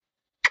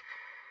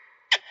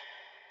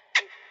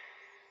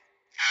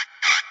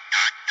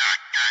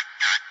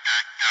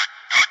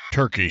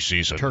Turkey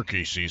season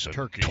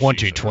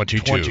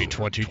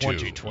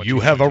 2022. You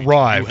have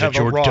arrived at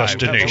your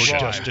destination.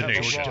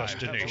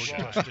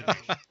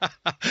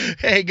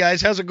 Hey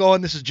guys, how's it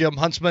going? This is Jim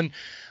Huntsman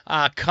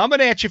coming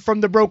at you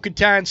from the Broken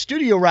Tine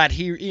studio right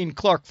here in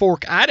Clark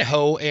Fork,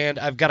 Idaho, and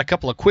I've got a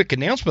couple of quick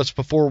announcements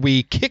before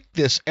we kick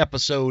this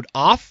episode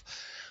off.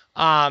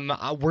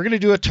 We're going to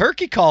do a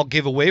turkey call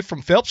giveaway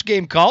from Phelps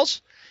Game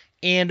Calls.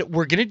 And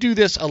we're going to do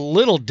this a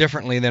little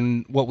differently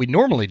than what we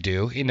normally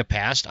do in the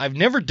past. I've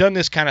never done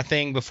this kind of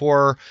thing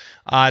before.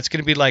 It's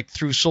going to be like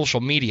through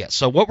social media.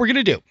 So what we're going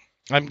to do,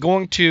 I'm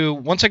going to,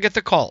 once I get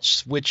the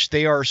calls, which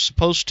they are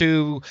supposed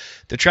to,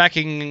 the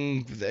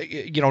tracking,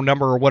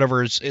 number or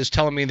whatever is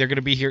telling me they're going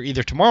to be here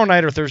either tomorrow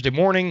night or Thursday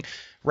morning.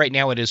 Right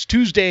now it is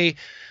Tuesday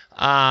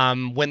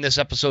when this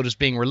episode is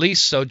being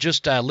released. So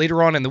just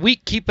later on in the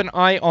week, keep an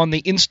eye on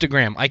the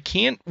Instagram. I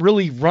can't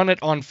really run it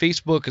on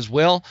Facebook as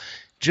well,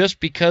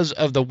 just because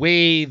of the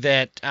way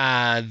that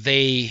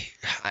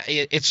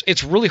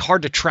it's really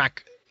hard to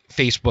track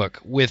Facebook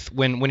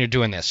when you're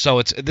doing this.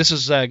 So this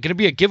is going to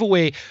be a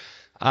giveaway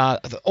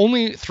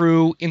only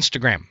through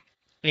Instagram.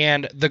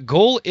 And the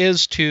goal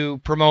is to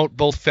promote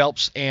both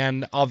Phelps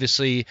and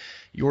obviously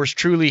yours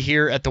truly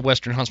here at the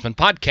Western Huntsman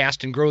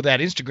Podcast and grow that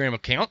Instagram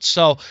account.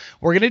 So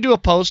we're going to do a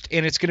post,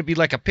 and it's going to be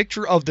like a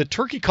picture of the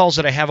turkey calls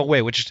that I have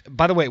away, which is,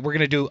 by the way, we're going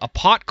to do a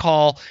pot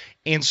call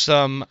and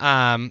some,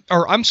 not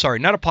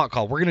a pot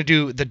call. We're going to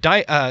do the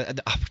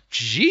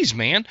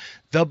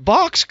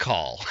box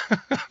call.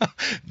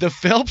 The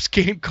Phelps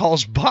Game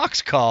Calls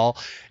box call.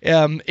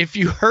 If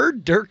you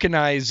heard Dirk and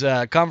I's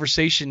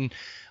conversation,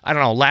 I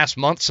don't know, last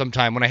month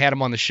sometime when I had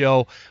him on the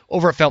show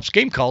over at Phelps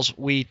Game Calls,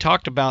 we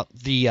talked about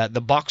the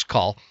box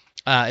call.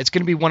 It's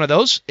going to be one of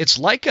those. It's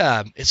like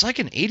an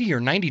 $80 or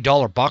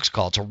 $90 box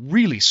call. It's a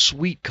really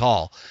sweet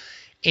call.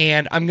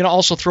 And I'm going to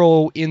also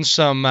throw in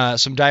some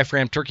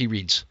diaphragm turkey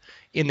reeds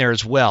in there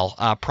as well.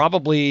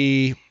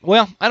 Probably,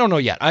 well, I don't know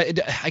yet.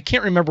 I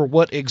can't remember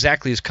what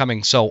exactly is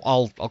coming, so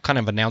I'll kind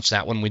of announce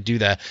that when we do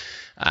the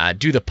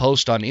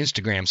post on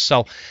Instagram.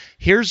 So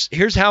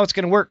here's how it's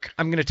going to work.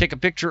 I'm going to take a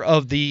picture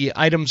of the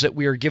items that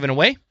we are giving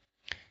away,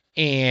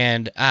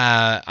 and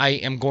I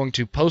am going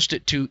to post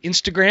it to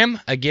Instagram.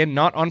 Again,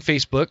 not on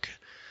Facebook,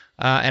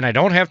 and I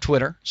don't have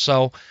Twitter.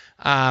 So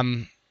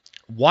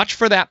watch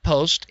for that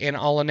post, and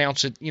I'll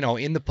announce it,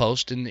 in the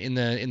post in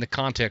the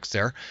context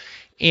there.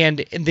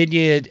 And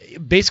then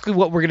basically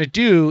what we're going to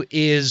do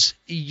is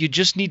you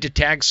just need to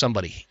tag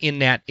somebody in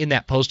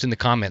that post in the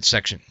comments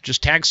section.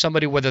 Just tag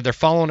somebody, whether they're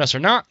following us or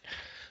not.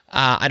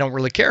 I don't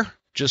really care.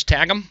 Just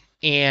tag them.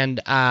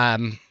 And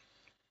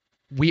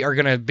we are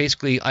going to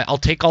basically, I'll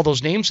take all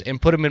those names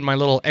and put them in my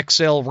little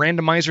Excel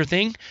randomizer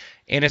thing.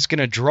 And it's going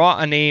to draw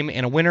a name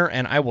and a winner.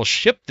 And I will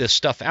ship this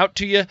stuff out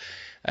to you.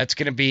 It's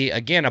going to be,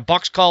 again, a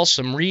box call,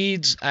 some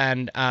reeds,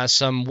 and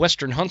some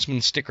Western Huntsman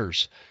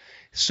stickers.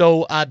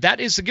 So that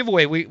is the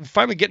giveaway. We're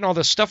finally getting all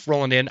this stuff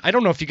rolling in. I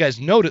don't know if you guys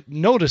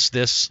noticed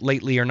this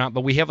lately or not,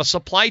 but we have a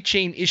supply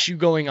chain issue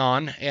going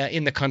on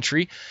in the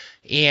country,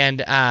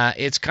 and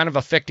it's kind of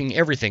affecting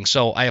everything.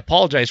 So I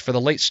apologize for the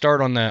late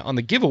start on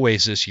the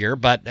giveaways this year,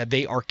 but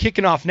they are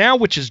kicking off now,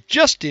 which is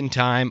just in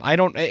time.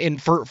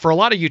 And for a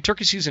lot of you,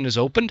 turkey season is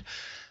opened.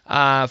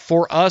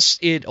 For us,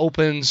 it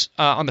opens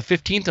on the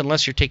 15th,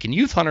 unless you're taking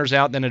youth hunters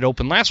out. Then it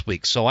opened last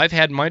week. So I've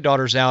had my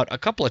daughters out a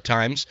couple of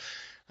times.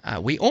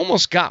 We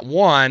almost got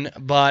one,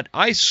 but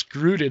I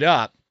screwed it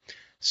up.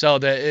 So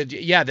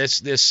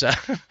this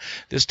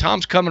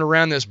Tom's coming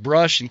around this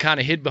brush and kind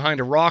of hid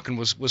behind a rock and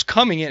was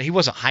coming in. He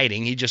wasn't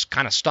hiding. He just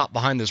kind of stopped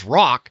behind this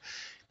rock,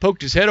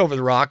 poked his head over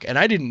the rock, and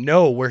I didn't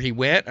know where he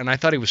went, and I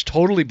thought he was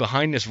totally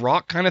behind this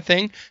rock kind of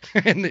thing.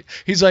 And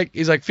he's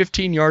like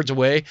 15 yards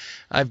away.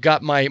 I've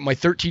got my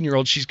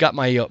 13-year-old. She's got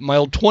my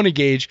old 20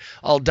 gauge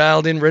all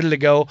dialed in, ready to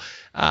go.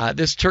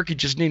 This turkey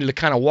just needed to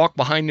kind of walk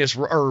behind this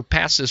or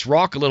past this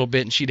rock a little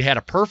bit, and she'd had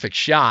a perfect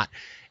shot.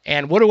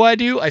 And what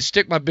do? I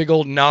stick my big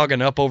old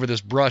noggin up over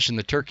this brush, and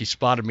the turkey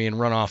spotted me and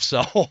run off.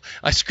 So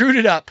I screwed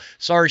it up.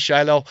 Sorry,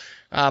 Shiloh,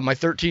 my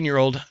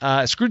 13-year-old.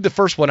 I screwed the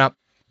first one up.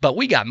 But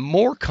we got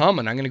more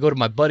coming. I'm going to go to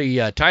my buddy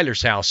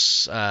Tyler's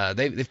house.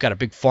 They've got a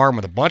big farm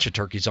with a bunch of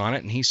turkeys on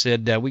it, and he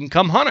said we can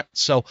come hunt it.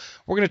 So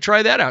we're going to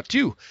try that out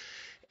too.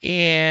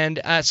 And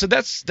so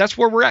that's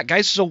where we're at,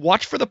 guys. So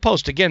watch for the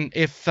post. Again,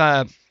 if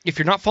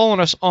you're not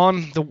following us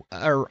at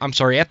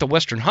the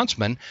Western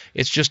Huntsman,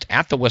 it's just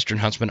at the Western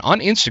Huntsman on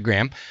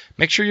Instagram.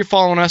 Make sure you're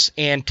following us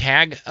and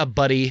tag a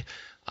buddy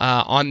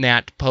on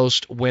that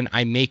post when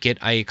I make it.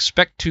 I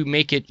expect to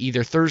make it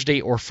either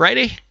Thursday or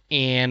Friday,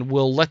 and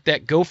we'll let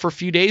that go for a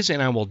few days,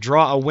 and I will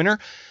draw a winner.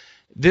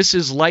 This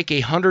is like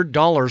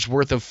 $100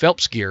 worth of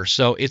Phelps gear,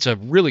 so it's a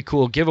really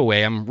cool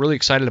giveaway. I'm really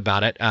excited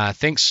about it.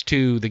 Thanks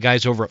to the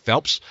guys over at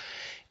Phelps.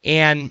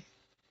 And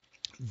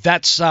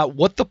that's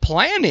what the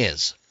plan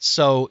is.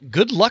 So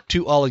good luck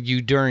to all of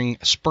you during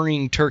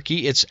spring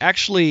turkey.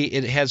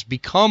 It has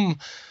become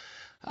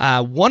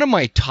one of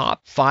my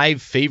top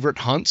 5 favorite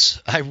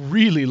hunts. I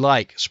really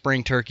like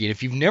spring turkey. And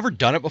if you've never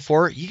done it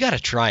before, you got to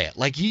try it.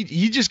 Like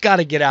you just got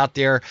to get out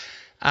there.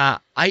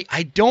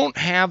 I don't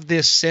have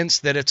this sense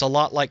that it's a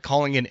lot like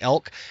calling an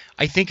elk.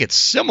 I think it's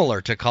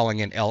similar to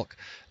calling an elk,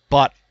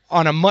 but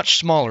on a much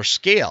smaller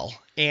scale.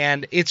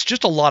 And it's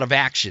just a lot of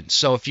action.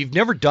 So if you've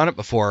never done it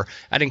before,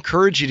 I'd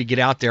encourage you to get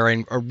out there,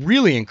 and I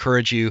really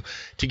encourage you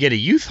to get a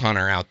youth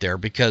hunter out there,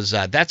 because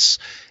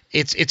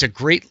it's a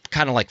great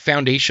kind of like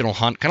foundational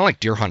hunt, kind of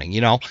like deer hunting,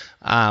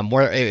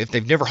 where if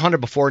they've never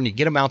hunted before and you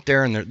get them out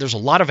there and there's a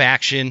lot of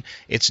action.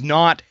 It's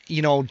not,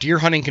 deer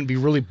hunting can be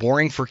really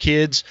boring for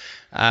kids,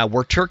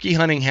 where turkey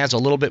hunting has a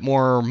little bit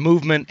more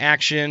movement,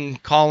 action,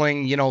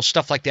 calling,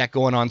 stuff like that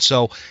going on.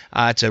 So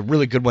it's a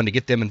really good one to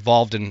get them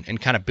involved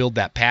and kind of build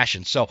that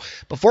passion. So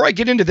before I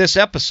get into this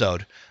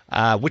episode,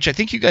 which I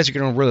think you guys are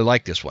going to really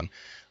like this one,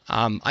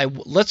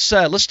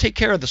 let's take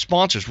care of the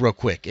sponsors real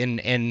quick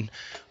and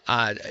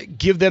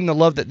give them the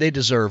love that they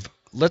deserve.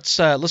 Let's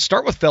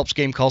start with Phelps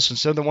Game Calls,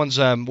 since they're the ones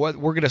we're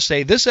going to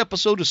say this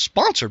episode is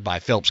sponsored by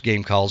Phelps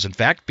Game Calls, in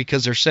fact,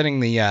 because they're sending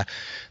the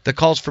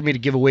calls for me to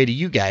give away to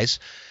you guys.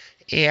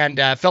 And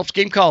Phelps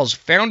Game Calls,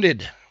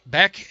 founded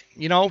back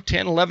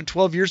 10, 11,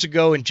 12 years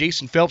ago in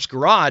Jason Phelps'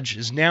 garage,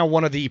 is now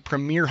one of the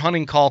premier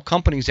hunting call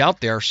companies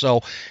out there.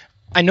 So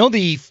I know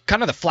the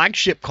kind of the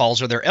flagship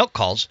calls are their elk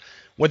calls,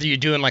 whether you're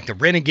doing like the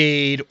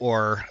Renegade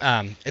or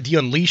the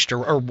Unleashed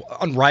or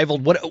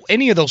Unrivaled,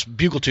 any of those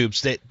bugle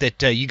tubes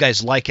that you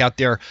guys like out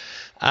there.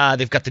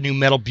 They've got the new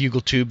metal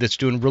bugle tube that's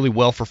doing really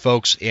well for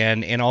folks,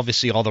 and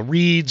obviously all the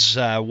reeds,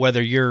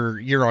 whether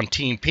you're on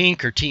Team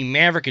Pink or Team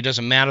Maverick, it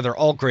doesn't matter. They're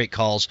all great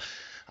calls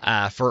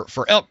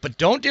for elk. But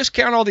don't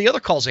discount all the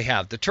other calls they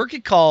have. The turkey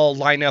call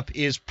lineup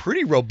is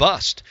pretty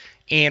robust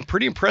and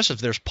pretty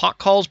impressive. There's pot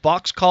calls,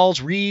 box calls,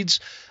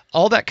 reeds,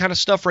 all that kind of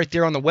stuff right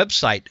there on the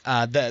website.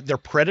 Their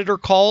predator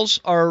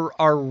calls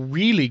are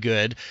really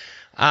good.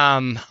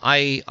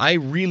 I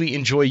really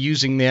enjoy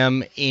using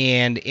them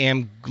and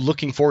am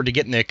looking forward to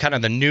getting the kind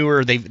of the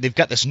newer. They've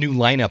got this new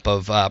lineup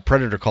of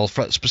predator calls,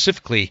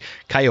 specifically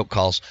coyote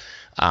calls.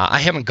 I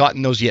haven't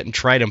gotten those yet and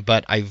tried them,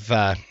 but I've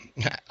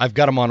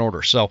got them on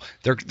order, so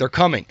they're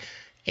coming.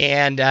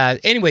 And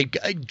anyway,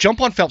 jump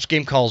on Phelps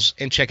Game Calls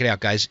and check it out,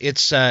 guys.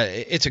 It's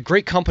a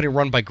great company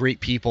run by great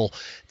people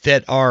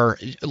that are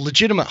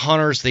legitimate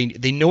hunters.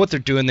 They know what they're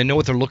doing. They know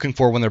what they're looking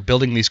for when they're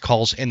building these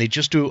calls, and they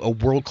just do a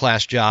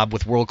world-class job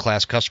with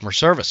world-class customer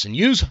service. And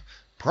use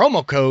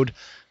promo code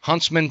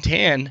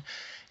Huntsman10,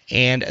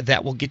 and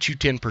that will get you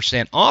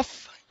 10%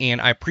 off,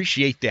 and I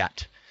appreciate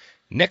that.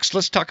 Next,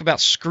 let's talk about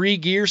Scree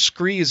gear.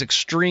 Scree is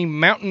extreme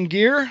mountain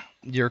gear,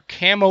 your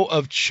camo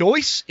of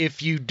choice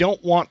if you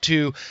don't want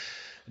to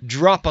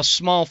drop a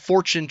small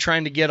fortune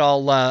trying to get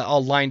all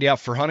lined out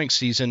for hunting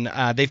season.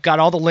 They've got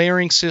all the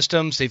layering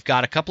systems. They've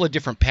got a couple of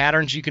different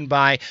patterns you can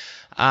buy.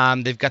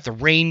 They've got the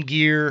rain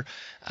gear,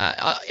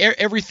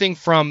 everything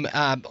from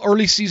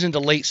early season to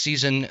late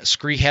season.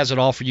 Scree has it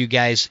all for you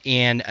guys,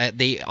 and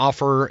they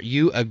offer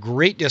you a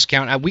great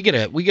discount. We get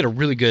a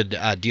really good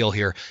deal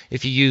here.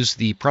 If you use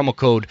the promo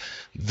code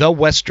The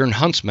Western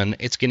Huntsman,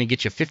 it's going to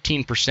get you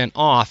 15%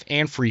 off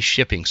and free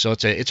shipping. So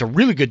it's a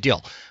really good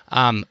deal.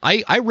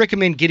 I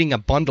recommend getting a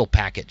bundle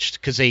package,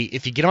 because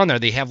if you get on there,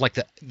 they have like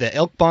the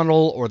elk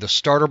bundle or the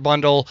starter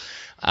bundle,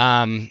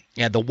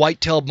 the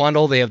whitetail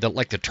bundle. They have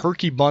the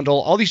turkey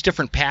bundle, all these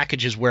different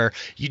packages where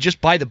you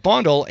just buy the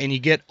bundle and you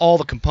get all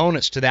the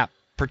components to that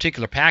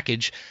particular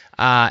package,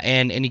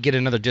 and you get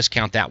another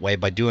discount that way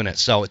by doing it.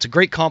 So it's a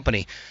great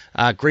company,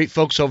 great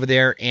folks over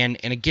there. And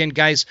again,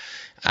 guys,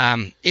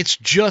 it's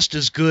just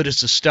as good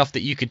as the stuff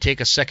that you could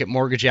take a second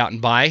mortgage out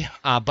and buy,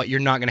 but you're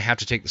not going to have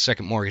to take the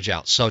second mortgage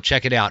out. So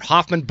check it out.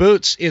 Hoffman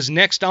Boots is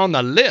next on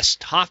the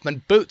list.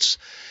 Hoffman Boots.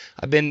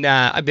 I've been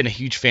a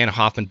huge fan of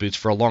Hoffman Boots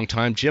for a long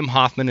time. Jim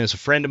Hoffman is a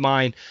friend of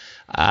mine.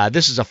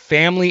 This is a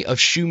family of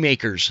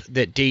shoemakers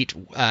that date,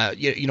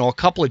 a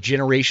couple of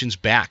generations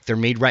back. They're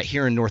made right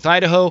here in North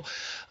Idaho.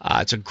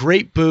 It's a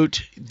great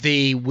boot.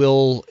 They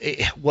will.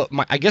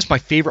 I guess my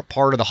favorite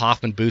part of the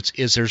Hoffman boots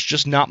is there's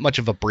just not much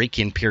of a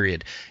break-in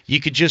period.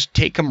 You could just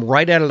take them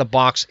right out of the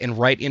box and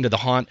right into the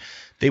hunt.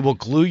 They will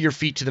glue your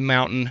feet to the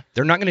mountain.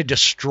 They're not going to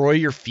destroy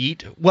your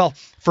feet. Well,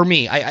 for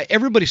me,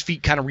 everybody's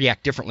feet kind of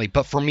react differently,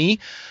 but for me,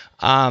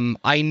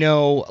 I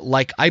know,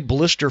 I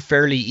blister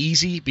fairly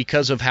easy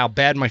because of how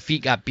bad my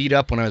feet got beat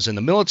up when I was in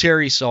the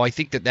military. So I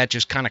think that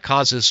just kind of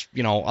causes,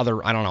 I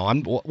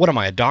don't know. What am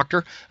I, a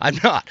doctor? I'm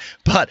not.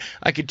 But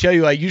I can tell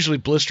you I usually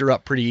blister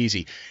up pretty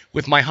easy.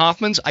 With my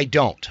Hoffmans, I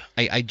don't.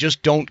 I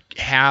just don't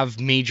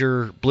have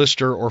major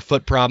blister or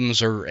foot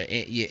problems or,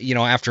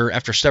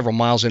 after several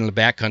miles into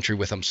the backcountry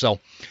with them. So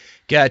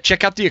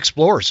check out the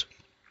Explorers.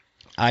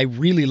 I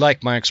really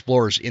like my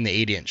Explorers in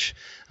the 8-inch,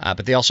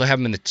 but they also have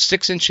them in the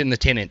 6-inch and the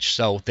 10-inch,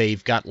 so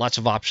they've got lots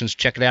of options.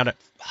 Check it out at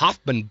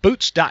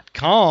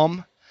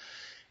hoffmanboots.com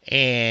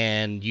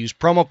and use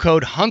promo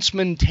code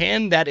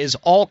Huntsman10. That is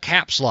all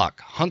caps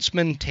lock,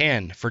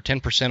 Huntsman10, for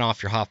 10%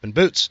 off your Hoffman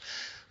boots.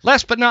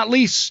 Last but not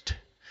least,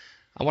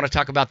 I want to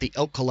talk about the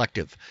Elk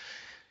Collective.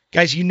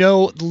 Guys,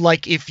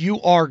 like if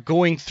you are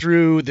going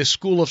through the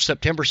School of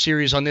September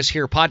series on this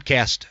here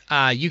podcast,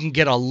 you can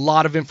get a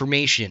lot of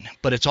information,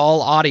 but it's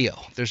all audio.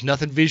 There's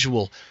nothing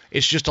visual.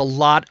 It's just a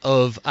lot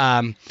of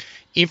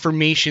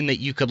information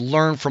that you could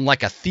learn from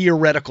like a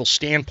theoretical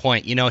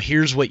standpoint.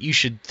 Here's what you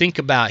should think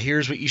about.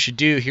 Here's what you should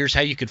do. Here's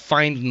how you could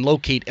find and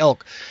locate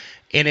elk.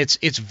 And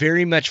it's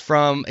very much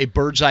from a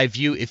bird's eye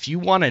view. If you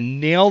want to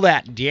nail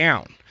that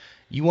down,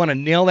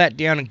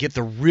 and get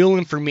the real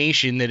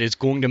information that is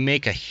going to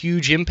make a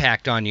huge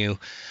impact on you,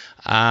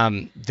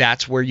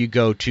 that's where you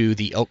go to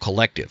the Elk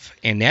Collective.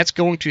 And that's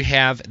going to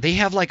they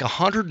have like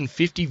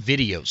 150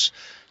 videos,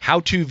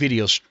 how-to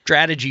videos,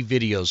 strategy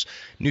videos,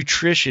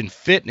 nutrition,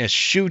 fitness,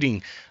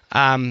 shooting,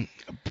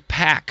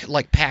 pack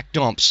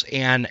dumps,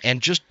 and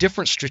just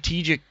different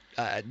strategic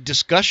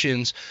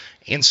discussions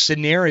and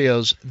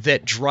scenarios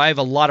that drive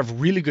a lot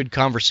of really good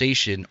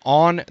conversation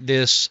on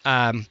this.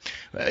 I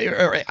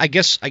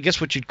guess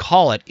what you'd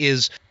call it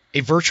is a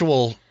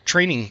virtual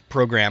training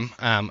program,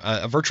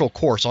 a virtual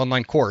course,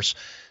 online course.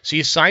 So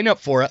you sign up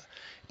for it.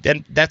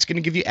 Then that's going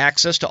to give you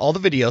access to all the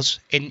videos.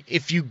 And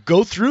if you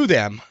go through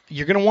them,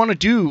 you're going to want to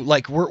do,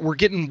 like, we're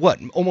getting,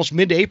 almost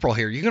mid-April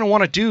here. You're going to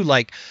want to do,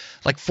 like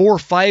 4 or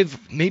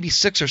 5, maybe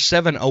 6 or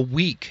 7 a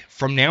week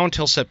from now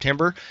until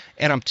September.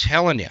 And I'm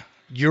telling you,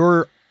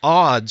 your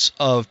odds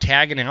of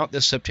tagging out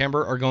this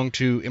September are going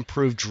to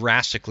improve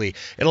drastically.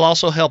 It'll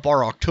also help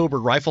our October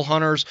rifle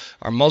hunters,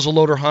 our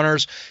muzzleloader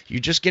hunters. You're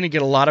just going to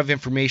get a lot of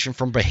information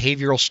from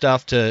behavioral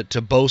stuff to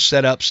bow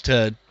setups,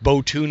 to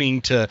bow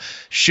tuning, to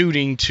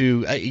shooting,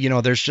 to,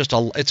 there's just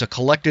it's a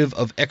collective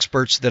of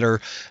experts that are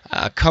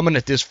coming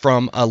at this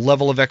from a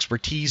level of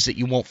expertise that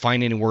you won't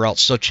find anywhere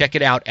else. So check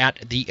it out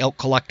at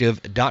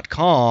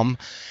theelkcollective.com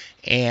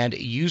and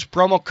use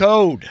promo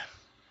code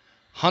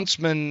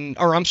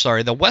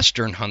the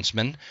Western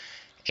Huntsman,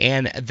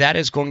 and that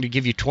is going to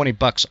give you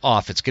 $20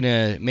 off. It's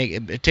going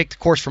to take the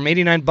course from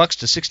 $89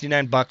 to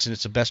 $69, and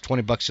it's the best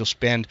 $20 you'll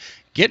spend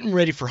getting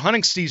ready for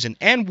hunting season.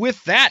 And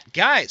with that,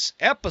 guys,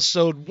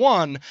 episode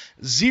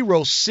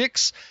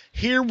 106,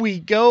 here we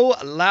go,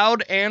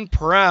 loud and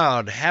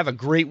proud. Have a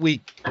great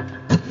week.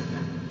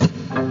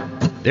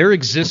 There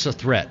exists a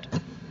threat,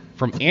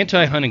 from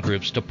anti-hunting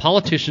groups to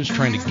politicians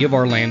trying to give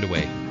our land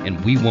away,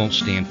 and we won't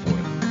stand for it.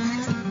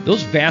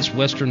 Those vast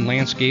western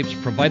landscapes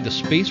provide the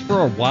space for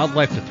our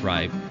wildlife to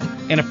thrive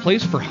and a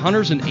place for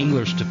hunters and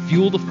anglers to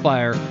fuel the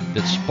fire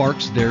that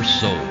sparks their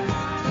soul.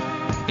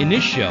 In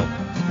this show,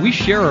 we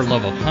share our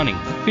love of hunting,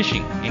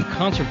 fishing, and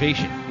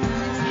conservation.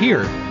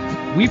 Here,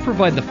 we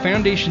provide the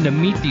foundation to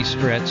meet these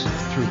threats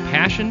through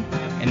passion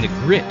and the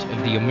grit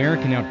of the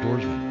American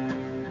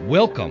outdoorsman.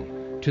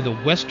 Welcome to the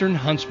Western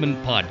Huntsman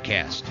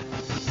Podcast.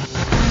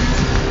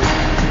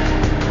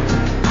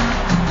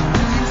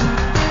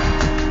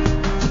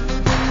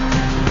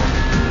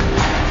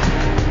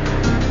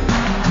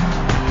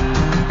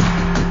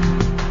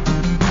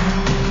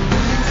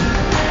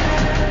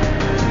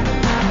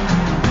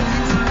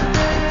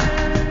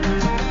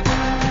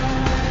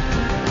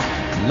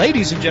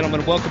 Ladies and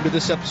gentlemen, welcome to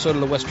this episode of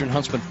the Western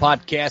Huntsman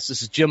Podcast.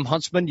 This is Jim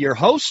Huntsman, your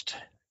host,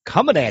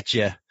 coming at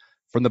you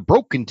from the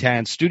Broken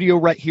Time studio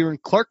right here in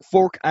Clark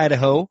Fork,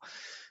 Idaho.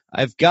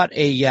 I've got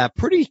a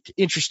pretty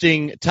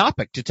interesting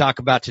topic to talk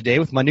about today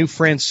with my new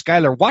friend,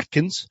 Skyler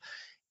Watkins,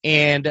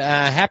 and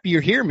happy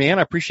you're here, man.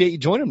 I appreciate you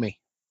joining me.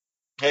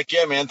 Heck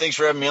yeah, man. Thanks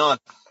for having me on.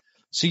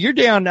 So you're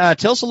down,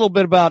 tell us a little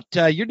bit about,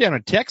 you're down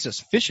in Texas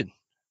fishing.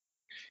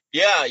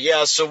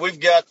 Yeah. So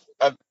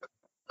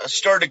I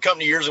started a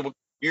company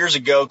years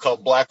ago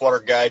called Blackwater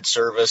Guide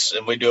Service,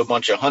 and we do a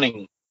bunch of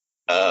hunting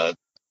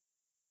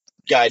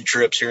guide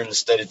trips here in the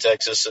state of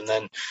Texas, and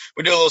then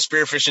we do a little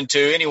spearfishing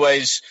too.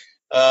 Anyways,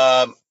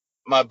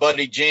 my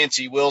buddy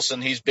Jancy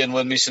Wilson, he's been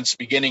with me since the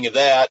beginning of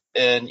that,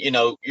 and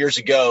years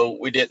ago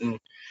we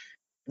didn't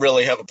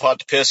really have a pot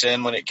to piss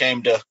in when it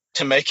came to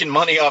making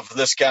money off of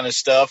this kind of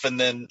stuff, and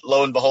then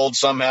lo and behold,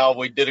 somehow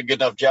we did a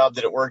good enough job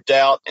that it worked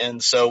out,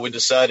 and so we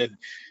decided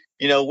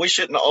we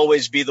shouldn't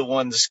always be the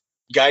ones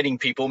guiding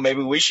people.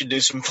 Maybe we should do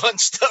some fun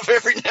stuff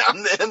every now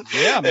and then.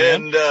 Yeah,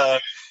 man.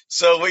 And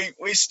so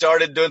we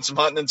started doing some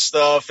hunting and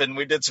stuff, and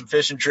we did some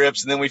fishing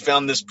trips, and then we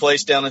found this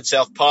place down in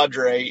South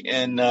Padre,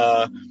 and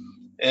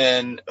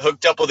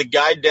hooked up with a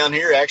guide down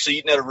here, actually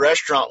eating at a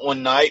restaurant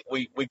one night.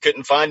 We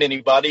couldn't find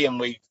anybody, and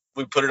we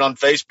put it on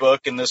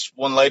Facebook, and this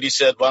one lady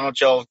said, why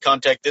don't y'all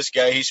contact this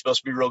guy? He's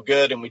supposed to be real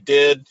good. And we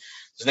did.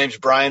 His name's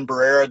Brian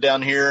Barrera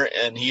down here,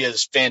 and he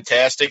is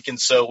fantastic. And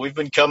so we've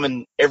been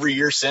coming every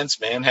year since,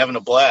 man, having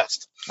a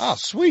blast. Oh,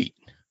 sweet.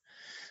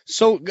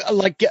 So,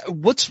 like,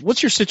 what's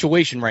your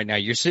situation right now?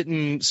 You're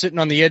sitting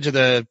on the edge of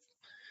the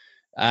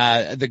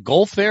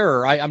Gulf there,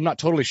 or I'm not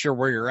totally sure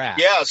where you're at.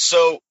 Yeah.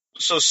 So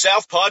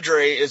South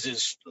Padre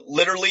is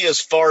literally as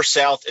far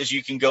south as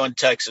you can go in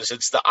Texas.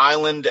 It's the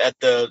island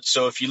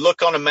so if you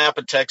look on a map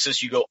of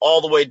Texas, you go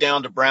all the way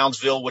down to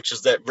Brownsville, which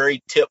is that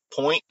very tip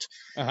point.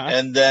 Uh-huh.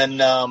 And then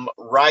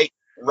right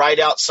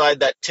outside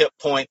that tip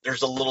point,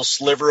 there's a little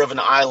sliver of an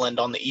island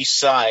on the east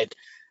side,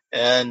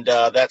 and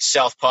that's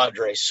South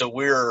Padre. So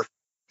we're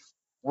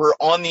we're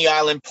on the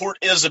island. Port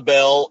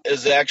Isabel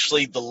is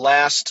actually the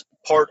last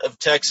part of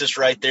Texas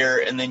right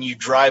there, and then you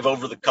drive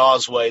over the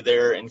causeway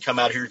there and come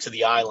out here to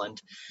the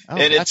island. Oh,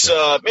 and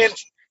gotcha.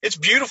 it's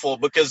beautiful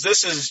because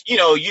this is,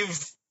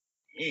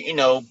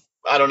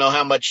 I don't know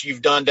how much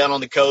you've done down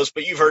on the coast,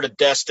 but you've heard of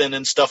Destin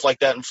and stuff like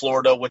that in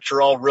Florida, which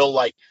are all real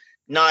like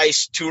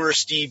nice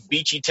touristy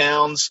beachy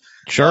towns.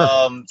 Sure.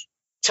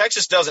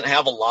 Texas doesn't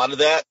have a lot of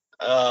that.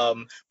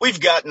 We've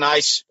got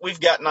nice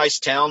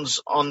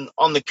towns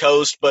on the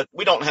coast, but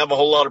we don't have a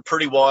whole lot of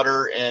pretty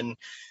water, and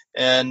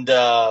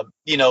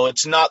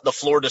it's not the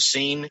Florida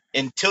scene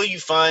until you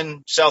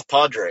find South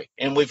Padre.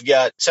 And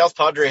South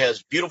Padre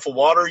has beautiful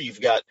water.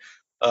 You've got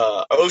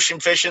ocean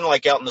fishing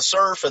like out in the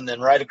surf, and then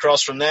right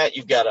across from that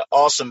you've got an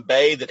awesome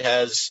bay that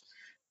has,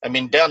 I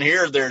mean, down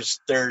here there's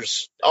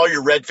all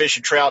your redfish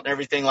and trout and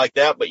everything like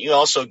that, but you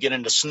also get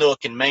into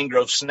snook and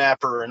mangrove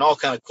snapper and all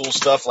kind of cool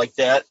stuff like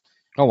that.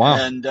 Oh wow.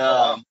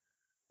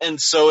 And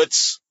so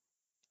it's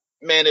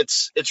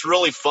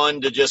really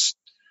fun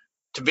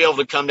to be able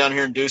to come down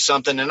here and do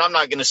something. And I'm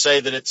not going to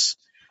say that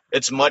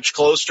it's much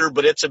closer,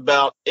 but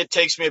it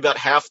takes me about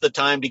half the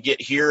time to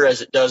get here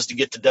as it does to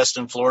get to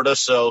Destin, Florida.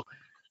 So,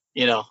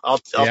 I'll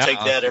take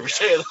that every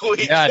day of the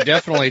week. Yeah,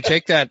 definitely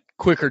take that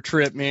quicker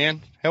trip,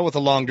 man. Hell with a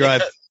long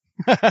drive.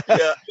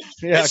 Yeah.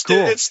 Yeah, cool.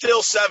 It's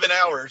still 7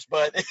 hours,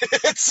 but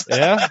it's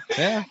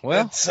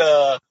well,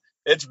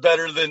 it's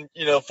better than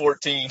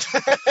 14.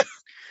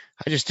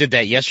 I just did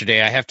that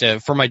yesterday. I have to,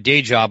 for my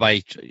day job,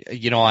 I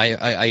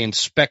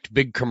inspect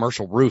big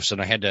commercial roofs, and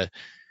I had to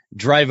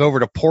drive over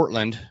to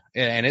Portland,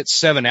 and it's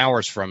 7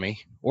 hours from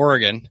me,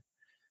 Oregon.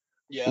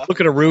 Yeah.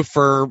 Look at a roof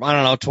for, I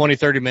don't know, 20,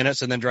 30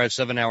 minutes and then drive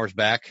 7 hours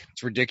back.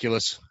 It's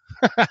ridiculous.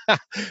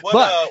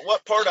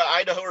 What part of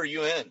Idaho are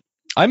you in?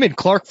 I'm in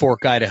Clark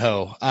Fork,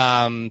 Idaho.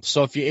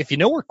 So if you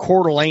know where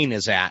Coeur d'Alene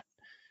is at,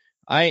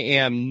 I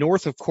am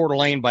north of Coeur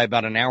d'Alene by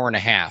about an hour and a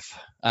half,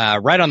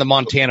 right on the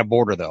Montana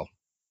border, though.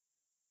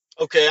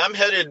 Okay,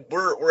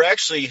 we're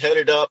actually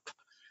headed up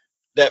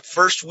that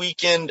first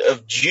weekend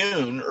of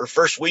June, or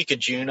first week of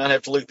June. I'd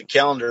have to look at the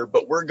calendar,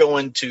 but we're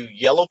going to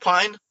Yellow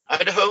Pine,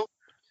 Idaho.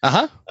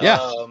 Uh-huh.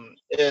 Yeah.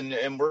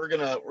 And we're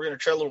gonna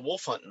try a little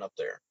wolf hunting up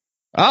there.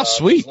 Oh,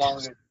 sweet.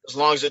 As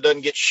long as it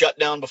doesn't get shut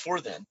down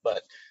before then.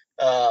 But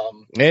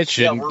it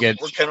shouldn't we're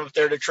kind of up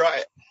there to try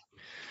it.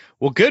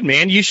 Well, good,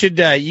 man. You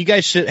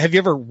guys should. Have you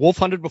ever wolf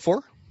hunted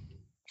before?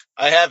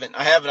 I haven't.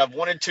 I've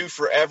wanted to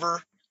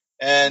forever.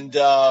 And,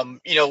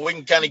 we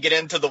can kind of get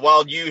into the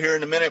wild U here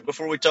in a minute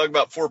before we talk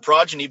about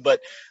Progeny.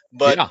 But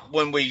yeah.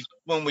 when we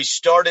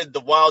started the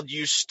wild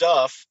U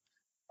stuff,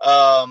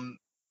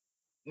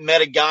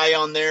 met a guy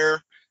on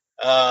there,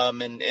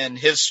 and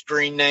his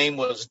screen name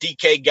was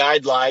DK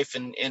Guide Life.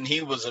 And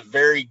he was a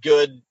very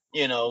good,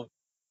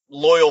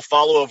 loyal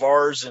follower of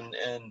ours,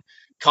 and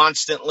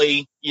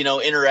constantly,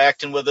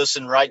 interacting with us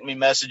and writing me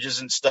messages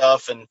and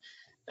stuff.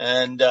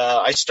 And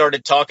I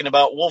started talking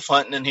about wolf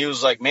hunting, and he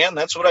was like, "Man,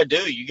 that's what I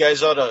do. You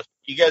guys ought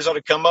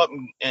to come up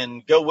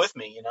and go with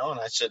me, And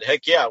I said,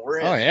 "Heck yeah, we're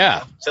in." Oh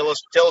yeah. Tell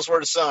us where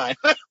to sign.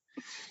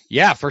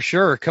 Yeah, for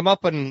sure. Come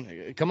up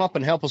and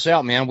help us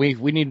out, man. We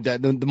need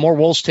the more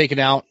wolves taken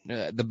out,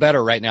 the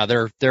better. Right now,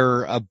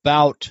 they're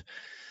about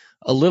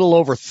a little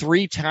over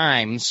 3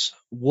 times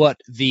what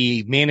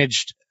the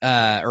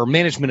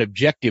management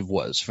objective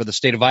was for the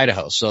state of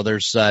Idaho. So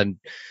there's a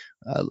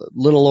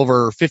little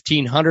over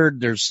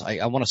 1,500. There's,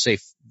 I want to say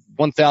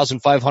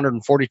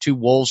 1,542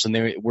 wolves,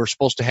 and we're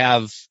supposed to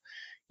have,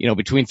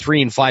 between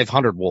 300 and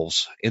 500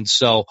 wolves. And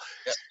so,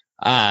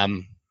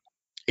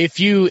 if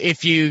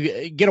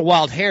you get a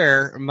wild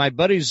hare, my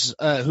buddies,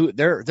 who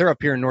they're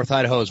up here in North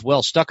Idaho as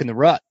well, Stuck in the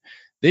Rut,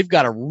 they've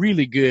got a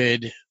really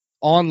good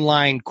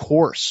online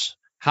course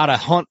how to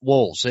hunt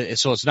wolves.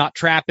 So it's not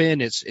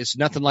trapping. It's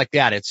nothing like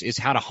that. It's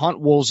how to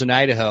hunt wolves in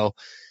Idaho.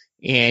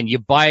 And you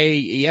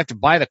have to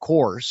buy the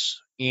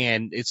course,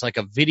 and it's like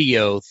a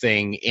video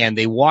thing, and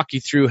they walk you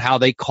through how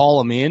they call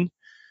them in.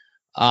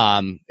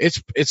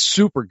 It's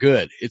super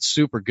good. It's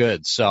super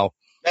good. So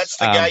that's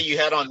the guy you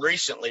had on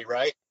recently,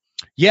 right?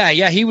 Yeah.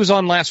 He was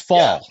on last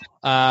fall.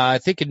 Yeah. I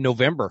think in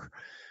November,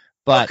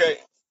 but okay.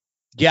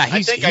 Yeah,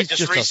 I think I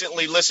just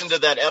recently listened to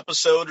that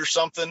episode or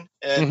something,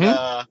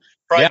 and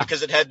probably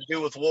because it had to do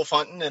with wolf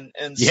hunting,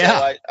 and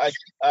so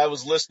I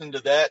was listening to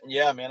that, and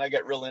yeah, man, I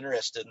got real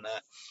interested in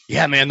that.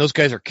 Yeah, man, those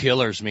guys are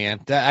killers, man.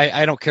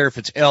 I don't care if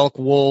it's elk,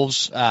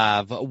 wolves,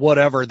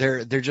 whatever.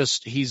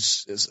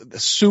 He's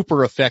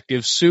super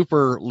effective,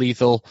 super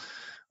lethal,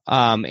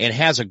 and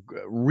has a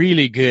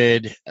really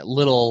good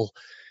little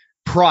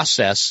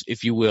process,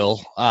 if you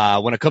will,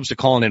 when it comes to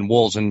calling in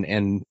wolves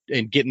and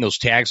getting those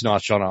tags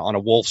notched on a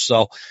wolf.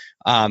 So,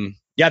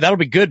 yeah, that'll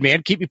be good,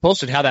 man. Keep me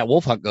posted how that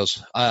wolf hunt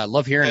goes.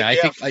 Love hearing it. I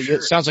think sure.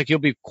 It sounds like you'll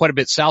be quite a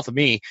bit south of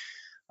me,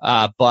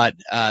 but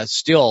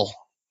still,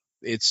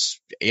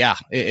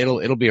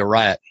 it'll be a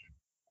riot.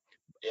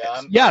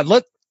 Yeah,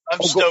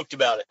 I'm stoked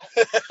about it.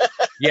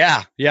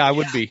 yeah, I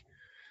would be.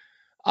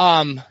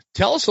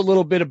 Tell us a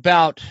little bit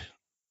about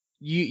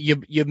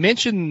you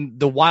mentioned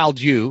the wild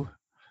U.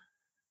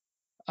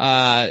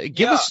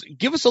 Give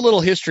us a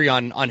little history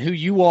on who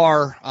you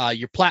are,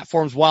 your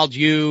platforms, Wild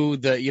U,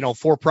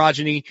 for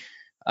Progeny.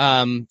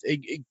 Kind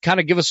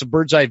of give us a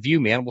bird's eye view,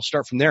 man. We'll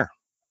start from there.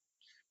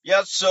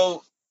 Yeah.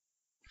 So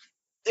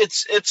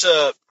it's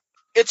a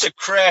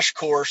crash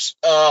course,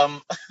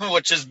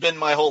 which has been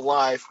my whole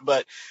life.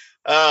 But,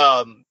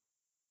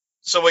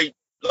 so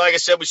like I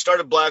said, we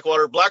started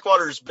Blackwater.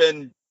 Blackwater's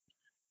been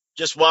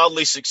just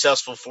wildly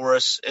successful for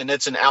us, and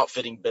it's an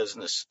outfitting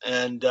business.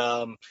 And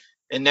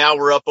now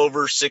we're up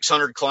over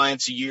 600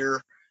 clients a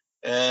year.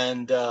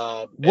 And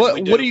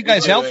what are you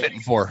guys outfitting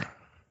for?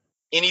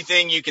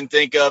 Anything you can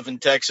think of in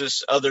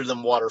Texas other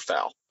than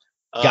waterfowl.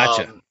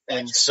 Gotcha.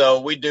 And so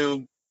we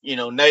do,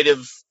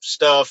 native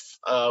stuff.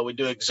 We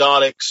do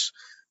exotics.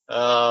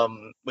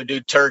 We do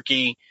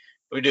turkey.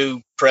 We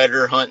do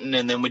predator hunting,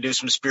 and then we do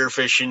some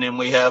spearfishing, and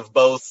we have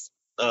both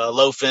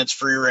low fence,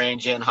 free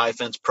range, and high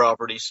fence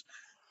properties.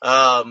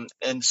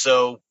 And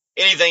so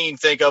anything you can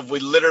think of,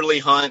 we literally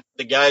hunt.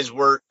 The guys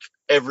work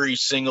every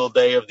single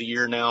day of the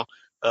year now,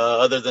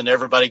 other than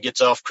everybody gets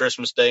off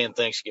Christmas Day and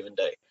Thanksgiving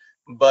Day.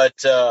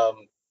 But, so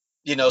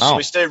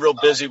we stay real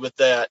busy with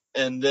that.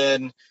 And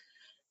then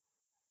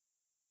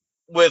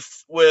with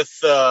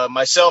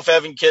myself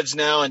having kids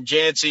now, and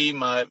Jancy,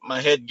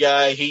 my head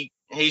guy, he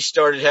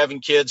started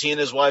having kids. He and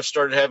his wife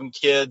started having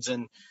kids.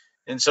 And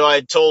so I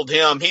had told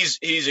him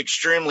he's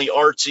extremely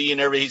artsy and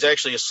everything. He's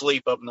actually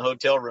asleep up in the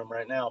hotel room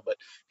right now, but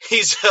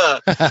he's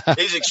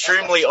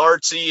extremely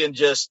artsy and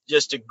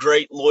just a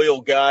great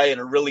loyal guy and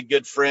a really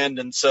good friend.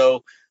 And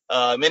so,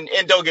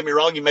 and don't get me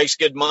wrong, he makes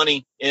good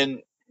money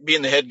in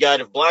being the head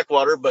guide of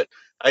Blackwater, but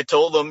I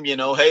told him,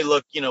 hey,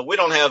 look, we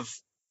don't have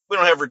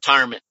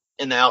retirement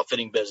in the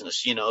outfitting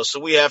business, so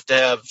we have to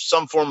have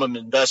some form of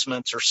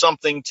investments or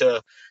something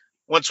to,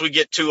 once we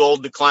get too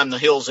old to climb the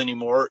hills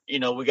anymore,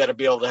 we got to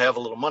be able to have a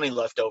little money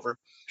left over.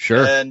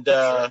 Sure. And,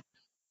 so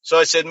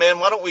I said, man,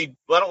 why don't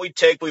we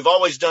take, we've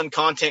always done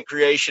content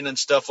creation and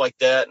stuff like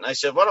that. And I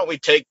said, why don't we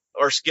take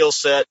our skill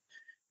set,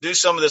 do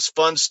some of this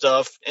fun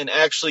stuff, and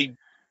actually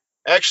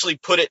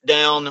put it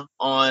down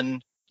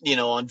on,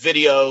 on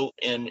video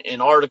and in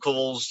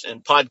articles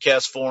and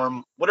podcast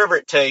form, whatever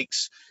it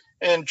takes,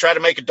 and try to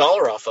make $1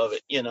 off of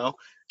it, Sure.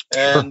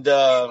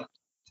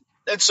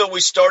 And so we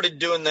started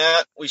doing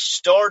that. We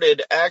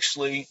started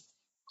actually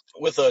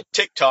with a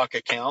TikTok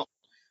account,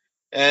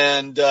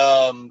 and,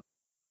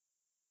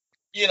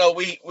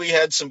 we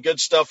had some good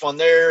stuff on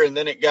there, and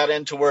then it got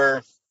into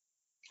where,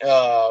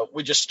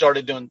 we just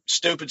started doing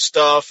stupid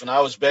stuff. And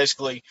I was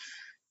basically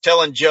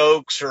telling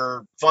jokes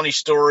or funny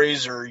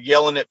stories or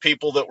yelling at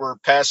people that were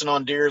passing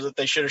on deer that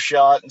they should have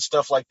shot and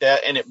stuff like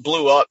that. And it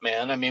blew up,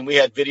 man. I mean, we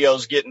had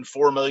videos getting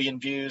 4 million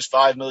views,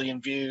 5 million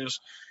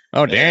views.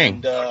 Oh,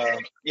 dang.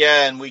 And,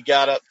 and we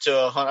got up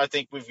to, I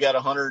think we've got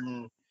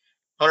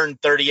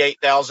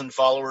 138,000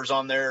 followers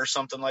on there or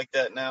something like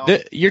that now.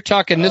 You're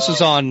talking, this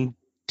is on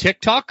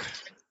TikTok?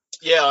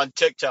 Yeah, on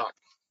TikTok.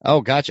 Oh,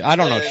 gotcha. I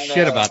don't know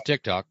shit about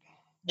TikTok.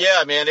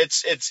 Yeah, man,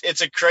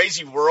 it's a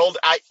crazy world.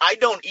 I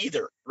don't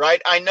either, right?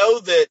 I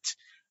know that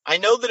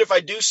if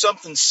I do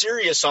something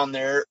serious on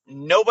there,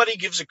 nobody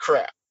gives a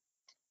crap.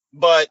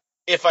 But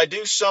if I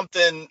do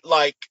something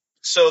like,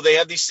 so they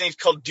have these things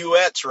called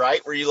duets,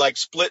 right? Where you like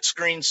split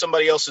screen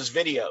somebody else's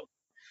video.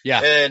 Yeah.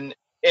 And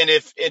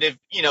if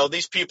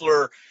these people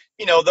are,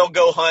 they'll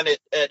go hunt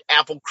at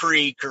Apple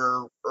Creek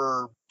or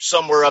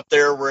somewhere up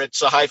there where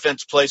it's a high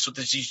fence place with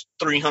these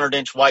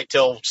 300-inch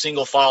whitetail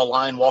single file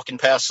line walking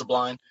past the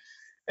blind.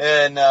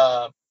 And,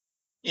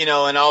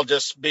 and I'll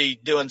just be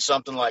doing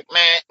something like,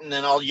 meh, and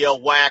then I'll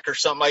yell whack or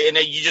something like, and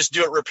then you just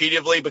do it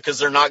repeatedly because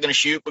they're not going to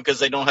shoot because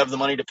they don't have the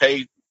money to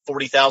pay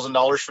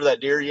 $40,000 for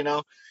that deer,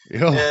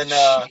 Oh, and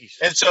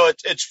so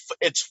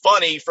it's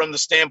funny from the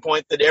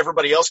standpoint that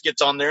everybody else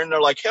gets on there and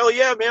they're like, hell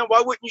yeah, man,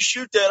 why wouldn't you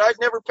shoot that? I'd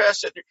never pass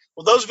that deer.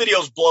 Well, those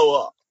videos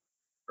blow up,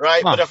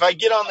 right? Huh. But if I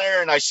get on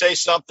there and I say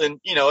something,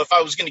 if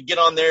I was going to get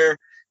on there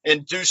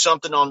and do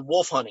something on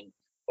wolf hunting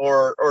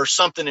or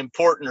something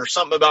important or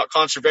something about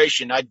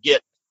conservation, I'd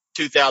get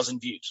 2,000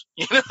 views.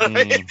 What I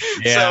mean?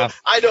 Yeah. So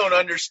I don't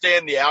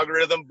understand the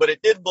algorithm, but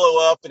it did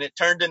blow up, and it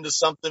turned into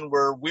something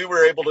where we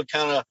were able to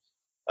kind of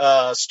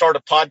start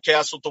a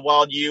podcast with the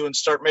Wild U and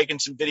start making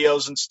some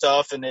videos and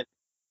stuff, and it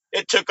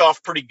took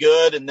off pretty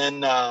good. And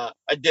then I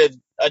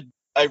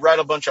write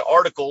a bunch of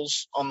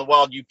articles on the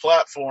Wild U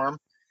platform,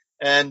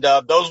 and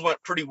those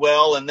went pretty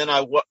well. And then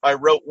I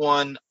wrote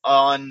one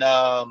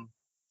on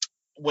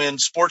when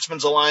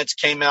Sportsman's Alliance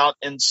came out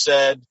and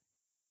said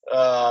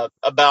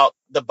about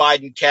the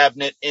Biden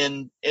cabinet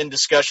in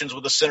discussions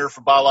with the Center for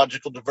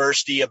Biological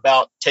Diversity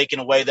about taking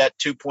away that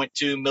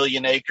 2.2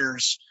 million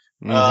acres,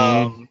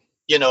 for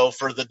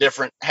the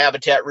different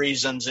habitat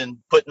reasons, and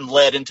putting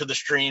lead into the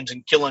streams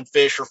and killing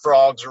fish or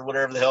frogs or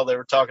whatever the hell they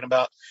were talking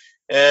about.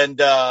 And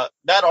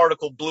that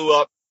article blew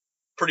up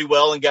pretty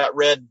well and got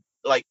read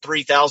like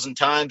 3,000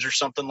 times or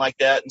something like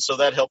that. And so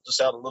that helped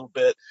us out a little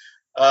bit.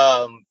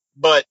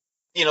 But,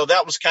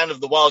 that was kind of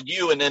the Wild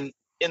U. And then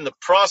in the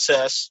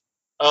process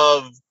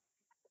of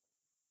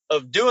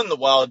doing the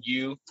Wild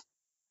U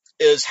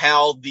is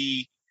how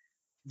the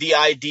the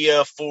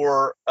idea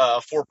for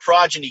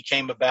Progeny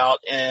came about.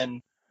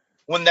 And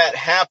when that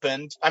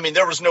happened, I mean,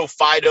 there was no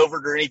fight over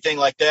it or anything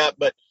like that,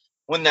 but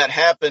when that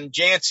happened,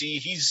 Jancy,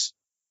 he's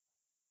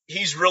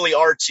really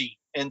artsy.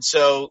 And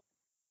so,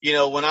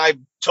 when I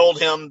told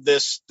him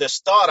this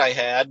thought I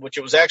had, which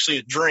it was actually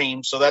a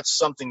dream, so that's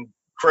something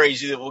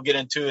crazy that we'll get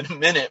into in a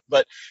minute.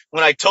 But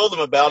when I told him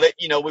about it,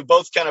 we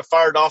both kind of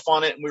fired off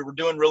on it, and we were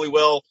doing really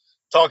well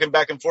talking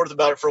back and forth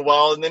about it for a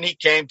while. And then he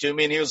came to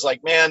me and he was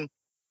like, man,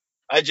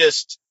 I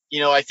just,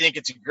 I think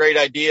it's a great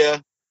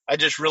idea. I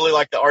just really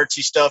like the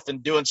artsy stuff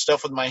and doing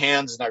stuff with my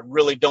hands. And I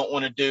really don't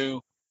want to do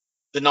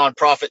the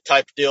nonprofit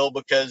type deal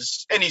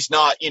because, and he's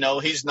not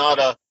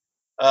a,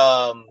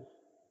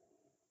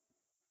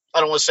 I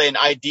don't want to say an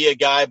idea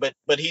guy, but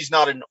he's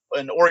not an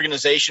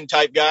organization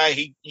type guy.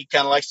 He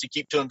kind of likes to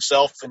keep to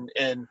himself,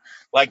 and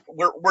like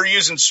we're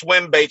using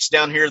swim baits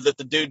down here that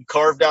the dude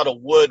carved out of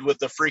wood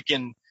with a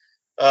freaking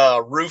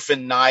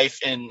roofing knife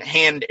and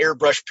hand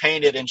airbrush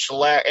painted and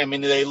shellac. I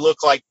mean, they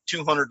look like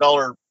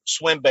 $200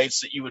 swim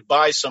baits that you would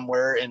buy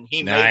somewhere, and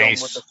he made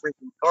them with a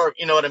freaking carve.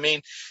 You know what I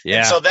mean? Yeah.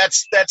 And so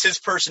that's his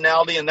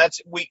personality, and that's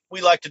we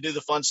like to do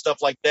the fun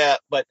stuff like that.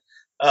 But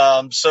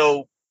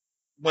so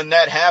when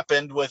that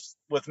happened with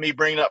me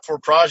bringing up for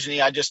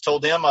Progeny, I just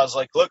told him, I was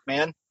like, look,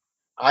 man,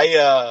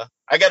 I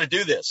got to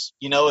do this.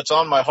 It's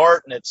on my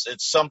heart, and it's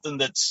something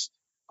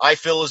I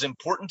feel is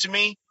important to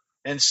me.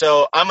 And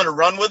so I'm going to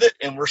run with it,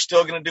 and we're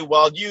still going to do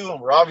Wild U,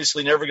 and we're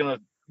obviously never going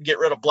to get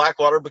rid of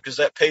Blackwater because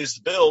that pays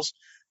the bills.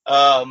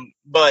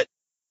 But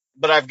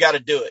I've got to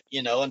do it,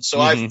 and so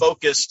I've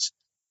focused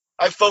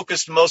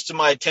most of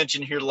my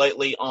attention here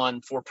lately on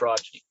For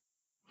Progeny.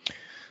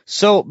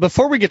 So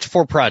before we get to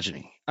For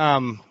Progeny,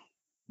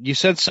 you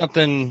said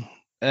something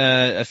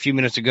a few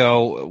minutes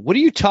ago. What are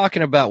you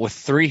talking about with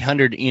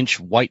 300-inch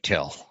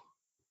whitetail?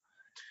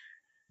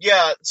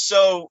 Yeah,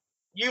 so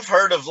you've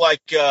heard of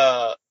like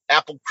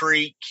Apple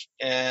Creek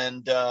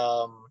and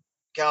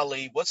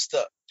golly, what's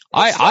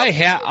I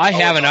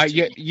haven't.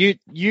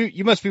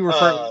 You must be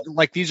referring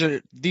like these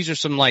are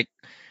some like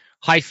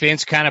high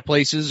fence kind of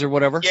places or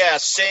whatever. Yeah,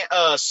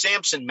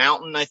 Samson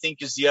Mountain, I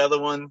think, is the other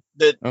one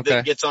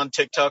that gets on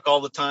TikTok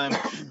all the time.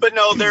 But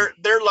no,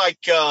 they're like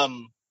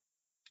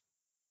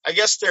I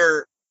guess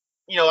they're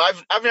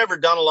I've never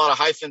done a lot of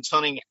high fence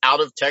hunting out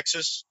of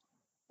Texas,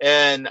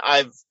 and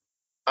I've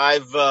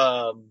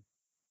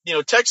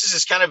Texas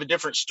is kind of a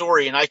different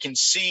story, and I can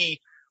see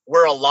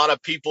where a lot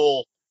of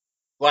people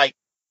like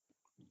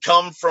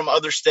come from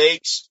other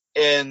states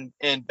and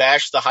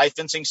bash the high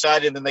fencing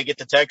side, and then they get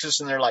to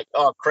Texas and they're like,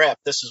 oh crap,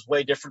 this is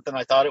way different than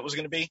I thought it was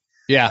going to be.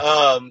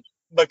 Yeah.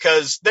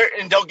 Because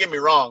and don't get me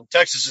wrong,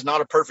 Texas is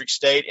not a perfect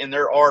state, and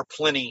there are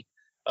plenty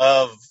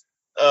of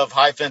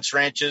high fence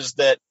ranches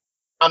that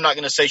I'm not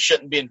going to say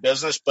shouldn't be in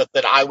business, but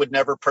that I would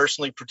never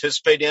personally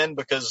participate in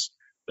because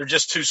they're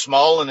just too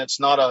small and it's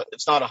not a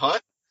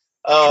hunt.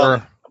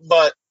 Sure.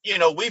 But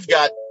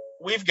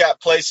we've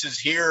got places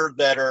here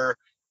that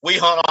we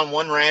hunt on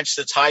one ranch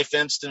that's high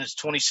fenced and it's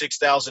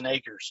 26,000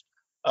 acres.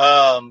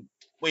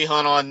 We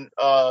hunt on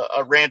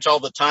a ranch all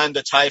the time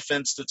that's high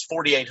fenced that's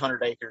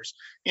 4,800 acres.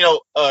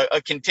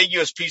 A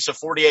contiguous piece of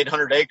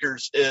 4,800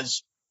 acres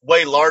is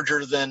way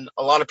larger than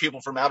a lot of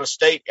people from out of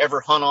state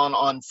ever hunt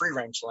on free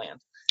range land.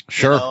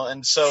 Sure.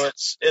 And so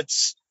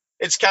it's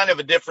kind of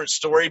a different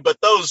story, but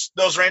those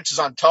ranches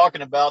I'm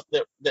talking about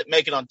that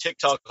make it on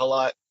TikTok a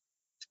lot,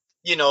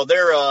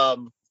 they're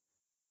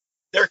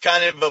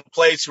kind of a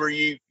place where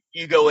you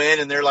go in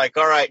and they're like,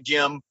 all right,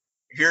 Jim,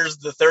 here's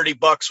the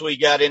 $30 we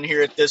got in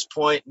here at this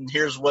point, and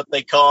here's what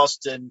they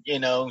cost. And,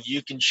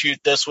 you can shoot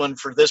this one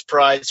for this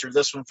price or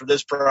this one for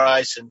this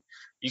price. And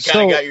you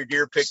kind of got your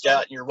deer picked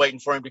out and you're waiting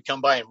for him to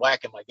come by and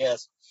whack him, I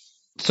guess.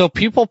 So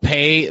people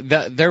pay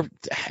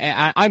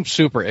I'm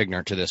super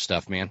ignorant to this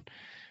stuff, man.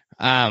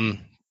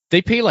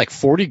 They pay like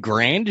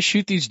 $40,000 to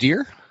shoot these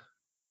deer.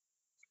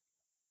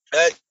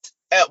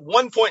 At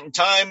one point in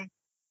time,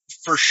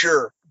 for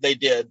sure they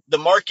did. The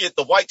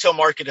whitetail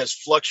market has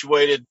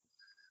fluctuated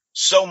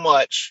so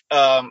much.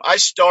 I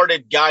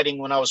started guiding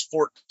when I was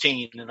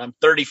 14 and I'm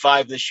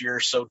 35 this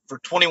year. So for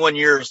 21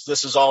 years,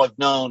 this is all I've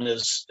known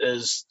is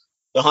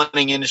the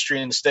hunting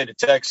industry in the state of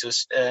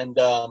Texas. And,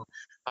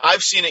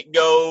 I've seen it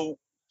go,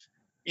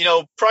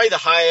 probably the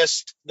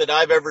highest that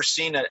I've ever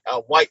seen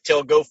a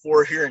whitetail go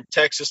for here in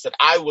Texas that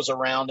I was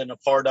around and a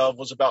part of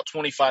was about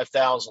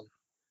 25,000.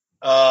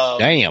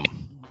 Damn.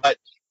 But,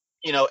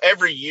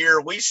 every year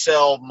we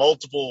sell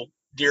multiple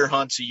deer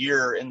hunts a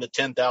year in the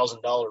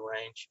 $10,000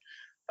 range.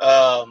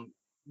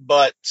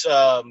 But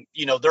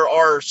there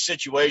are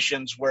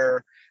situations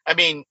where,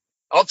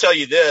 I'll tell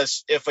you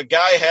this, if a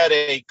guy had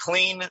a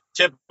clean,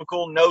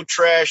 typical, no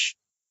trash,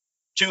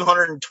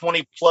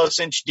 220 plus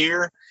inch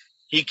deer,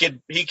 he could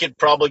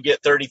probably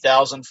get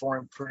 30,000 for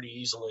him pretty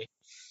easily.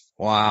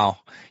 Wow.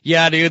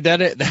 Yeah, dude,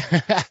 that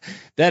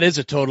is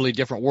a totally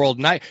different world.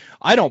 And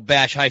I don't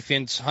bash high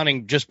fence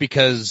hunting just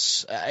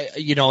because,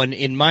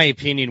 in my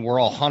opinion, we're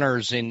all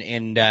hunters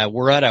and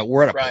we're at a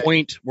right.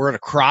 point, we're at a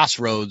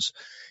crossroads,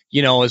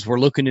 as we're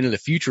looking into the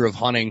future of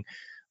hunting.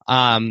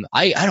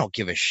 I don't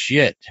give a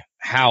shit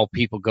how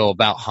people go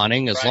about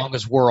hunting as long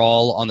as we're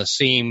all on the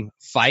same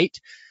fight.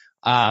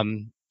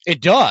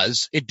 It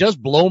does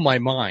blow my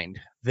mind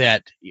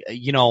that,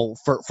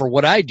 for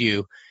what I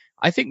do,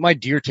 I think my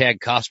deer tag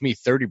cost me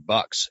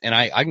 $30 and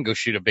I can go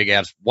shoot a big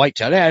ass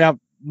whitetail. I'm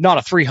not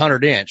a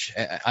 300 inch.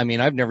 I mean,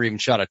 I've never even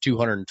shot a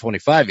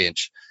 225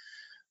 inch,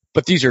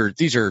 but these are,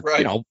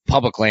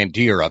 public land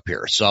deer up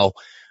here. So,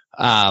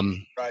 so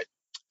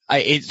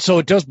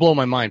it does blow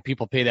my mind.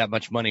 People pay that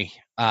much money,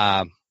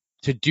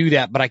 to do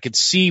that, but I could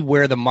see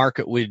where the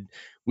market would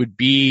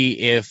be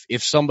if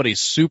somebody's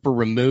super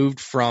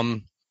removed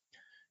from,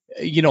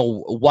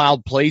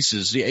 wild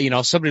places,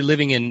 somebody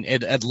living in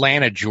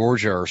Atlanta,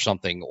 Georgia or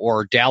something,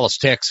 or Dallas,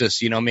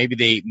 Texas,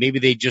 maybe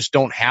they just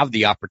don't have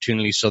the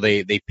opportunity. So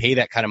they pay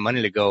that kind of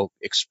money to go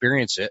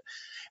experience it.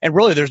 And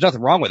really there's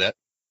nothing wrong with it.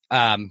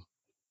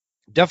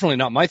 Definitely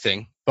not my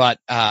thing, but,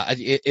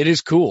 it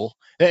is cool.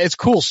 It's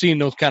cool seeing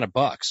those kind of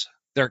bucks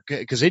there,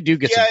 cause they do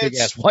get some big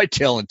ass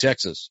whitetail in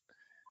Texas.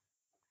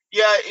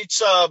 Yeah.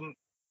 It's,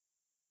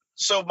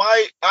 so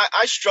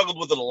I struggled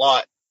with it a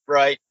lot,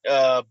 right?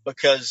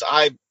 Because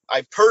I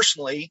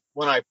personally,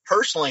 when I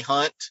personally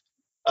hunt,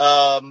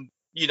 I'm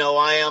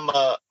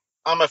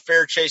a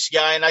fair chase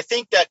guy. And I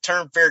think that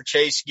term fair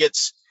chase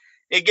gets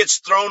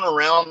thrown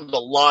around a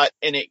lot,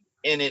 and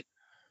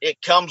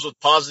it comes with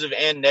positive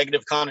and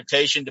negative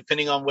connotation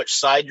depending on which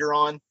side you're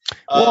on.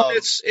 Well,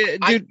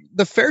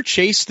 the fair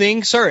chase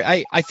thing. Sorry,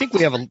 I think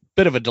we have a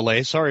bit of a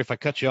delay. Sorry if I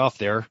cut you off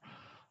there.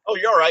 Oh,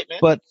 you're all right, man.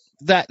 But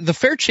the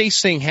fair chase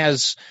thing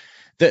has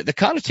the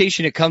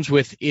connotation it comes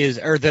with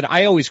that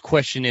I always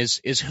question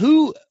is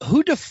who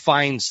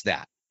defines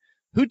that?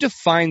 Who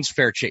defines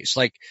fair chase?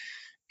 Like,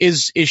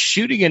 is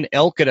shooting an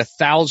elk at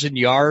 1,000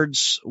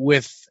 yards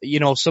with,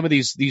 some of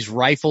these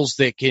rifles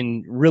that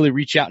can really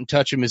reach out and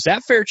touch them? Is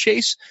that fair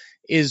chase?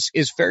 Is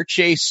fair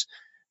chase,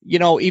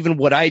 even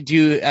what I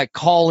do, I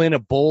call in a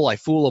bull, I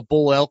fool a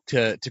bull elk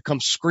to come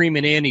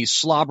screaming in, he's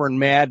slobbering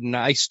mad, and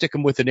I stick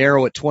him with an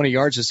arrow at 20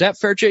 yards. Is that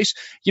fair chase?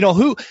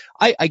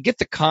 I get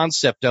the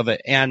concept of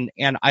it, and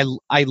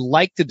I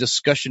like the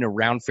discussion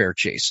around fair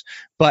chase,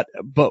 but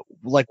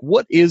like,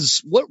 what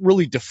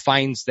really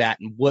defines that,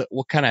 and what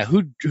kind of,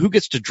 who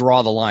gets to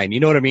draw the line?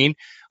 You know what I mean?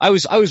 I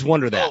always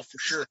wonder that. Oh, for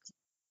sure.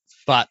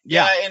 But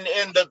yeah.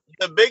 And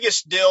the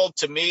biggest deal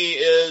to me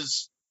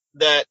is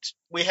that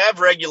we have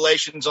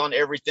regulations on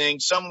everything.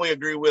 Some we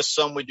agree with,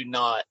 some we do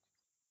not.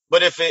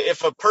 But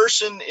if a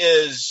person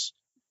is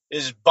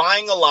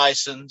buying a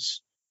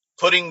license,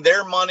 putting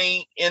their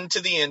money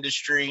into the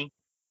industry,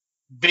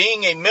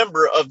 being a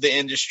member of the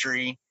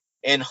industry,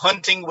 and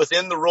hunting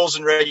within the rules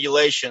and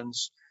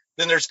regulations,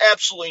 then there's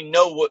absolutely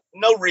no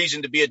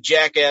reason to be a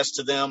jackass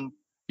to them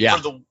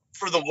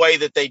for the way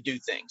that they do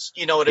things.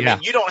 You know what I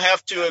mean? You don't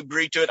have to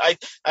agree to it.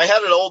 I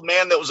had an old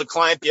man that was a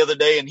client the other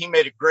day, and he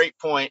made a great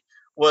point,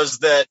 was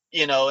that,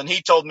 and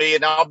he told me,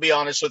 and I'll be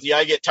honest with you,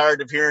 I get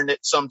tired of hearing it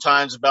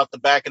sometimes about the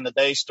back in the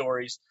day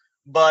stories,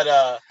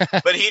 but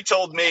he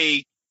told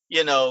me,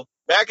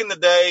 back in the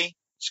day,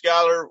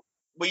 Skyler,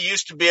 we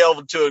used to be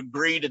able to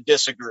agree to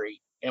disagree,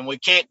 and we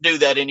can't do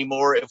that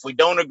anymore. If we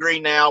don't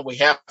agree now, we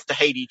have to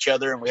hate each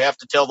other, and we have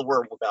to tell the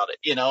world about it,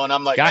 and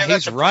I'm like, God,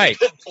 he's right.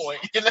 Good point.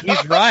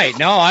 He's right.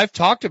 No, I've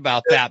talked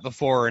about that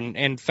before. And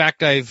in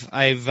fact,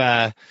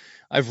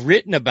 I've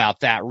written about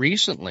that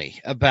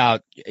recently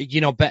about,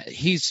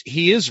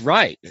 he is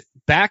right.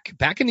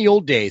 Back in the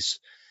old days,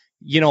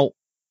 the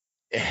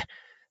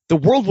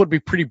world would be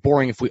pretty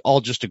boring if we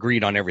all just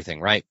agreed on everything,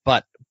 right?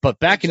 But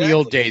back in the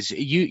old days,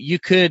 you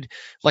could,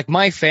 like,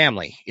 my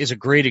family is a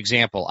great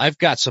example. I've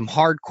got some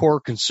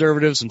hardcore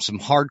conservatives and some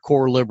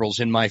hardcore liberals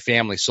in my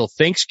family. So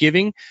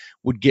Thanksgiving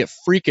would get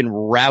freaking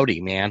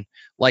rowdy, man.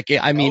 Like,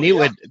 I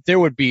mean, there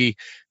would be,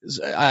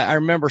 I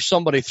remember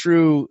somebody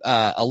threw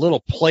a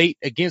little plate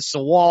against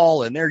the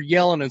wall, and they're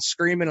yelling and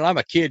screaming, and I'm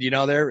a kid,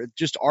 they're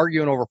just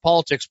arguing over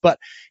politics. But,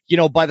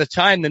 by the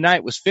time the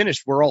night was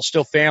finished, we're all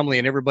still family,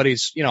 and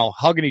everybody's,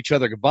 hugging each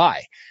other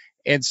goodbye.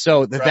 And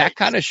so that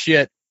kind of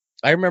shit,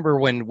 I remember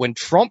when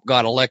Trump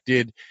got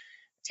elected,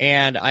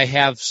 and I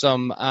have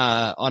some,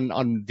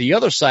 on the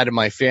other side of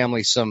my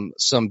family, some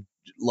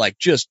like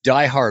just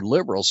diehard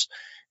liberals.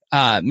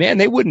 Man,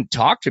 they wouldn't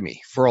talk to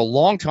me for a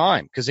long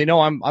time because they know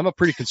I'm a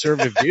pretty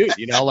conservative dude,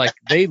 like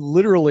they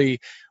literally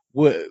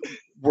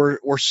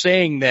were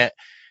saying that,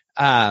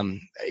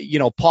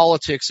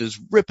 politics is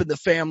ripping the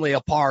family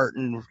apart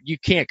and you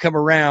can't come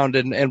around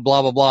and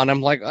blah, blah, blah. And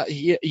I'm like,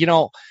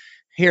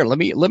 here, let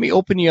me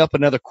open you up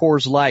another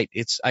Coors Light.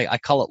 I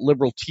call it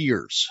liberal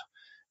tears.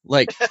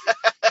 Like,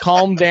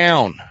 calm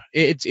down.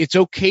 It's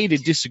okay to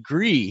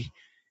disagree.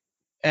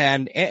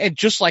 And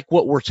just like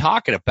what we're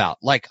talking about,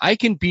 like I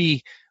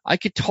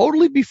could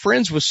totally be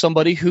friends with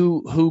somebody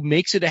who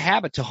makes it a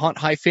habit to hunt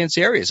high fence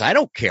areas. I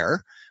don't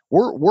care.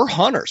 we're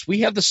hunters.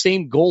 We have the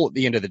same goal at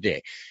the end of the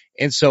day.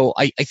 And so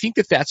I think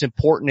that that's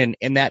important.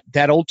 And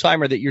that old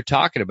timer that you're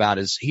talking about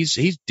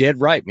he's dead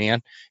right,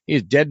 man.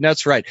 He's dead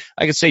nuts right.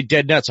 I can say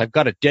dead nuts. I've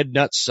got a dead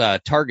nuts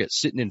target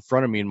sitting in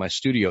front of me in my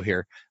studio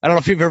here. I don't know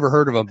if you've ever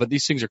heard of them, but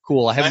these things are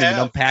cool. I haven't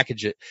even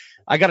unpackaged it.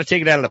 I got to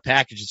take it out of the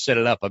package and set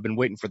it up. I've been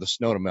waiting for the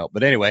snow to melt.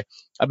 But anyway,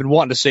 I've been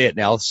wanting to say it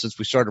now since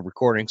we started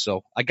recording.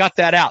 So I got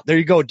that out. There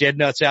you go, Dead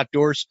Nuts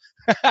Outdoors.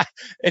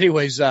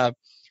 Anyways,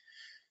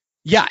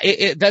 yeah,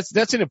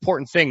 that's an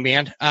important thing,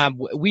 man.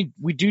 We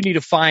do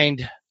need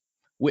to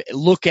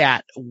look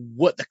at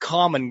what the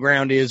common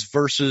ground is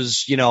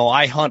versus,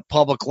 I hunt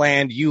public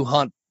land, you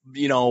hunt,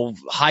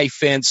 high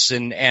fence,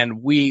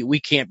 and we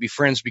can't be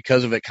friends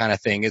because of it kind of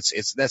thing.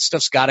 It's that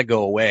stuff's got to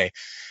go away.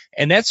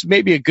 And that's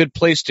maybe a good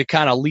place to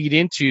kind of lead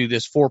into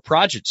this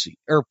progeny.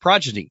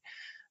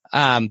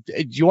 Do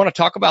you want to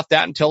talk about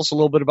that and tell us a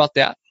little bit about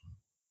that?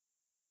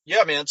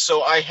 Yeah, man.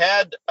 So I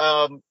had,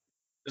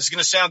 this is going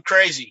to sound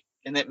crazy,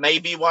 and it may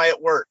be why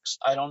it works.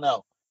 I don't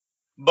know.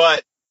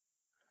 But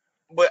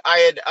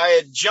I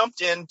had jumped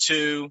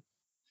into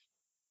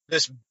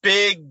this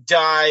big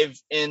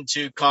dive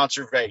into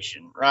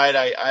conservation, right?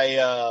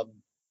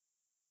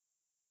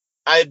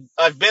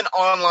 I've been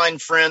online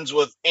friends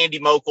with Andy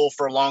Mokel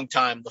for a long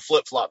time, the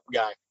flip-flop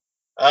guy.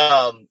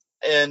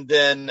 And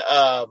then,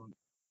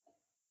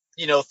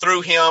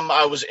 through him,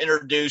 I was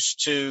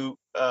introduced to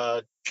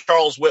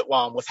Charles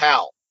Whitwam with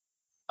Hal.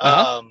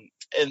 And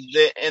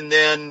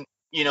then,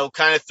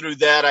 kind of through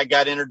that, I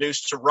got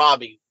introduced to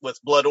Robbie with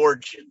Blood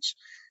Origins.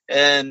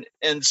 And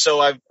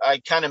so I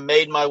kind of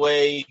made my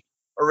way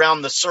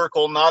around the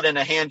circle, not in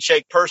a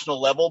handshake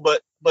personal level,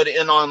 but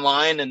in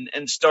online,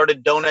 and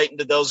started donating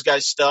to those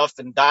guys' stuff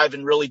and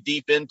diving really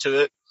deep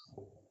into it.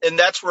 And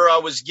that's where I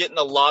was getting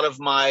a lot of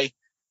my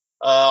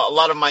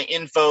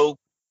info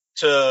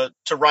to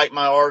write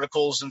my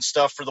articles and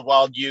stuff for the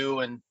Wild U.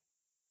 And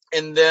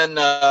then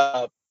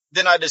I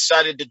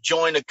decided to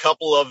join a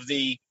couple of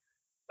the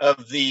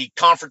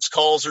conference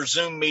calls or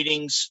Zoom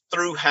meetings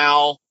through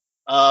Hal.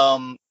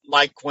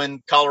 Like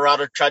when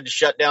Colorado tried to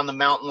shut down the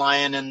mountain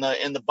lion and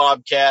the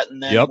bobcat,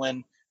 and then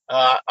when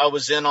I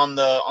was in on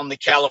the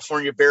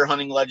California bear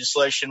hunting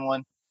legislation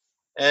one,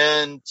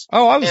 and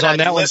I was on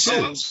that one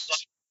too.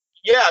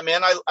 Yeah,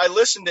 man, I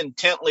listened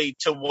intently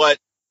to what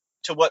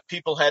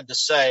people had to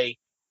say,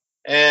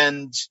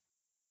 and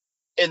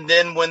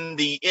then when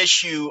the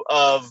issue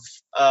of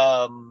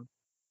when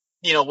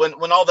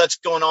all that's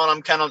going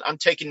on, I'm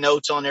taking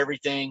notes on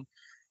everything,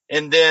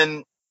 and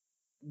then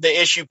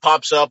the issue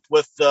pops up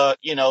with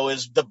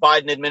is the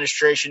Biden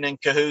administration in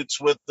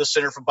cahoots with the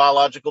Center for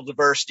Biological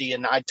Diversity,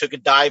 and I took a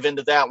dive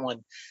into that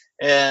one.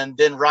 And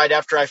then right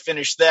after I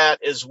finished that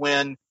is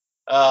when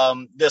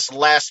this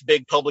last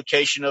big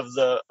publication of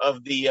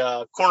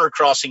the corner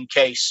crossing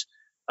case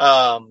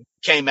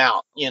came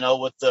out,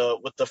 with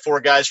the four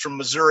guys from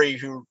Missouri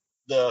who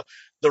the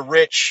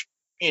rich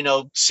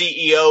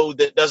CEO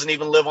that doesn't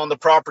even live on the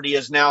property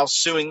is now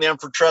suing them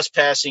for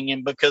trespassing,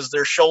 and because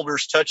their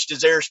shoulders touched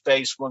his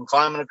airspace when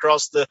climbing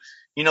across the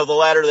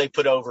ladder they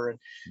put over.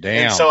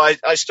 And so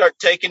I start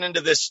taking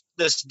into this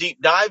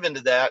deep dive into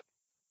that,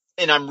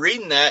 and I'm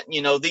reading that,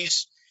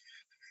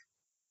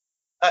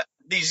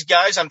 these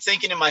guys, I'm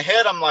thinking in my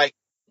head, I'm like,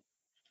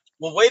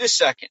 well, wait a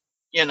second,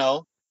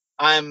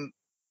 I'm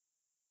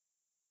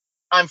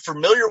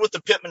familiar with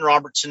the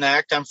Pittman-Robertson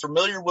Act. I'm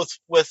familiar with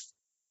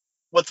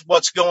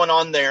what's going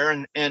on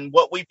there and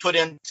what we put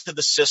into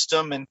the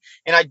system. And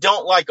I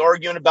don't like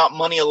arguing about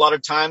money a lot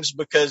of times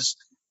because,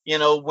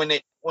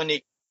 when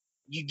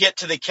you get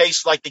to the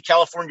case like the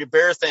California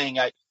bear thing,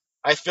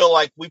 I feel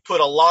like we put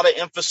a lot of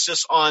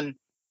emphasis on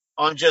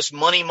just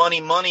money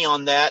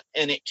on that.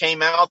 And it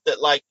came out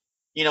that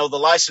the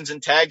license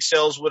and tag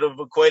sales would have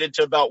equated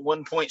to about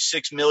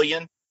 1.6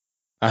 million.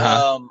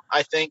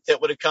 I think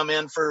that would have come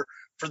in for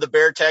the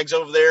bear tags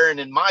over there. And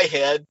in my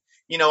head,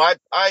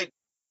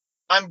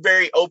 I'm a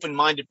very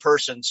open-minded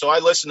person, so I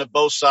listen to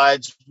both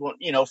sides,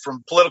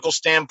 from political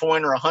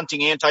standpoint or a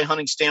hunting,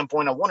 anti-hunting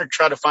standpoint. I want to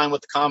try to find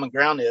what the common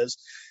ground is.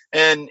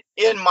 And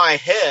in my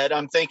head,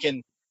 I'm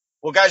thinking,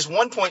 well, guys,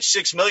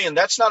 1.6 million,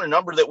 that's not a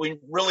number that we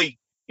really,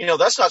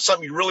 that's not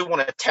something you really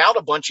want to tout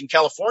a bunch in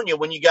California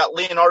when you got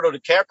Leonardo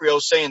DiCaprio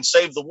saying,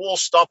 save the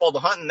wolves, stop all the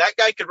hunting. That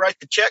guy could write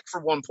the check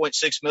for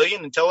 1.6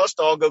 million and tell us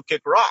to all go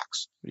kick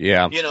rocks.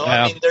 Yeah.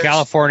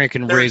 California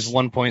can raise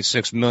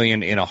 1.6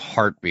 million in a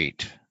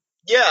heartbeat.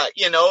 Yeah,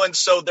 and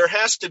so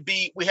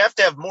we have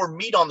to have more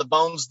meat on the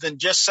bones than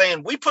just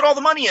saying we put all the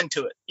money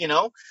into it.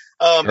 Sure.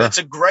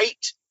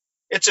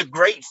 It's a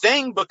great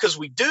thing because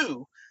we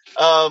do.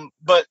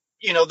 But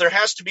there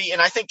has to be,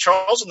 and I think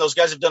Charles and those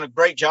guys have done a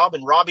great job,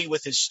 and Robbie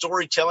with his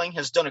storytelling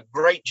has done a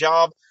great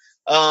job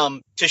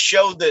to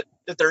show that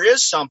there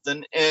is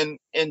something. And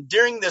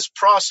during this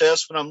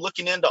process, when I'm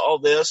looking into all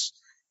this,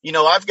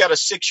 I've got a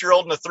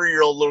 6-year-old and a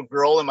 3-year-old little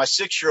girl, and my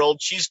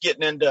 6-year-old, she's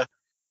getting into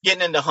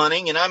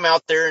hunting, and I'm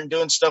out there and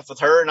doing stuff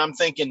with her. And I'm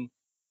thinking,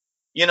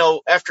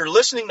 after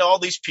listening to all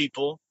these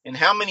people and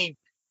how many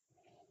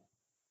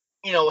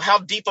how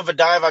deep of a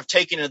dive I've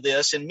taken into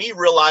this, and me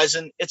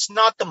realizing it's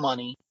not the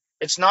money,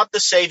 it's not the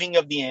saving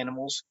of the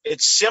animals.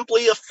 It's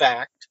simply a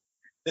fact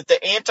that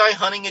the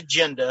anti-hunting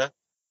agenda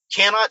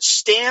cannot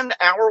stand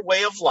our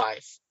way of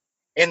life,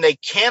 and they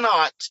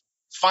cannot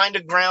find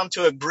a ground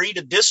to agree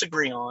to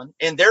disagree on,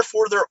 and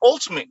therefore their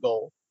ultimate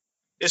goal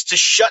is to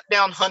shut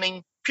down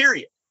hunting,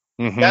 period.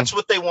 Mm-hmm. That's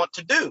what they want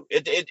to do.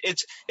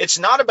 It's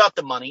not about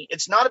the money.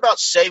 It's not about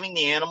saving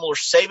the animal or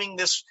saving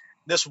this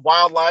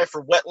wildlife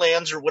or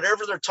wetlands or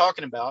whatever they're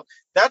talking about.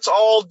 That's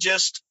all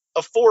just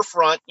a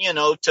forefront,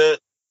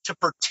 to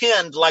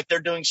pretend like they're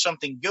doing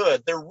something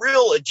good. Their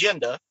real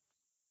agenda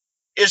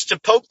is to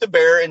poke the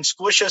bear and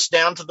squish us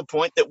down to the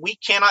point that we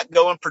cannot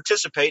go and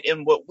participate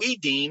in what we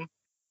deem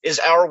is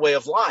our way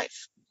of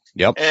life.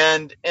 Yep.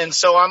 And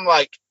so I'm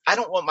like, I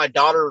don't want my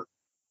daughters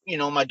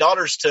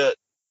to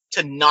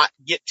not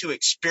get to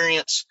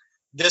experience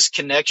this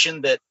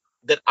connection that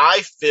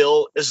I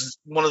feel is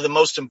one of the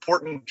most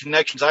important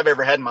connections I've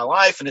ever had in my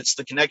life. And it's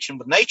the connection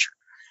with nature.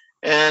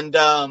 And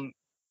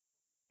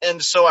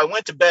so I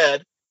went to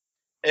bed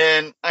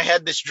and I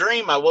had this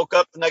dream. I woke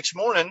up the next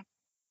morning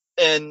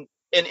and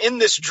in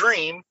this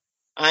dream,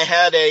 I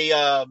had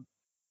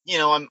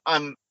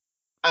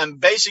I'm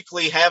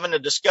basically having a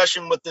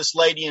discussion with this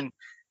lady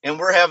and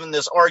we're having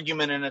this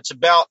argument, and it's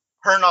about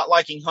her not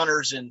liking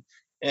hunters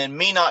and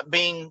me not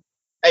being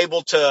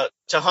able to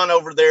hunt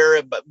over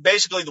there. But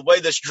basically the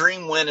way this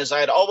dream went is I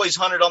had always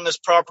hunted on this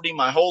property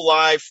my whole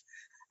life.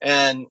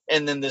 And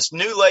then this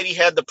new lady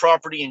had the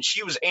property and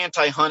she was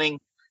anti-hunting,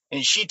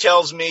 and she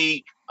tells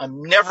me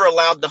I'm never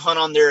allowed to hunt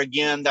on there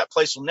again. That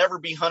place will never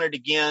be hunted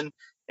again.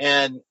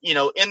 And,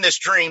 in this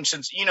dream,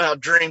 since you know how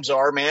dreams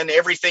are, man,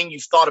 everything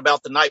you've thought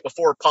about the night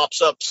before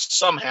pops up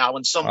somehow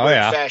in some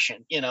weird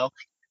fashion,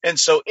 And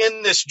so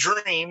in this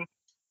dream,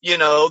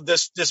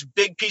 this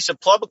big piece of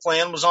public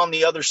land was on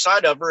the other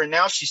side of her. And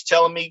now she's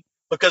telling me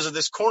because of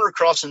this corner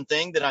crossing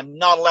thing that I'm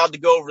not allowed to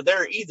go over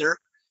there either.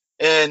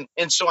 And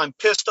so I'm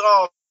pissed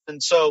off.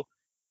 And so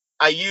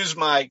I use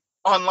my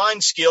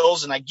online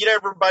skills and I get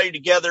everybody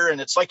together,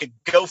 and it's like a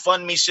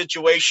GoFundMe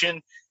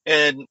situation.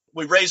 And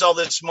we raise all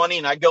this money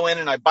and I go in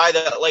and I buy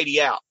that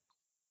lady out.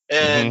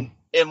 And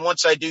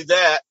once I do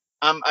that,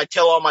 I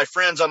tell all my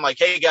friends, I'm like,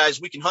 hey guys,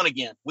 we can hunt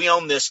again. We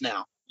own this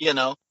now,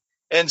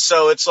 And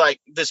so it's like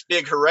this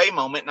big hooray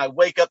moment. And I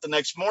wake up the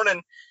next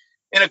morning,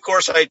 and of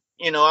course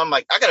I'm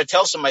like, I got to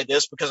tell somebody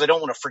this because I don't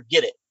want to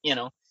forget it,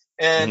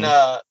 And,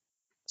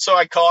 so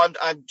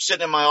I'm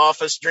sitting in my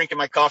office drinking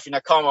my coffee, and I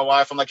call my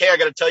wife. I'm like, hey, I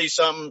got to tell you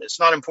something. It's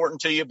not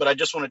important to you, but I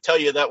just want to tell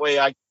you that way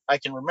I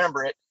can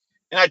remember it.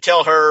 And I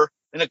tell her,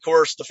 and of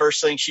course the first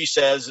thing she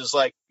says is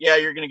like, yeah,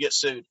 you're going to get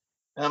sued.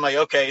 And I'm like,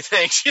 okay,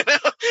 thanks,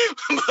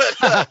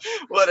 but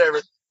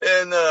whatever.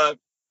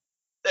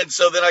 And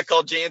so then I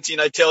call Jancy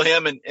and I tell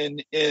him,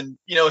 and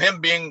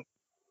him being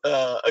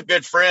a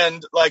good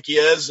friend like he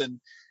is,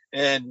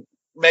 and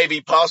maybe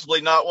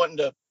possibly not wanting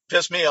to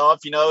piss me off,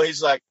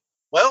 he's like,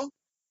 well,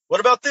 what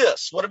about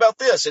this? What about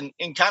this? And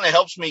kind of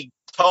helps me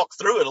talk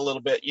through it a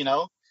little bit,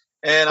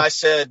 And I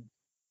said,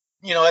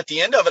 at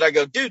the end of it, I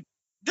go, dude,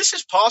 this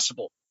is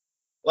possible.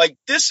 Like,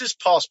 this is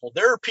possible.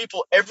 There are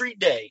people every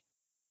day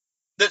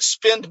that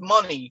spend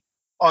money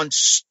on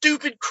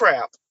stupid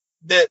crap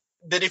that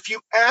if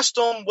you asked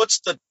them what's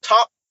the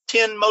top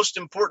 10 most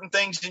important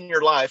things in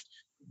your life,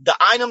 the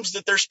items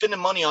that they're spending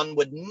money on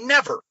would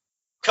never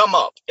come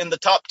up in the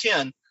top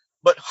 10,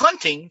 but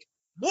hunting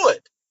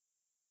would.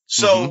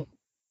 So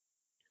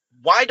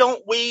why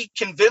don't we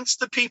convince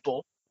the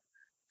people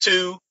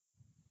to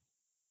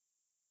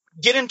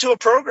get into a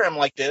program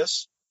like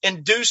this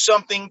and do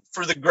something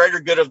for the greater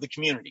good of the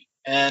community?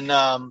 And,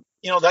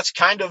 that's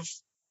kind of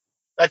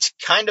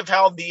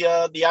how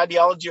the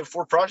ideology of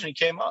For Progeny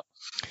came up.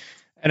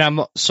 And I'm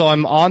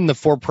on the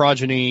For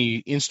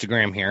Progeny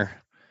Instagram here.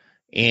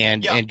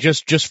 And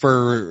just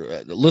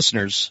for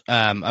listeners,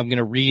 I'm going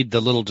to read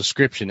the little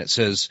description. It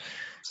says,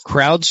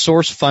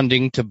 crowdsource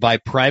funding to buy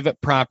private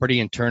property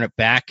and turn it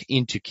back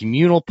into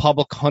communal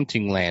public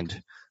hunting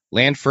land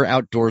for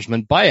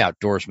outdoorsmen by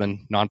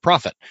outdoorsmen,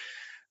 nonprofit.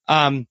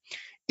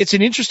 It's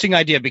an interesting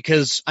idea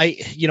because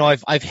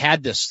I've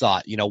had this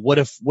thought, what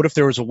if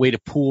there was a way to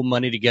pool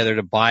money together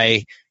to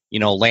buy,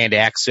 land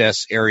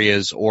access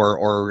areas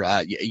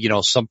or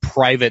some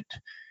private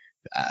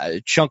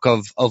chunk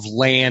of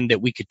land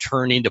that we could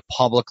turn into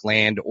public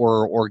land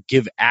or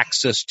give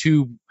access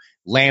to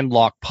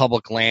landlocked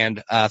public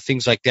land,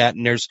 things like that.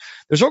 And there's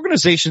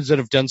organizations that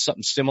have done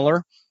something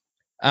similar.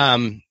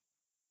 But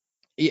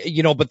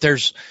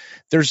there's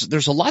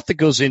a lot that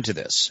goes into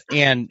this.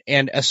 And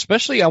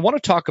especially I want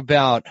to talk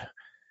about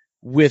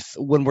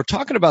when we're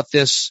talking about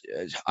this,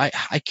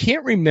 I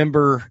can't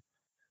remember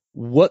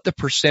what the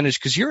percentage,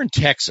 because you're in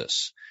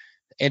Texas.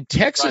 And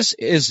Texas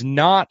is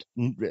not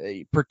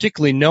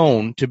particularly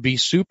known to be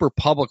super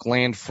public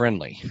land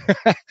friendly.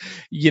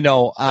 We've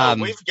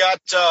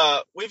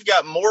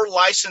got more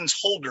license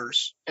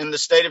holders in the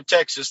state of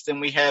Texas than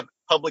we have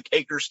public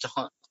acres to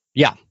hunt.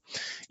 Yeah,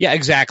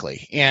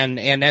 exactly.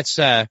 And that's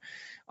I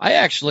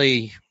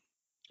actually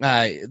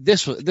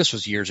this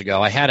was years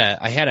ago. I had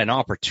an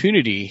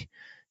opportunity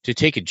to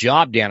take a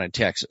job down in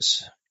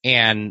Texas,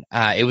 and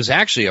it was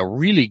actually a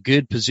really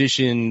good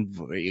position.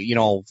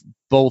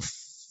 Both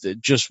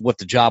just what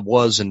the job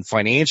was and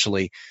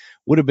financially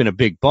would have been a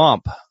big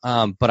bump.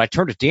 But I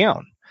turned it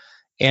down.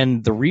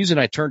 And the reason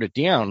I turned it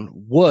down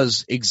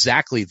was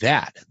exactly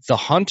that. The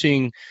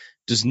hunting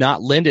does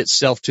not lend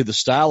itself to the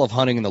style of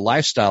hunting and the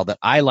lifestyle that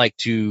I like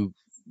to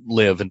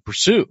live and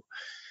pursue.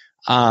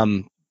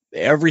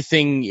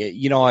 Everything,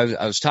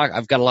 I was talking,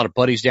 I've got a lot of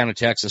buddies down in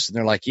Texas, and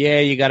they're like,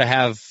 yeah, you got to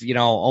have,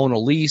 own a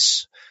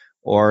lease,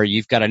 or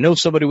you've got to know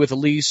somebody with a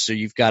lease, or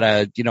you've got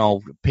to,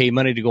 pay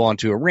money to go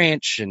onto a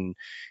ranch, and,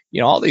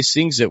 all these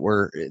things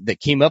that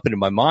came up into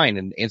my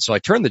mind. And so I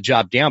turned the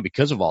job down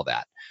because of all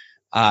that.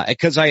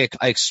 Because I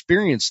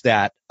experienced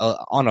that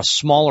on a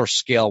smaller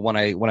scale when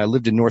I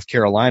lived in North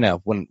Carolina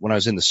when I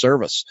was in the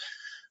service.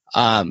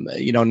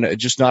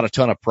 Just not a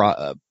ton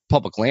of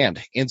public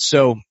land, and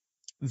so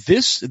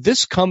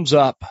this comes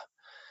up,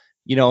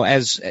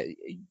 as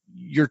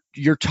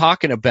you're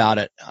talking about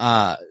it.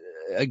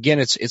 Again,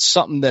 it's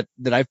something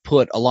that I've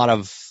put a lot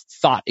of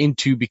thought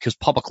into because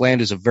public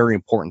land is a very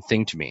important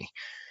thing to me,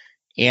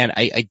 and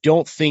I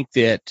don't think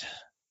that.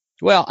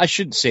 Well, I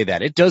shouldn't say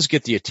that. It does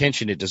get the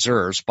attention it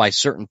deserves by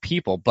certain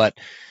people, but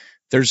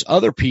there's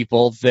other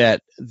people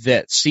that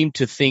seem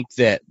to think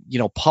that,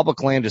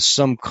 public land is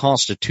some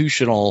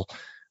constitutional,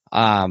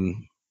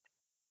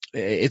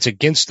 it's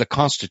against the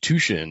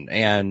Constitution,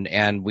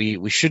 and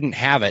we shouldn't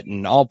have it,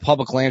 and all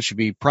public land should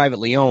be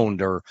privately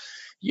owned, or,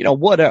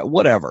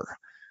 whatever.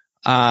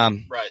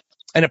 Right.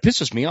 And it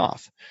pisses me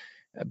off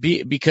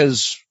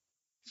because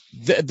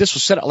this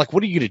was set up like,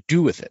 what are you going to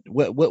do with it?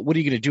 What are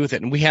you going to do with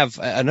it? And we have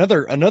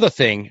another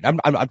thing.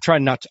 I'm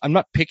trying I'm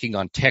not picking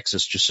on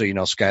Texas, just so you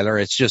know,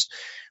 Skyler. It's just,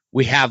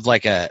 we have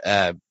like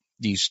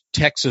these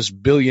Texas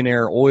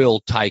billionaire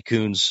oil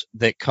tycoons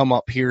that come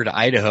up here to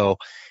Idaho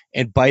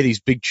and buy these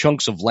big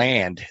chunks of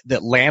land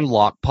that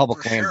landlock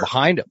public land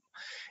behind them.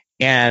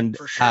 And,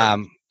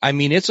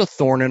 it's a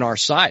thorn in our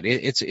side.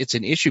 It's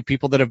an issue.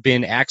 People that have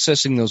been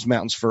accessing those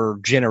mountains for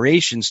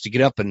generations to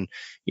get up and,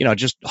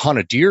 just hunt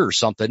a deer or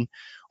something,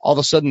 all of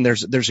a sudden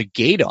there's a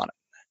gate on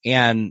it,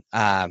 and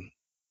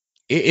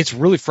it's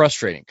really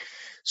frustrating.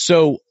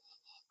 So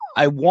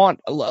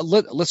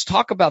let's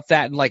talk about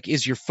that. And like,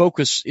 is your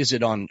focus, is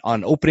it on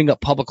opening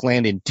up public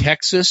land in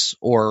Texas,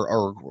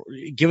 or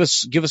give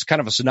us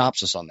kind of a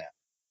synopsis on that?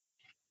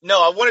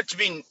 No, I want it to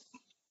be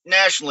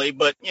nationally,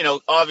 but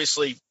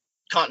obviously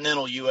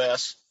continental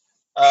U.S.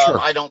 Sure.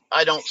 I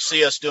don't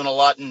see us doing a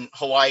lot in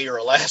Hawaii or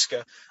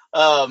Alaska.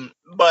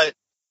 But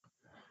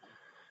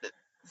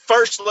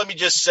first, let me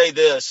just say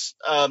this,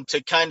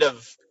 to kind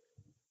of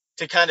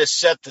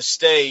set the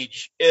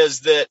stage, is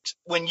that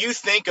when you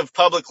think of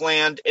public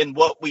land and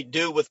what we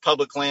do with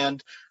public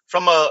land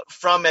from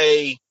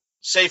a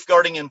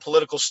safeguarding and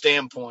political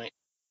standpoint,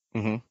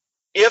 mm-hmm.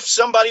 If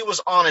somebody was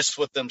honest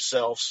with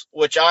themselves,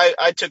 which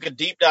I took a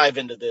deep dive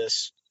into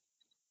this,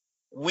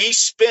 we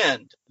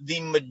spend the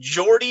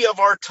majority of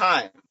our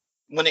time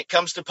when it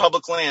comes to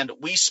public land,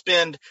 we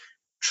spend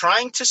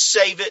trying to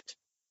save it,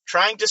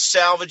 trying to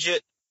salvage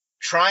it,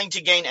 trying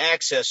to gain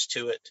access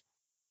to it.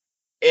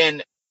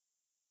 And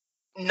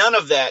none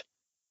of that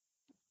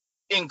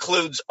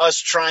includes us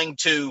trying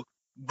to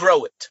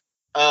grow it,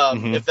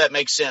 if that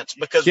makes sense,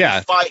 because we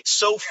fight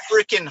so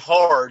freaking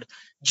hard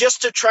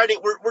just to try to,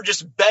 we're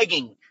just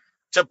begging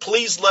to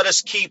please let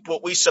us keep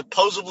what we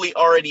supposedly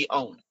already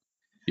own.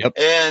 Yep.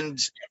 And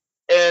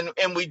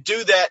we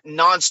do that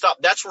nonstop.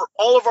 That's where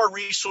all of our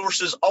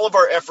resources, all of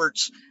our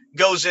efforts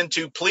goes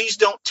into. Please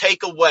don't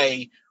take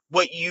away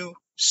what you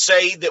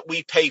say that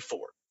we pay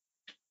for.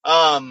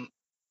 And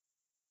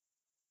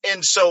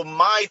so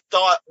my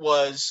thought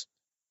was,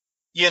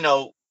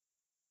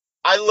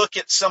 I look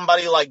at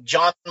somebody like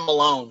John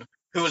Malone,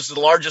 who is the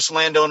largest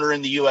landowner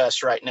in the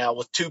U.S. right now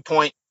with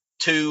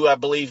 2.2, I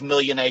believe,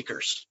 million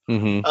acres.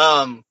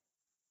 Mm-hmm.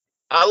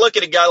 I look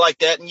at a guy like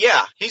that, and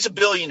he's a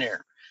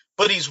billionaire,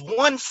 but he's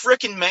one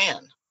freaking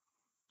man.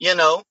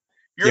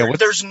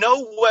 There's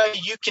no way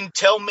you can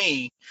tell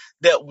me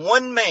that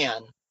one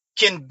man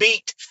can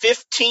beat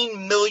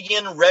 15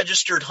 million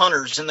registered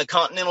hunters in the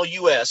continental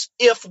U.S.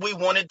 if we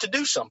wanted to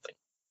do something.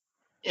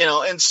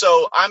 And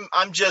so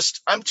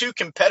I'm too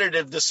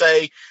competitive to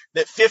say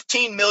that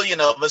 15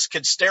 million of us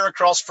could stare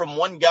across from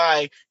one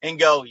guy and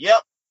go,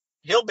 yep,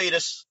 he'll beat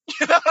us.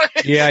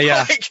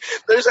 Yeah. Like,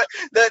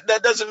 that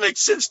doesn't make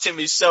sense to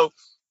me. So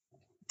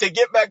to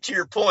get back to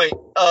your point,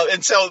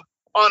 and so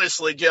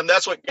honestly, Jim,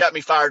 that's what got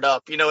me fired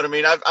up. You know what I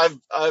mean?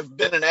 I've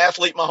been an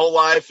athlete my whole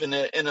life and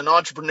an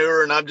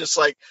entrepreneur, and I'm just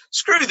like,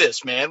 screw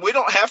this, man. We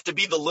don't have to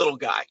be the little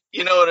guy.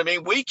 You know what I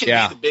mean? We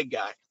can be the big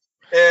guy.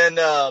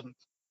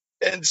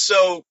 And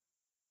so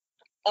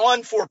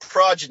on for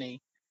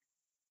Progeny,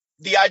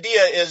 the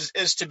idea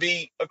is to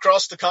be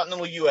across the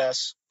continental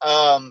U.S.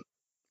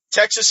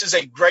 Texas is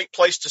a great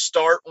place to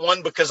start.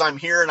 One, because I'm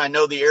here and I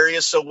know the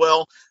area so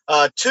well.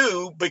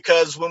 Two,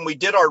 because when we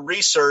did our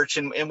research,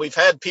 and we've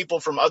had people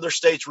from other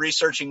states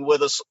researching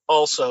with us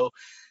also,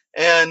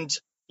 and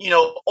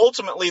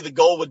ultimately the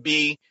goal would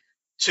be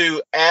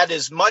to add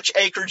as much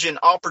acreage and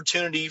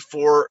opportunity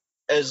for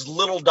as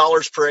little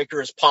dollars per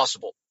acre as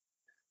possible.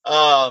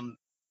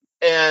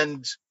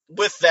 And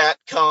with that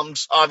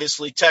comes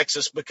obviously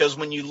Texas, because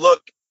when you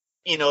look,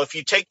 if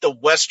you take the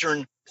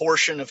western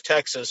portion of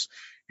Texas,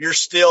 you're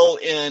still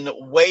in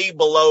way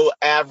below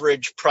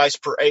average price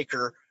per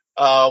acre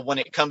when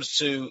it comes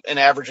to an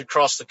average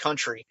across the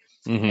country.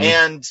 Mm-hmm.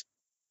 And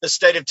the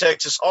state of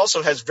Texas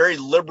also has very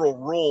liberal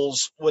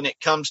rules when it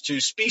comes to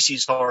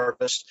species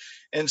harvest.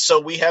 And so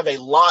we have a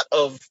lot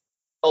of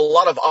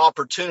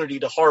opportunity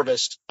to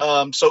harvest.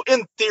 So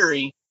in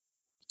theory,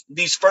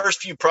 these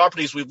first few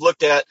properties we've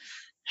looked at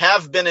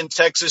have been in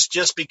Texas,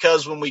 just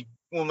because when we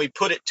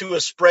put it to a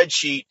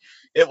spreadsheet,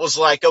 it was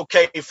like,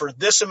 okay, for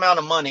this amount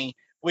of money,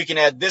 we can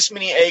add this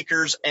many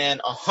acres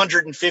and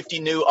 150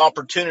 new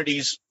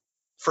opportunities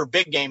for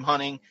big game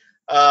hunting,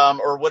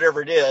 or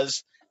whatever it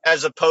is,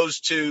 as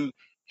opposed to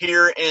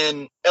here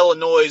in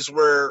Illinois,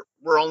 where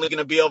we're only going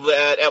to be able to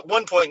add, at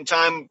one point in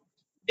time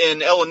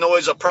in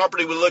Illinois, a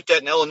property we looked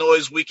at in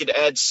Illinois, we could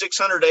add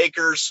 600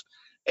 acres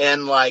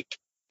and like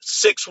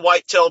 6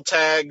 whitetail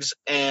tags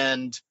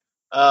and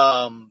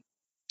 10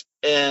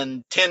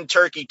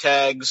 turkey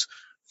tags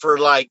for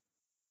like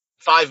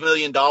 $5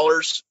 million.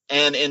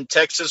 And in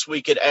Texas,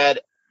 we could add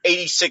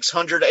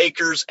 8,600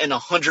 acres and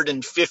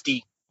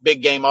 150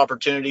 big game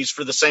opportunities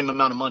for the same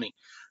amount of money.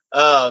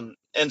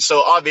 And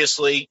so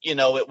obviously,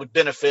 it would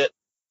benefit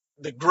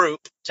the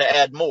group to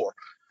add more.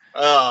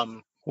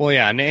 Well,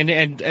 yeah,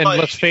 and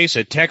let's face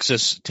it,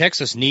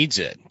 Texas needs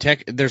it.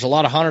 There's a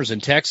lot of hunters in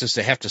Texas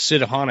that have to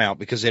sit a hunt out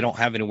because they don't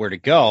have anywhere to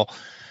go.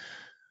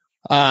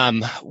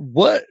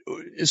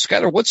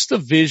 Skyler, what's the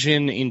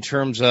vision in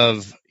terms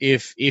of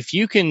if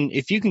you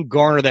can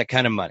garner that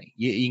kind of money,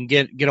 you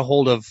can get a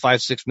hold of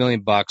 $5-6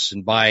 million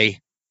and buy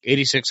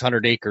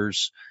 8,600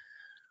 acres.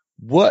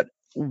 Where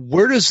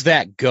does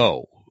that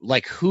go?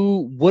 Like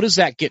what does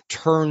that get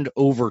turned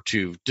over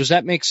to? Does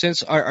that make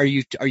sense? Are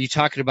you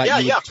talking about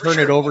turn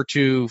it over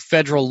to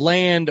federal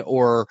land,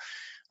 or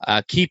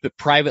keep it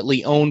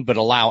privately owned but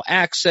allow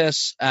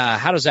access?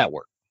 How does that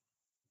work?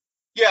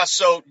 Yeah,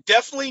 so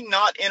definitely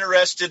not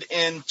interested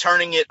in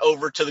turning it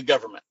over to the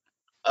government.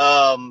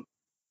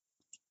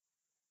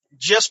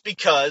 Just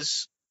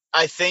because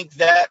I think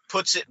that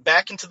puts it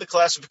back into the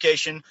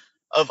classification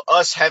of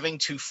us having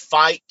to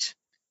fight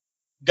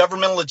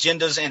governmental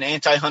agendas and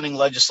anti-hunting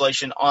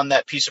legislation on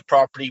that piece of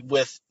property,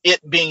 with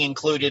it being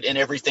included in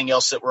everything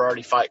else that we're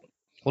already fighting.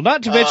 Well,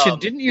 not to mention,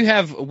 didn't you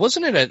have,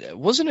 wasn't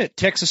it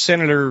Texas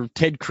Senator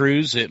Ted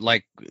Cruz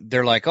that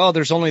they're like, oh,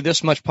 there's only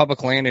this much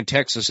public land in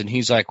Texas, and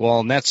he's like, well,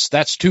 and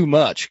that's too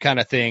much kind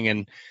of thing,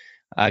 and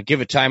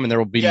give it time and there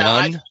will be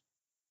none.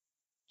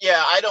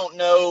 I don't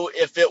know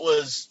if it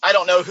was, I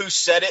don't know who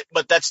said it,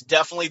 but that's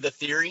definitely the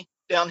theory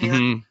down here.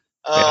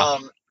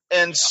 Mm-hmm.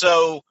 And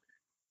so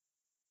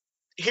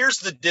here's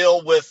the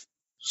deal with,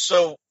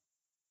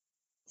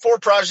 For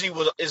Progeny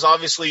is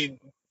obviously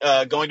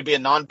going to be a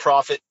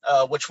nonprofit,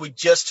 which we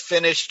just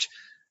finished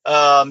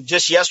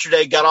just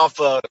yesterday. Got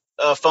off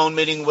a phone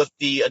meeting with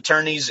the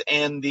attorneys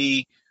and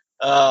the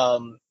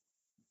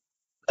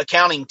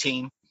accounting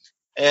team,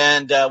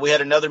 and we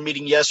had another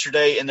meeting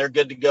yesterday, and they're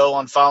good to go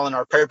on filing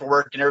our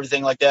paperwork and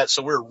everything like that.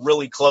 So we're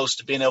really close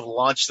to being able to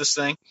launch this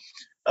thing.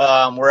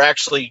 We're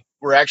actually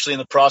in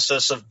the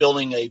process of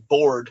building a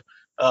board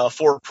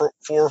for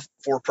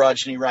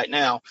Progeny right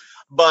now,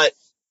 but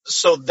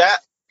so that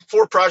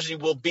For Progeny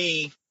will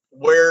be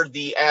where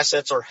the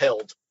assets are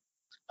held.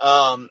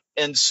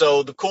 And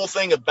so the cool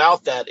thing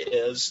about that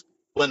is,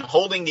 when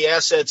holding the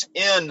assets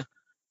in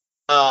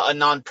a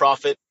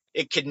nonprofit,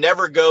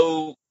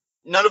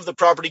 none of the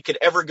property could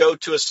ever go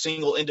to a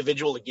single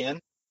individual again.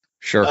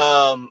 Sure.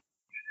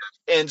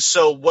 And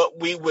so what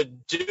we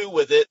would do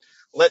with it,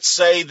 let's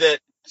say that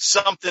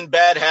something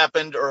bad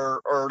happened,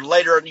 or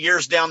later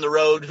years down the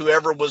road,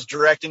 whoever was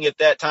directing at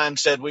that time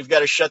said, we've got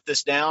to shut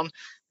this down.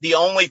 The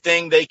only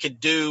thing they could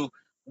do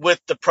with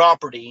the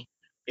property,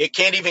 it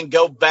can't even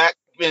go back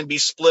and be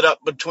split up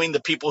between the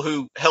people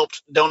who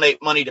helped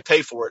donate money to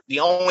pay for it.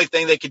 The only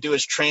thing they could do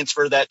is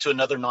transfer that to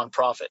another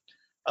nonprofit.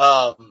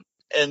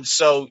 And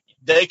so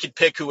they could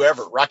pick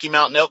whoever, Rocky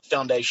Mountain Elk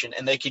Foundation,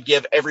 and they could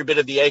give every bit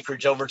of the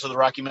acreage over to the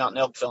Rocky Mountain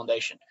Elk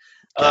Foundation.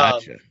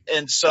 Gotcha.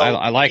 And so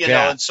I like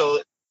that. And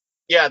so,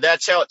 yeah,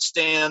 that's how it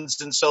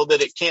stands. And so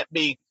that it can't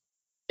be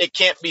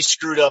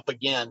screwed up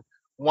again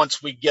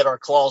once we get our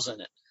claws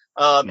in it.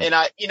 And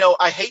I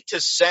hate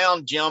to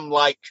sound, Jim,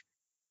 like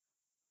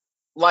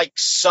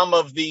some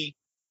of the,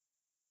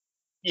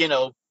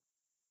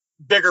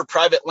 bigger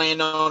private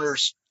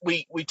landowners,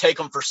 we take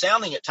them for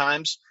sounding at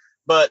times,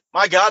 but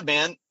my God,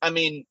 man, I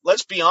mean,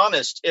 let's be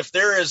honest. If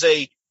there is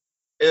a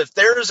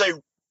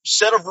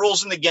set of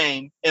rules in the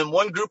game, and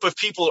one group of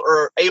people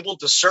are able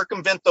to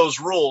circumvent those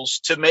rules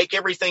to make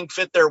everything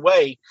fit their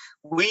way,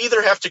 we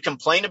either have to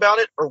complain about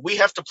it or we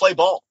have to play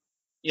ball,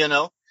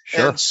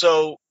 Sure. And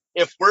so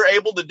if we're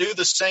able to do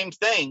the same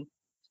thing,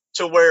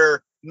 to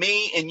where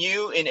me and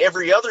you and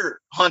every other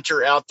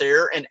hunter out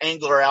there and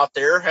angler out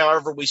there,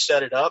 however we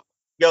set it up,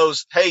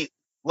 goes, hey,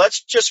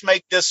 let's just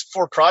make this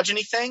for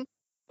progeny thing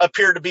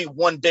appear to be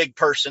one big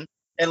person,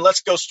 and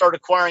let's go start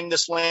acquiring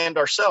this land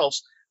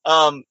ourselves.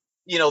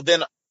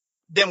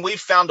 Then we've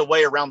found a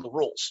way around the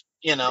rules,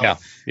 Yeah.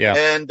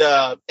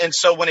 And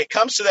so when it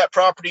comes to that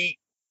property,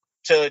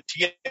 to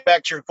get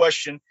back to your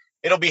question,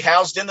 it'll be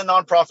housed in the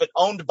nonprofit,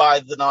 owned by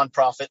the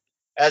nonprofit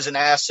as an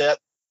asset.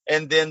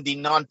 And then the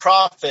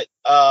nonprofit,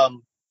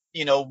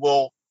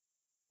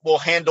 will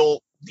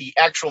handle the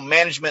actual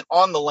management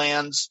on the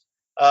lands,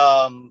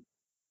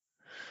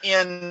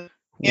 in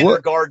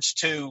regards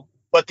to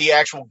what the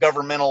actual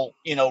governmental,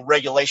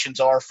 regulations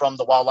are from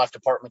the wildlife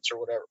departments or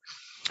whatever.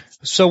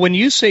 So when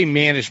you say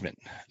management,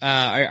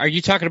 are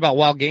you talking about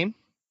wild game?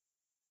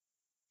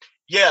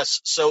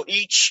 Yes. So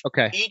each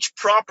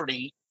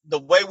property, the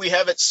way we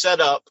have it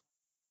set up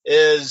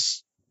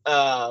is,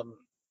 I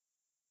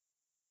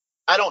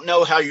don't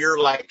know how your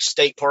like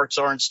state parks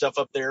are and stuff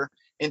up there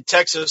in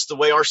Texas. The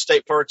way our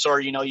state parks are,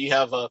 you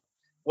have a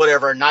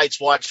night's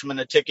watchman,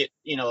 a ticket,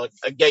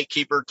 a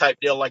gatekeeper type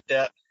deal like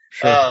that.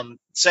 Sure.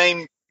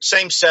 Same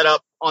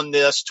setup on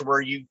this, to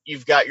where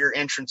you've got your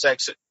entrance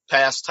exit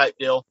pass type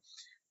deal.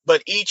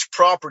 But each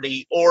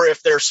property, or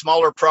if they're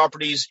smaller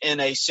properties in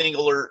a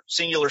singular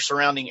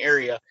surrounding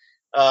area,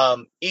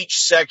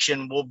 each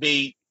section will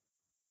be,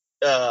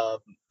 there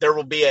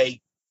will be a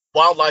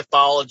wildlife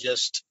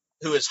biologist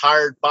who is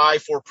hired by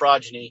For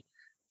Progeny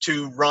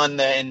to run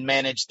and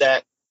manage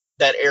that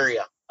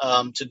area,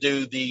 to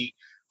do the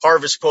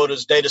harvest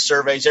quotas, data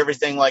surveys,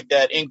 everything like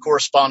that, in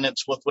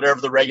correspondence with whatever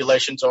the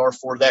regulations are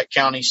for that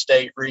county,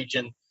 state,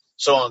 region,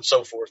 so on and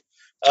so forth.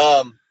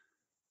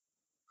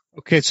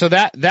 Okay, so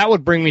that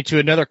would bring me to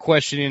another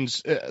question,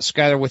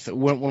 Skyler, with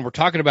when we're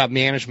talking about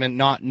management,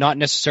 not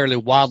necessarily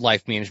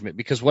wildlife management,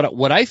 because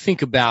what I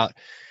think about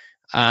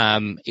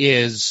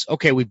is,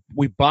 okay,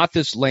 we bought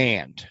this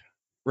land,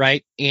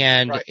 right?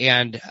 And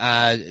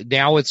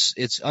now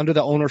it's under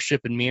the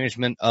ownership and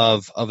management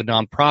of a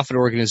nonprofit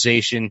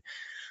organization.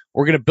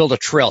 We're going to build a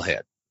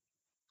trailhead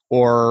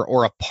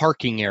or a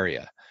parking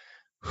area.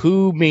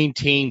 Who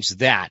maintains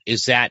that?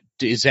 Is that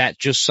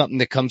just something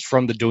that comes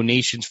from the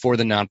donations for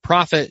the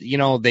nonprofit?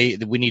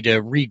 We need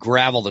to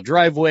re-gravel the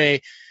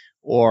driveway,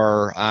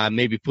 or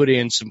maybe put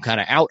in some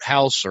kind of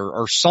outhouse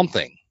or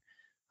something.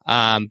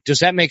 Does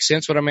that make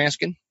sense, what I'm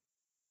asking?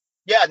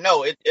 Yeah,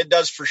 no, it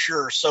does for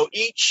sure. So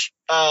each,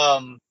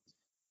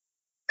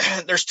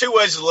 there's two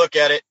ways to look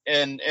at it,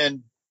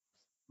 and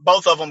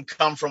both of them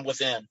come from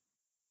within.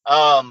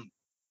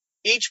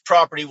 Each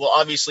property will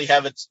obviously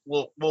have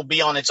will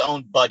be on its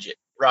own budget,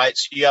 right?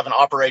 So you have an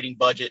operating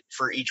budget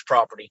for each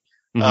property.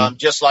 Mm-hmm.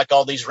 Just like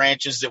all these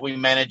ranches that we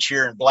manage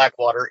here in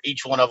Blackwater,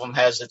 each one of them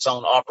has its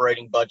own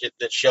operating budget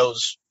that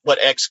shows what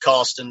X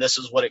cost, and this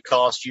is what it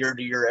costs year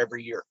to year,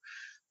 every year.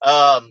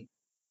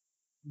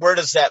 Where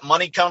does that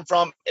money come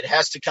from? It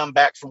has to come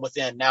back from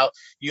within. Now,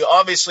 you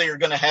obviously are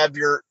going to have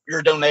your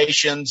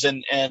donations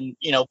and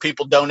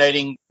people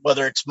donating,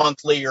 whether it's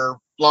monthly or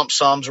lump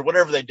sums or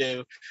whatever they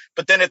do.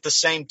 But then at the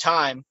same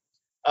time,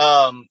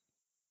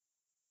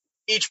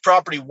 each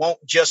property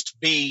won't just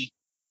be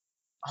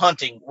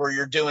hunting where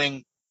you're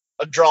doing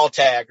a draw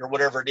tag or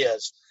whatever it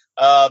is.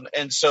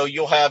 And so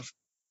you'll have,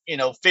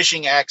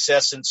 fishing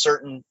access at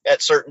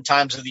certain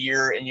times of the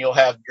year, and you'll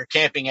have your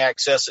camping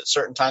access at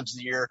certain times of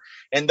the year.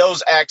 And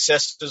those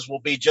accesses will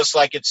be just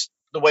like it's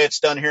the way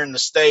it's done here in the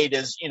state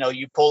is,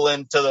 you pull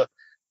into the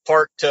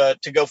park to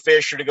go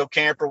fish or to go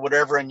camp or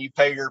whatever, and you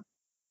pay your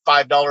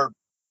 $5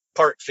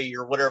 park fee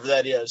or whatever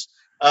that is.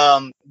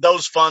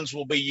 Those funds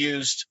will be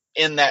used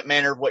in that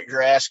manner, what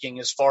you're asking,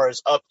 as far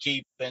as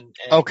upkeep and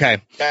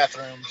okay,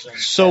 bathrooms.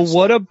 So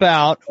what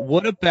about,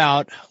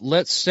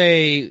 let's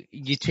say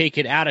you take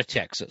it out of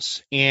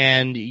Texas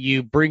and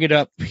you bring it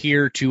up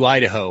here to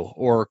Idaho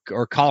or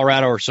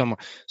Colorado or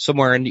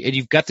somewhere, and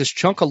you've got this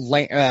chunk of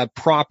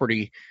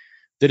property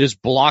that is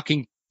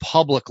blocking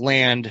public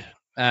land,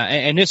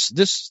 and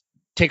this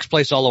takes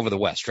place all over the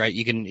West, right?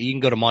 You can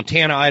go to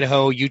Montana,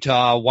 Idaho,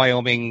 Utah,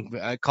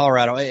 Wyoming,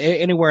 Colorado,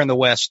 anywhere in the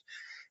West,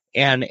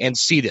 and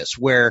see this,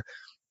 where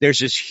there's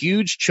this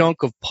huge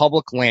chunk of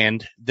public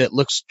land that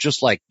looks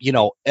just like,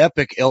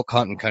 epic elk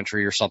hunting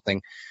country or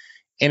something,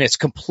 and it's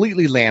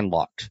completely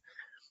landlocked.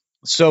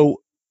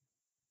 So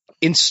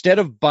instead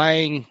of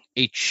buying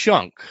a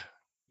chunk,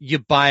 you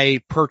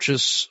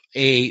purchase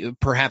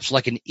perhaps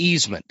like an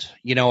easement,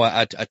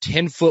 a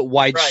 10-foot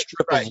wide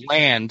strip of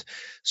land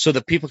so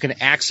that people can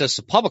access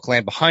the public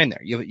land behind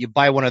there. You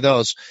buy one of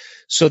those.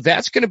 So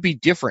that's going to be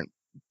different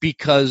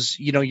because,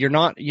 you're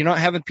not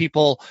having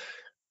people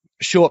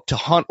show up to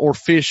hunt or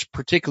fish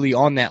particularly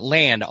on that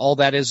land. All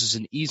that is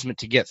an easement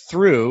to get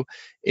through.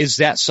 Is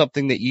that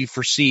something that you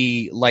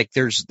foresee, like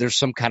there's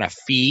some kind of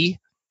fee?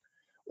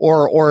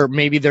 Or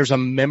maybe there's a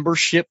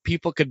membership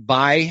people could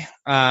buy,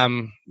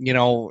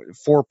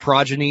 For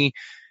Progeny,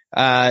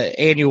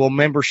 annual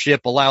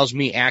membership allows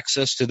me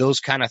access to those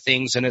kind of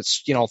things. And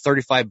it's,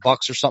 $35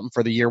 or something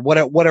for the year,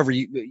 whatever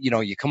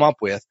you come up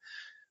with.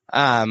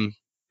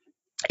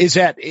 Is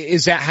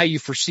that how you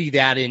foresee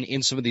that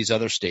in some of these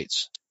other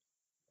states?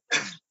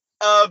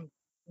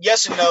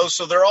 Yes and no.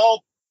 So they're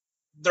all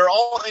they're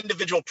all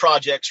individual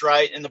projects,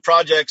 right? And the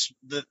projects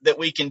that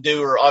we can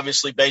do are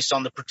obviously based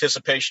on the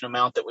participation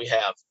amount that we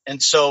have.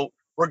 And so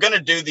we're going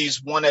to do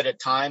these one at a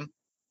time.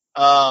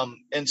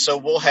 And so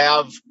we'll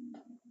have,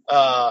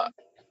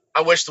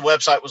 I wish the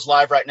website was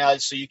live right now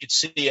so you could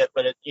see it,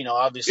 but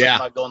obviously it's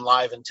not going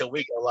live until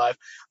we go live.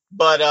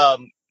 But,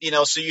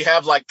 so you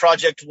have like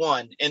project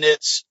one, and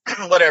it's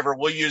whatever.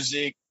 We'll use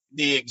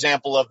the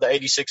example of the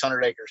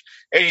 8,600 acres.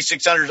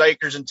 8,600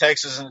 acres in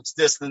Texas, and it's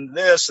this and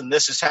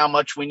this is how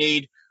much we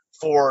need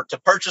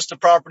to purchase the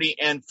property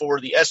and for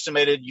the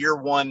estimated year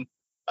one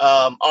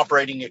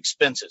operating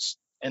expenses.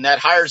 And that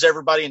hires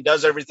everybody and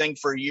does everything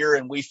for a year.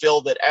 And we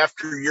feel that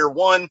after year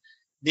one,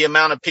 the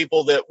amount of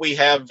people that we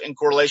have in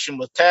correlation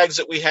with tags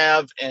that we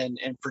have and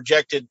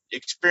projected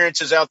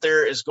experiences out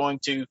there is going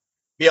to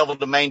be able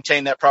to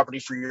maintain that property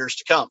for years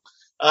to come.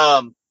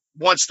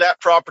 Once that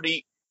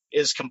property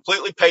is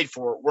completely paid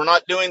for, we're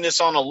not doing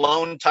this on a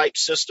loan type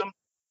system.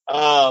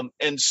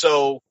 And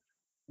so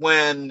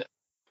when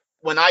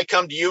I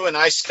come to you and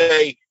I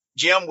say,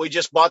 Jim, we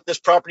just bought this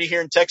property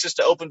here in Texas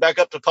to open back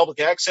up to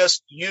public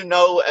access,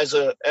 as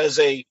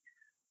a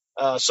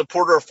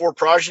supporter of For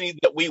Progeny,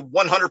 that we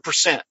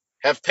 100%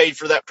 have paid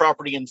for that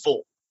property in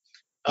full.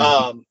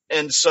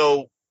 And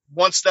so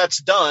once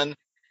that's done,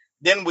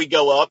 then we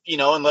go up,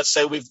 and let's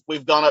say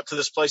we've gone up to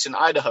this place in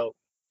Idaho.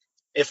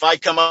 If I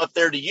come up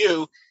there to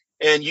you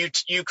and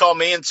you call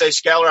me and say,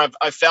 Skyler,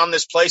 I found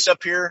this place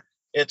up here.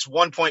 It's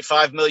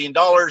 $1.5 million.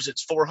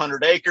 It's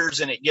 400 acres,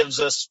 and it gives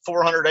us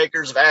 400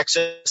 acres of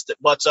access that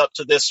butts up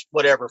to this,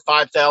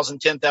 5,000,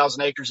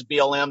 10,000 acres of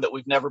BLM that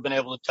we've never been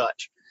able to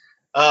touch.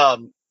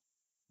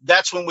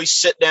 That's when we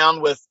sit down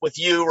with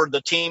you or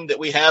the team that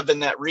we have in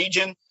that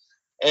region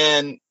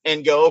and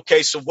go,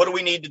 okay, so what do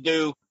we need to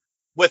do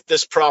with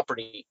this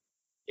property?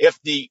 If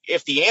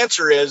the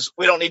answer is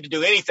we don't need to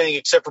do anything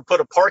except for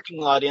put a parking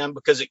lot in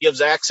because it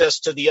gives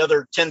access to the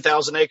other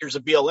 10,000 acres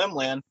of BLM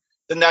land,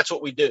 then that's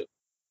what we do,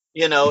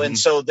 And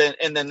so then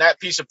that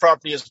piece of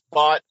property is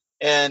bought,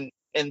 and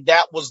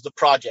that was the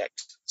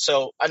project.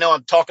 So I know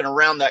I'm talking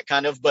around that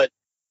kind of, but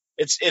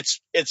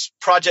it's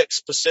project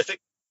specific.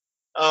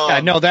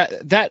 No,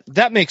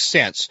 that makes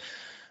sense.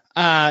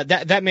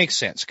 That makes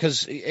sense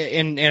because,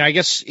 and I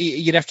guess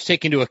you'd have to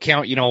take into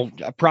account,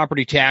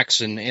 property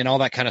tax and all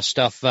that kind of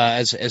stuff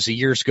as the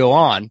years go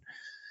on.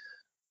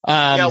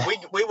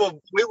 We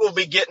will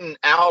be getting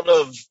out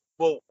of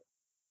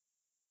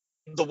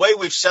the way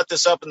we've set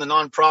this up in the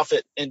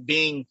nonprofit and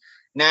being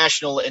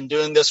national and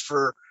doing this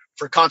for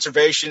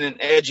conservation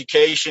and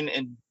education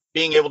and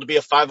being able to be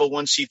a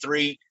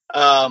 501c3.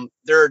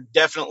 There are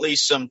definitely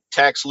some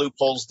tax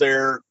loopholes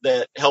there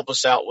that help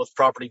us out with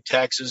property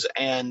taxes.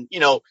 And,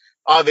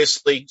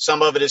 obviously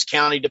some of it is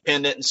county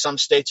dependent and some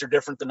states are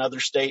different than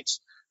other states.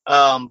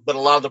 But a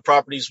lot of the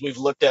properties we've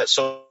looked at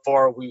so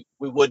far, we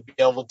would be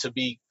able to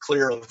be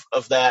clear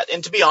of that.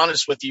 And to be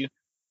honest with you,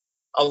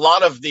 a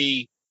lot of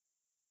the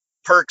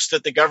perks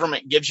that the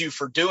government gives you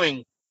for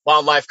doing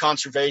wildlife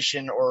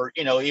conservation or,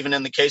 even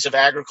in the case of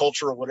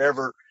agriculture or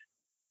whatever,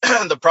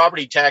 the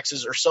property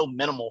taxes are so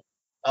minimal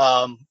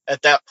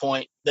at that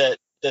point that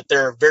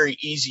they're a very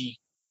easy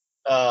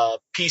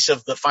piece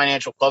of the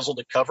financial puzzle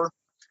to cover.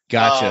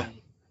 Gotcha.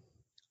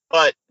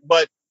 But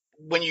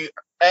when you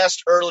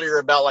asked earlier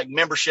about like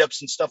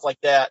memberships and stuff like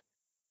that,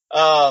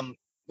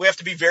 we have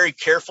to be very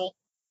careful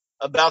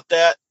about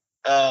that,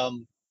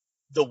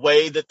 the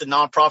way that the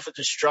nonprofit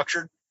is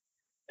structured.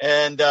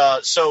 And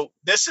so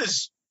this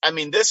is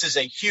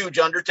a huge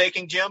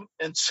undertaking, Jim.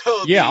 And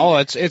so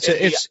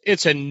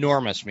it's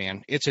enormous,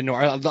 man. It's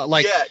enormous.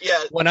 Like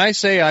when I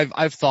say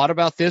I've thought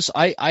about this,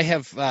 I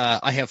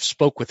have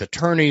spoke with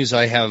attorneys.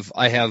 I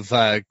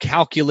have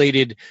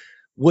calculated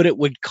what it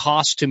would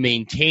cost to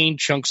maintain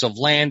chunks of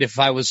land if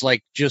I was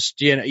like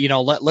just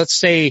let's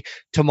say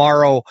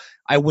tomorrow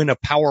I win a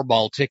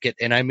Powerball ticket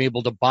and I'm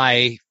able to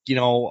buy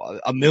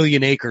 1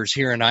 million acres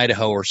here in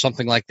Idaho or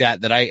something like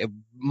that. That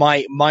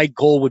my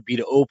goal would be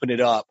to open it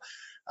up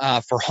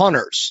for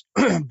hunters,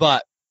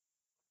 but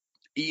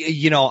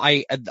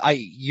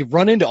you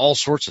run into all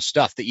sorts of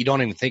stuff that you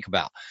don't even think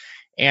about,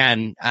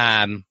 and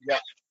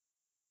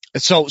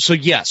So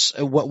yes,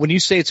 when you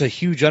say it's a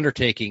huge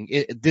undertaking,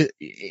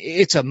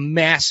 it's a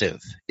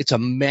massive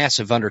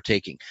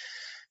undertaking.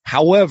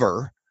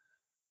 However,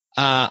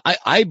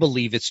 I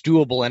believe it's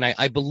doable, and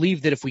I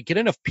believe that if we get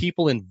enough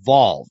people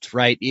involved,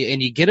 right,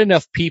 and you get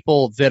enough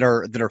people that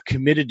are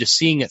committed to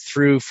seeing it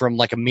through from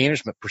like a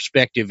management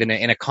perspective and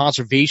a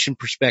conservation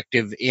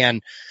perspective,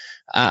 and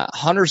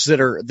hunters that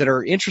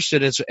are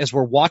interested as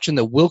we're watching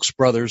the Wilkes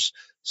brothers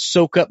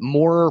soak up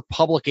more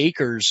public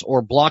acres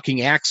or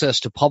blocking access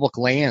to public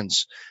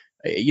lands,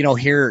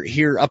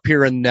 here up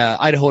here in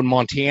Idaho and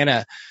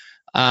Montana.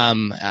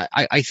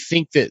 I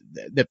think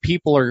that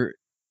people are,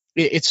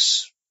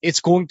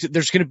 there's going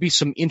to be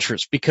some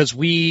interest because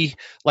we,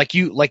 like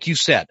you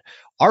said,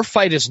 our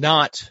fight is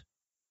not,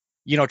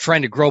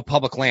 trying to grow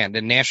public land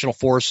and national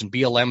forests and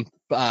BLM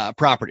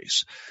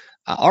properties.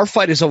 Our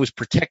fight is always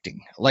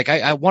protecting. Like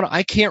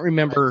I can't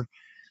remember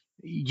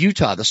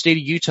Utah, the state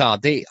of Utah,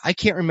 I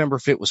can't remember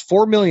if it was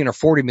 4 million or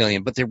 40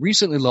 million, but they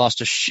recently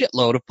lost a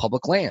shitload of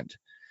public land.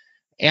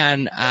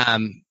 And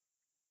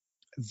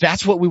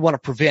that's what we want to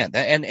prevent.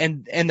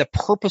 And the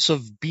purpose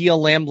of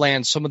BLM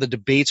land, some of the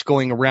debates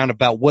going around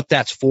about what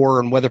that's for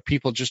and whether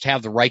people just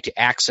have the right to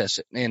access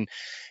it and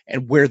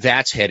where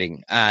that's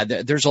heading.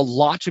 There's a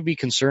lot to be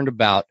concerned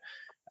about.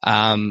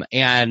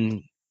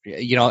 And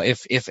you know,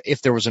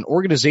 if there was an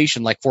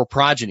organization like For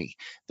Progeny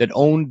that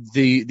owned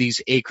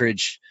these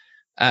acreage,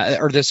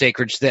 or this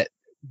acreage that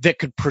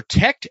could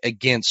protect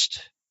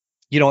against,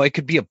 you know, it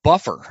could be a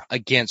buffer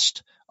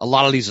against a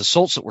lot of these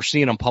assaults that we're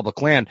seeing on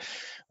public land,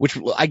 which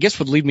I guess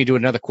would lead me to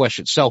another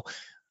question. So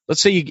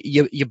let's say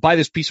you buy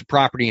this piece of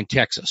property in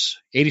Texas,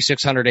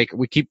 8,600 acres.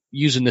 We keep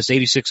using this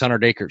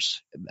 8,600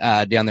 acres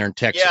down there in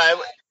Texas. Yeah,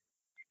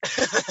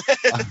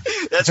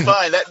 that's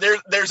fine.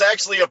 There's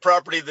actually a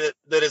property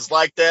that is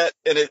like that,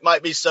 and it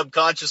might be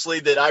subconsciously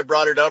that I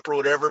brought it up or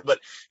whatever, but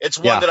it's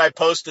one that I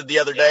posted the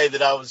other day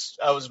that I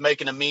was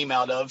making a meme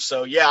out of.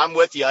 So yeah, I'm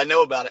with you. I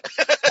know about it.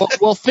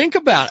 well, think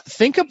about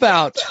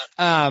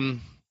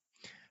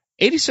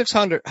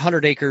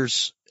 8,600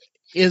 acres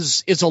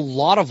is a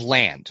lot of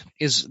land.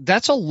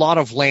 That's a lot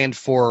of land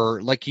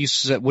for, like you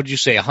said, what did you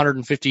say,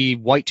 150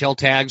 whitetail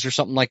tags or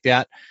something like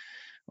that?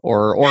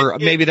 Or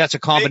maybe that's a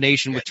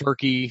combination with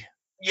turkey.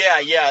 Yeah.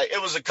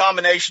 It was a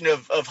combination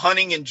of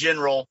hunting in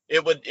general.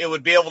 It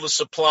would be able to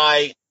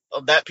supply,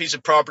 that piece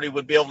of property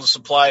would be able to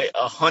supply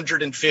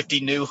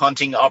 150 new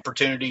hunting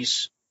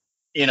opportunities,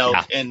 you know,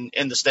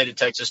 in the state of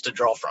Texas to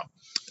draw from.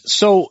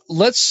 So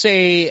let's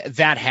say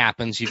that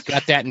happens. You've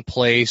got that in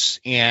place,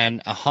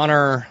 and a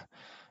hunter,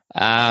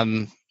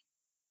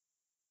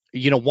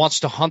 you know,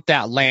 wants to hunt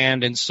that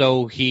land, and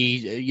so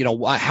he, you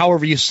know,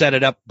 however you set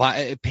it up,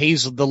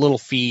 pays the little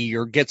fee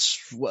or gets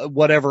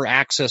whatever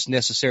access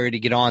necessary to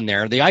get on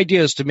there. The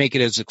idea is to make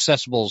it as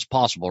accessible as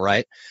possible,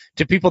 right,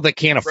 to people that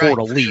can't afford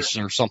a lease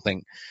or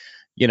something,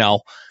 you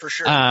know. For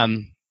sure.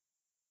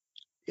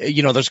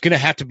 You know, there's going to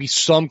have to be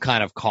some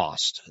kind of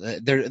cost.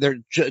 They're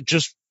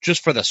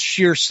just for the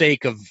sheer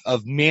sake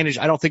of manage.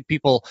 I don't think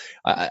people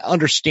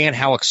understand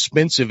how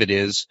expensive it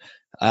is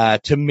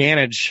to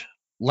manage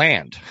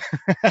land.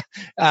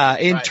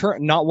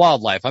 Not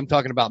wildlife. I'm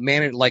talking about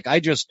manage. Like I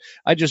just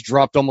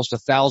dropped almost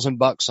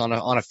 $1,000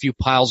 on a few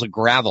piles of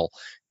gravel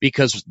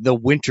because the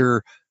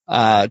winter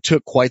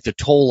took quite the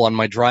toll on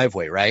my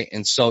driveway, right?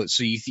 And so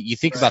you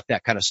think about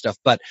that kind of stuff.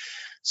 But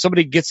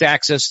somebody gets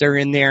access, they're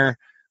in there.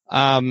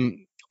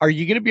 Are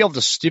you going to be able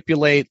to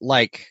stipulate,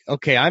 like,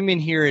 okay, I'm in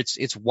here,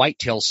 it's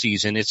whitetail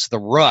season, it's the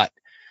rut.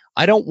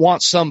 I don't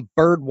want some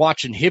bird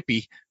watching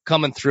hippie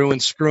coming through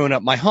and screwing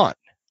up my hunt.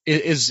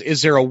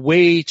 Is there a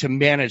way to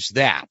manage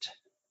that?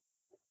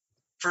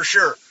 For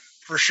sure,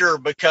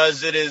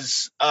 because it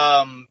is.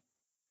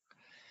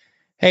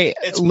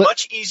 It's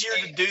much easier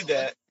to do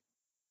that.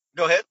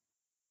 Go ahead.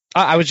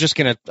 I was just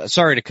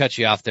sorry to cut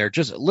you off there.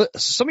 Just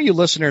some of you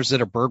listeners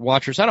that are bird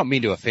watchers, I don't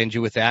mean to offend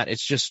you with that.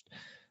 It's just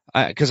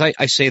because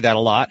I say that a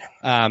lot,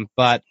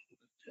 but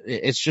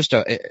it's just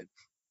a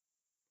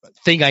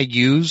thing I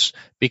use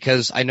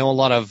because I know a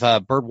lot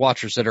of bird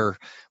watchers that are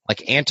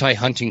like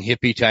anti-hunting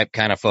hippie type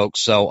kind of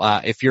folks. So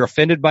if you're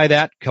offended by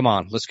that, come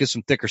on, let's get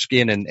some thicker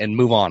skin and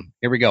move on.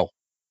 Here we go.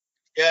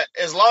 Yeah,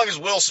 as long as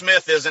Will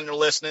Smith isn't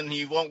listening,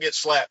 he won't get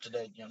slapped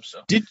today, Jim.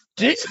 So did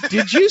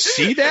you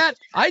see that?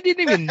 I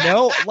didn't even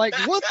know. Like,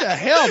 what the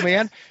hell,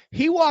 man?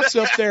 He walks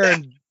up there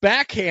and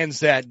backhands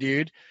that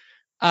dude.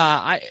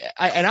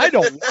 I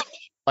don't watch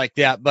like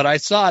that, but I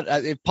saw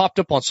it. It popped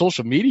up on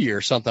social media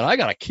or something. I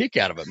got a kick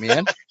out of it,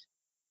 man.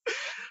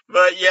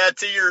 But yeah,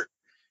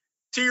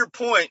 to your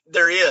point,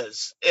 there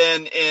is,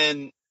 and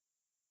in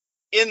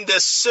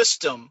this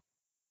system,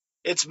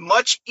 it's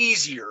much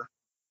easier.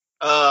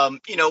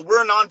 You know,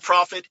 we're a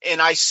nonprofit,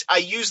 and I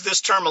use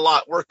this term a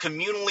lot. We're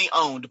communally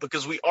owned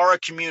because we are a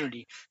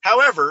community.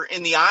 However,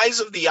 in the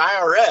eyes of the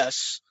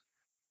IRS,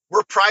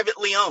 we're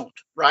privately owned,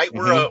 right?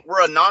 Mm-hmm.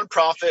 We're a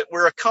nonprofit.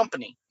 We're a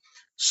company.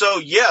 So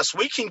yes,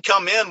 we can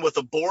come in with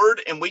a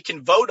board and we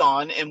can vote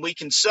on, and we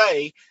can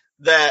say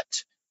that,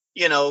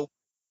 you know,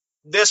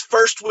 this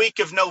first week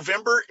of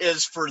November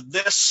is for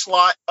this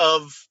slot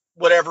of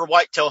whatever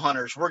whitetail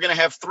hunters. We're going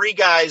to have 3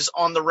 guys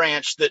on the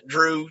ranch that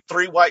drew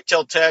 3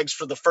 whitetail tags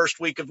for the first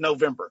week of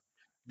November.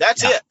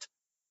 That's it.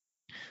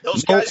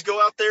 Those guys go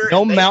out there.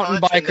 No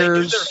mountain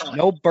bikers,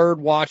 no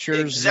bird watchers,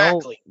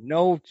 exactly.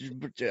 no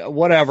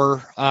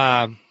whatever,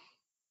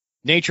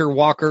 nature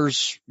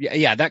walkers.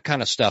 Yeah, that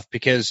kind of stuff.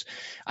 Because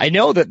I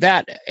know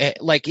that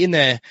like in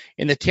the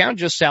town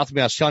just south of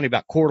me, I was telling you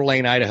about Coeur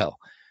d'Alene, Idaho.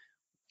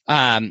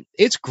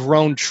 It's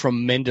grown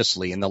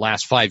tremendously in the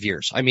last 5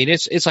 years. I mean,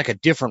 it's like a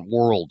different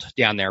world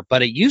down there,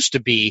 but it used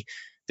to be,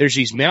 there's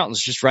these mountains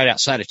just right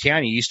outside of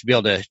town. You used to be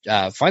able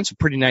to, find some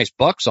pretty nice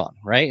bucks on,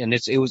 right? And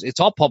it's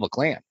all public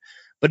land,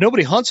 but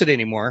nobody hunts it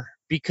anymore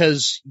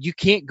because you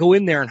can't go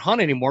in there and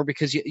hunt anymore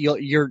because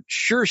you're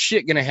sure as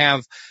shit going to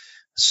have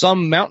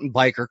some mountain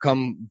biker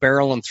come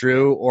barreling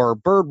through, or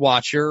bird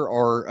watcher,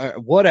 or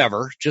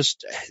whatever.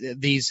 Just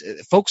these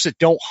folks that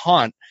don't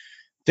hunt,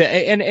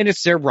 And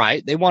it's their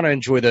right. They want to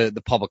enjoy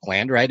the public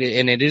land, right?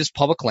 And it is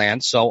public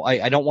land. So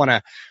I don't want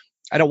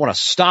to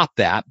stop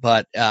that,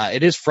 but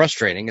it is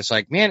frustrating. It's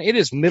like, man, it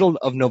is middle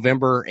of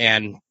November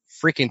and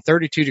freaking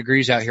 32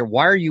 degrees out here.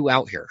 Why are you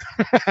out here?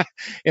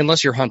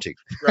 Unless you're hunting.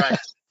 Right.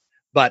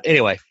 But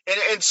anyway.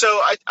 And so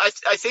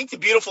I think the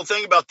beautiful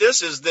thing about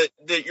this is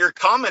that your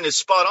comment is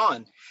spot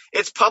on.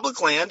 It's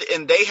public land,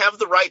 and they have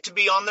the right to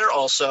be on there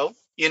also,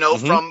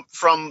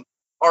 from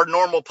our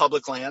normal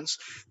public lands.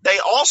 They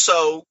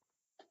also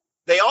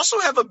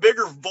have a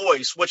bigger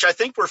voice, which I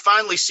think we're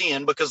finally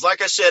seeing, because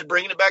like I said,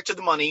 bringing it back to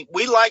the money,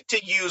 we like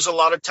to use a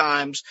lot of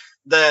times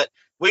that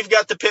we've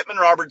got the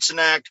Pittman-Robertson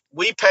Act.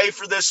 We pay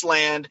for this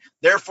land.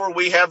 Therefore,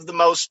 we have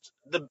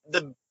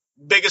the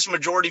biggest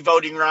majority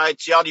voting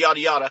rights, yada, yada,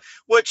 yada,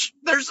 which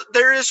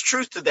there is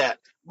truth to that.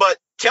 But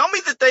tell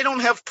me that they don't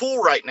have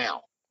pool right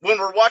now when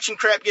we're watching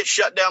crap get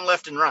shut down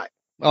left and right.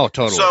 Oh,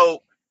 totally.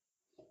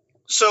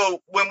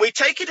 So when we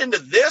take it into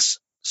this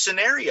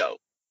scenario,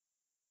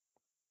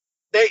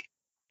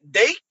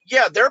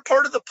 they're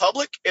part of the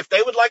public. If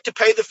they would like to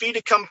pay the fee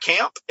to come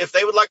camp, if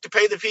they would like to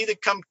pay the fee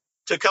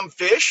to come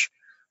fish,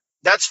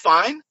 that's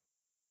fine.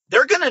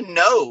 They're going to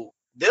know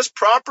this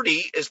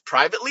property is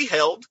privately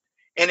held,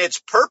 and its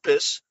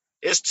purpose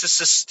is to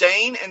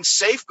sustain and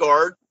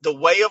safeguard the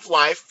way of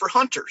life for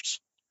hunters.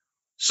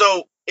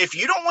 So if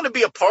you don't want to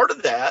be a part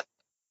of that,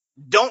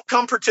 don't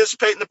come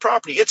participate in the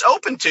property. It's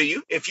open to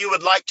you if you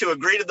would like to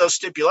agree to those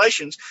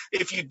stipulations.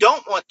 If you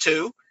don't want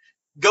to,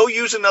 go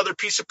use another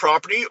piece of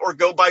property or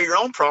go buy your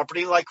own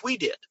property like we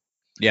did.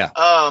 Yeah.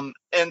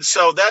 And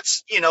so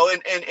that's,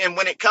 and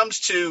when it comes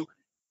to,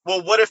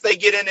 well, what if they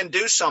get in and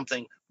do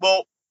something?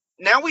 Well,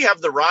 now we have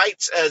the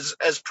rights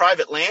as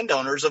private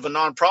landowners of a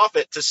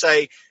nonprofit to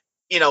say,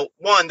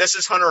 one, this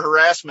is hunter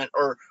harassment,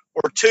 or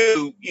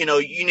two,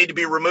 you need to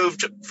be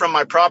removed from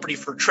my property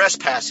for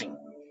trespassing.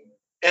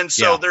 And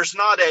so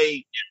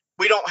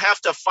we don't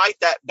have to fight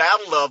that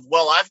battle of,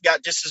 well, I've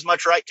got just as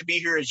much right to be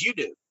here as you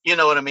do. You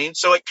know what I mean?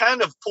 So it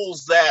kind of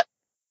pulls that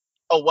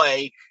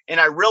away. And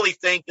I really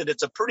think that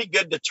it's a pretty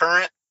good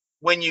deterrent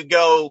when you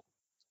go,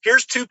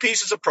 here's two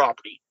pieces of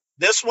property.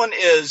 This one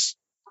is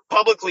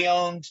publicly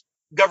owned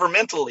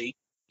governmentally.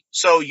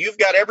 So you've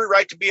got every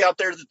right to be out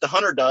there that the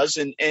hunter does,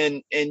 and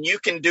you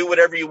can do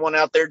whatever you want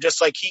out there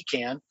just like he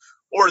can.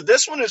 Or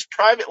this one is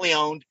privately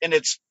owned, and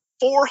it's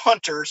for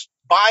hunters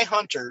by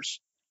hunters.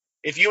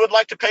 If you would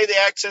like to pay the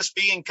access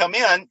fee and come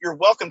in, you're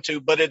welcome to,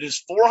 but it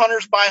is for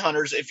hunters by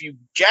hunters. If you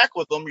jack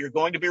with them, you're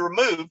going to be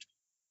removed.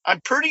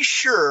 I'm pretty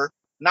sure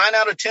 9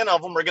 out of 10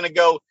 of them are going to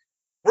go,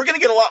 we're going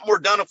to get a lot more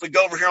done if we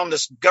go over here on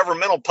this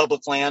governmental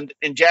public land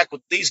and jack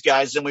with these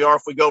guys than we are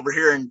if we go over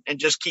here and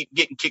just keep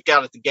getting kicked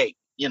out at the gate,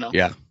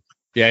 Yeah.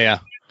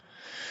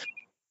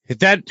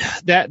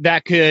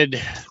 That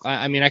could,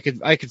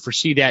 I could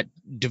foresee that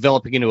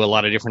developing into a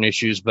lot of different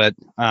issues, but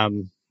I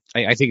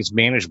think it's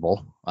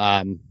manageable.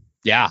 I'll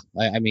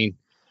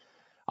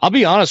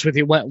be honest with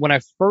you. When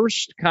I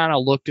first kind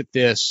of looked at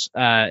this,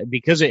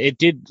 because it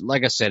did,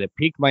 like I said, it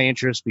piqued my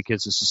interest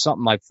because this is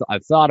something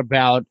I've thought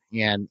about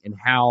and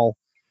how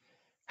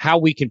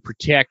we can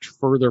protect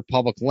further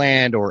public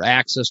land or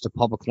access to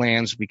public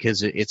lands,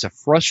 because it's a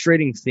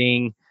frustrating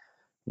thing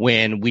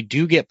when we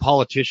do get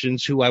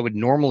politicians who I would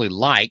normally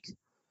like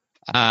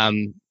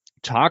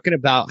talking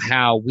about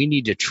how we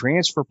need to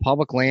transfer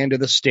public land to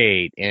the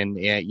state, and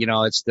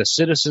it's the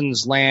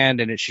citizens' land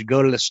and it should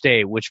go to the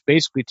state, which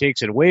basically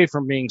takes it away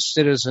from being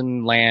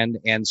citizen land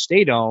and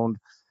state owned,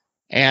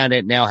 and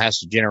it now has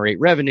to generate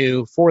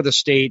revenue for the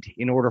state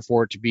in order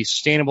for it to be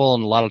sustainable.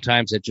 And a lot of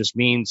times it just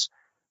means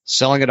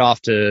selling it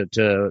off to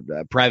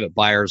private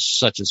buyers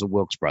such as the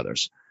Wilkes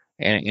brothers,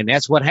 and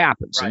that's what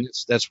happens. Right. And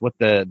that's what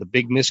the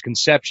big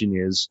misconception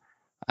is.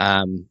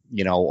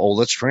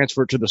 Let's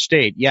transfer it to the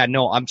state. Yeah,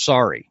 no, I'm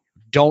sorry.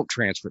 Don't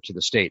transfer it to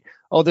the state.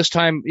 Oh, this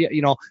time,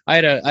 I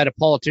had a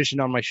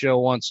politician on my show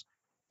once,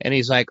 and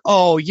he's like,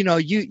 oh,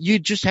 you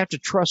just have to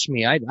trust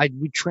me.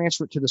 We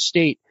transfer it to the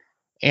state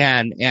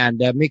and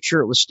make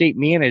sure it was state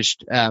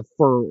managed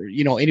for,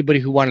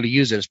 anybody who wanted to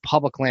use it as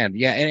public land.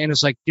 Yeah. And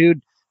it's like,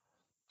 dude,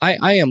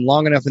 I am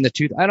long enough in the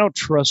tooth. I don't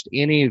trust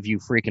any of you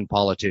freaking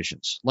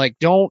politicians. Like,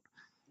 don't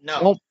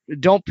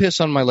piss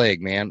on my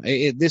leg, man.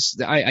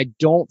 I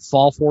don't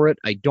fall for it.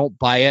 I don't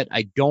buy it.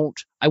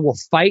 I will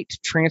fight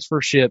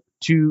transfership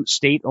to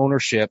state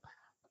ownership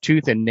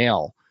tooth and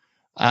nail,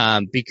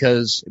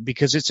 because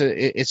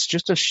it's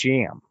just a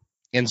sham.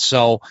 And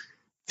so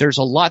there's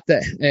a lot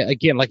that,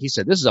 again, like you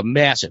said, this is a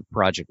massive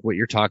project, what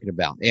you're talking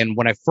about. And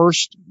when I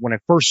first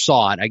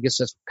saw it, I guess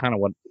that's kind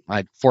of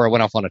before I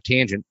went off on a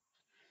tangent.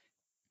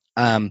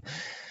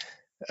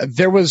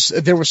 There was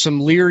some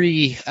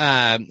leery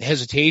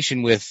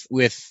hesitation with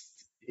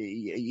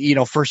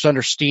first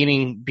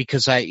understanding,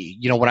 because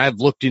when I've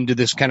looked into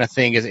this kind of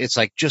thing, it's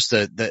like just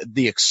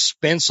the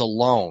expense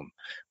alone.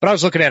 But I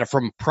was looking at it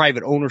from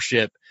private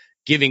ownership,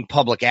 giving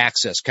public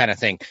access kind of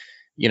thing,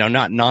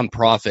 not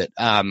nonprofit.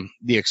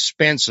 The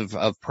expense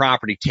of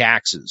property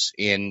taxes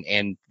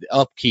and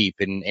upkeep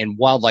and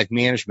wildlife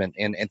management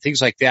and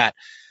things like that,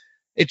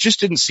 it just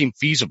didn't seem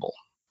feasible.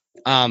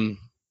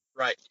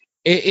 Right.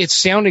 It's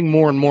sounding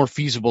more and more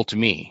feasible to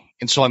me,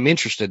 and so I'm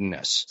interested in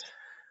this.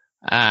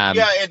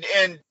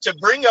 And to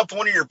bring up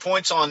one of your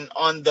points on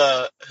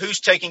the who's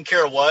taking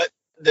care of what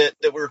that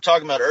we were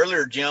talking about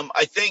earlier, Jim,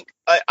 I think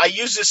I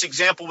used this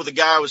example with a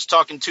guy I was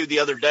talking to the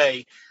other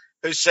day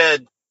who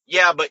said,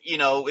 yeah, but he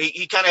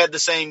kind of had the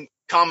same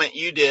comment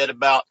you did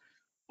about,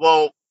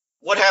 well,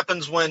 what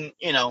happens when,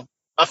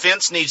 a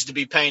fence needs to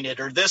be painted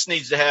or this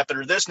needs to happen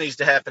or this needs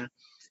to happen.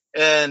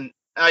 And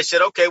I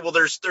said, okay, well,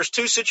 there's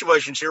two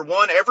situations here.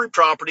 One, every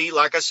property,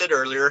 like I said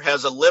earlier,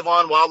 has a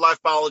live-on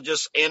wildlife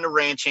biologist and a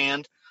ranch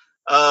hand.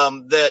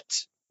 That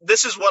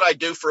this is what I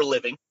do for a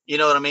living, you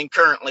know what I mean,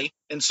 currently.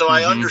 And so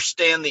I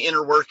understand the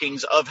inner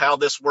workings of how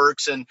this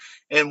works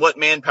and what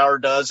manpower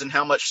does and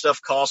how much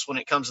stuff costs when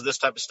it comes to this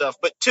type of stuff.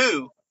 But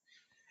two,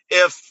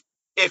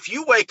 if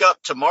you wake up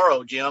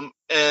tomorrow, Jim,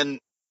 and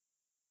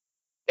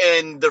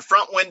the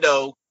front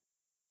window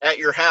at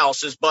your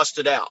house is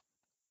busted out,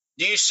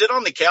 do you sit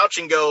on the couch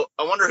and go,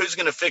 I wonder who's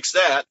going to fix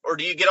that? Or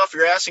do you get off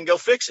your ass and go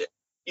fix it?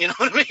 You know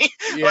what I mean?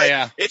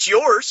 Yeah. It's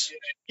yours.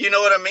 You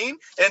know what I mean?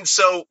 And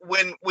so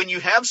when you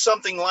have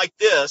something like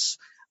this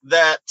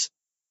that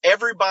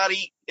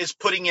everybody is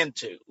putting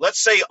into, let's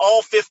say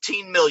all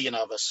 15 million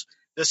of us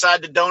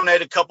decide to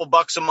donate a couple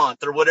bucks a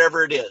month or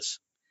whatever it is.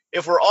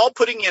 If we're all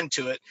putting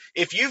into it,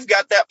 if you've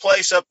got that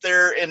place up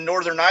there in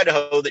northern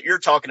Idaho that you're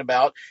talking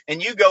about,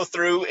 and you go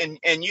through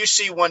and you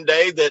see one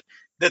day that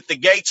the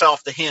gate's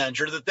off the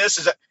hinge or that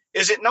this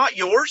is it not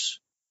yours?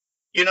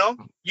 You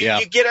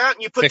get out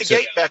and you put the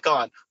gate back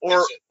on,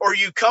 or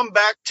you come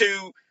back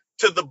to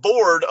the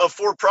board of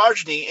For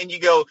Progeny and you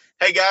go,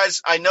 hey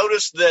guys, I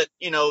noticed that,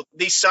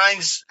 these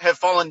signs have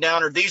fallen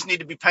down or these need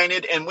to be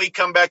painted. And we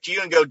come back to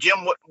you and go,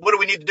 Jim, what do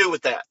we need to do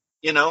with that?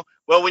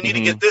 Well, we need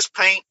to get this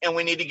paint and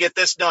we need to get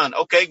this done.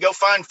 Okay. Go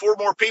find 4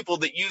 more people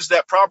that use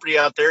that property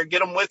out there, get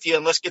them with you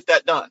and let's get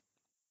that done.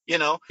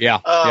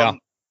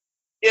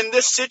 In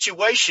this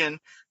situation,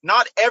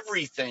 not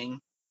everything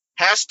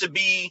has to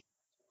be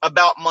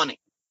about money.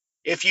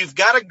 If you've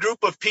got a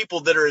group of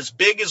people that are as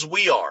big as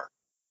we are,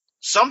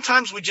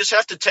 sometimes we just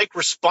have to take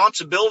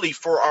responsibility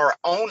for our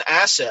own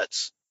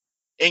assets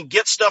and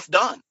get stuff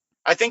done.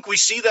 I think we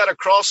see that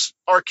across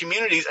our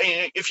communities.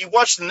 If you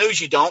watch the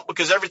news, you don't,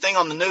 because everything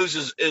on the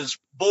news is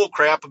bull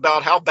crap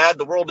about how bad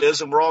the world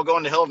is and we're all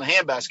going to hell in a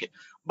handbasket.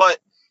 But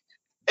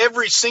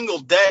every single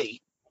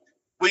day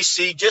we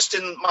see, just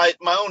in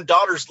my own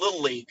daughter's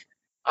little league,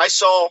 I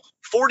saw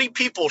 40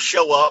 people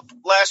show up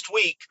last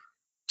week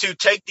to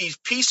take these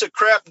piece of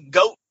crap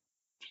goat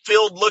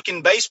field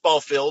looking baseball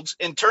fields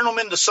and turn them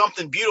into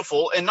something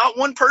beautiful. And not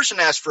one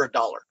person asked for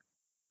 $1.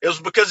 It was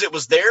because it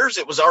was theirs.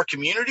 It was our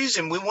communities.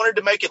 And we wanted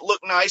to make it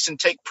look nice and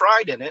take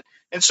pride in it.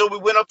 And so we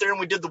went up there and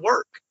we did the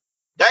work.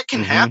 That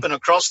can happen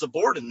across the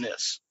board in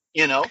this.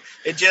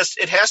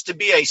 It has to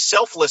be a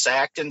selfless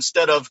act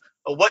instead of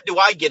what do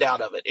I get out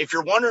of it? If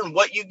you're wondering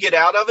what you get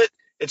out of it,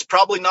 it's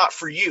probably not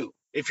for you.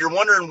 If you're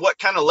wondering what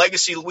kind of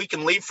legacy we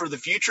can leave for the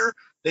future,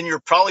 then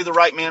you're probably the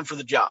right man for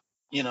the job,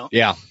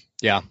 Yeah.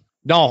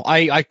 No,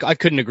 I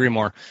couldn't agree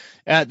more.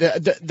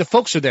 The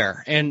folks are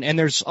there, and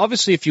there's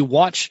obviously, if you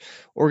watch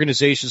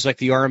organizations like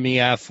the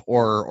RMEF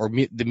or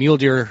the Mule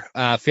Deer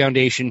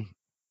Foundation,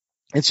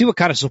 and see what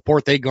kind of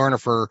support they garner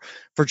for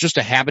just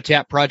a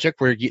habitat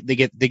project where they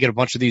get a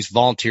bunch of these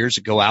volunteers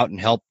that go out and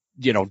help,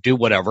 do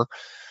whatever.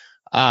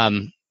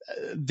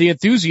 The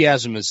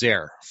enthusiasm is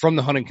there from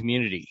the hunting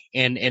community.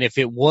 And if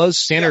it was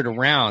centered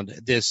around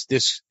this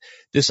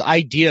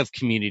idea of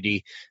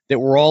community, that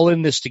we're all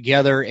in this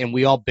together and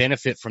we all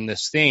benefit from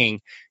this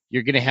thing,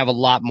 you're going to have a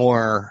lot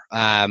more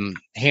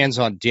hands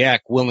on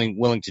deck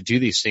willing to do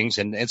these things.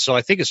 And so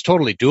I think it's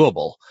totally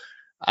doable.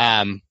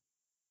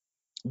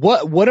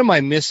 What am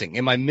I missing?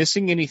 Am I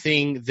missing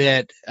anything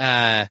that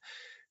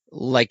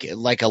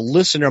like a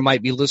listener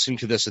might be listening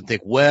to this and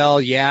think,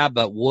 well, yeah,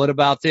 but what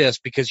about this?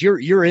 Because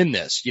you're in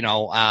this,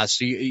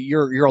 so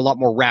you're a lot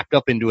more wrapped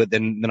up into it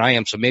than I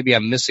am. So maybe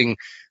I'm missing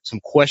some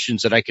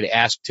questions that I could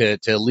ask to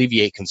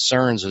alleviate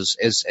concerns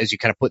as you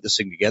kind of put this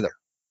thing together.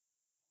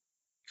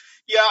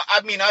 Yeah.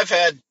 I mean, I've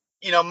had,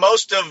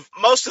 most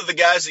of the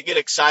guys that get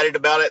excited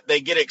about it,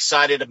 they get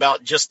excited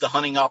about just the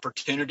hunting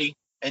opportunity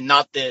and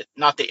not the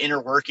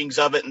inner workings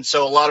of it. And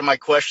so a lot of my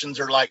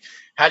questions are like,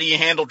 how do you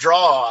handle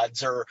draw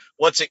odds, or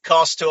what's it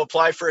cost to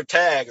apply for a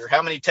tag, or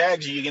how many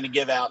tags are you going to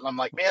give out? And I'm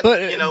like, man,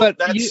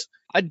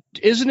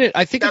 isn't it?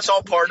 I think that's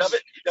all part of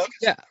it.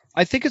 Yeah.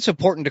 I think it's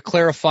important to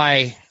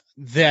clarify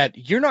that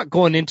you're not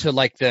going into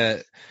like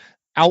the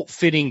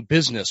outfitting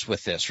business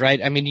with this,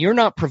 right? I mean, you're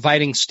not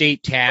providing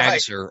state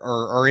tags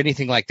or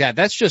anything like that.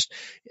 That's just,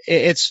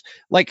 it's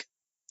like,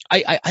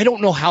 I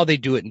don't know how they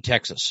do it in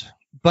Texas.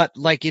 But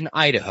like in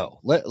Idaho,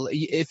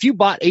 if you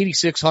bought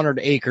 8,600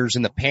 acres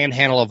in the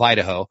panhandle of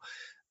Idaho,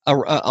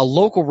 a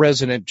local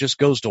resident just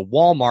goes to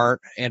Walmart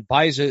and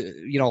buys a,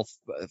 $36,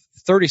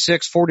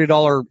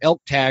 $40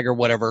 elk tag or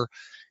whatever.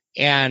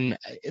 And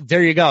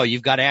there you go.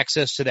 You've got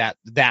access to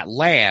that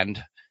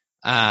land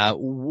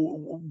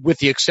with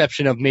the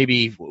exception of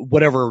maybe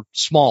whatever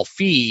small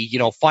fee,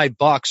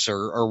 $5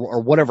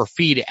 or whatever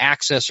fee to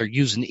access or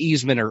use an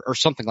easement or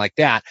something like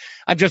that.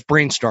 I'm just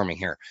brainstorming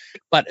here.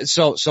 But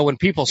so when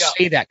people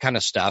say that kind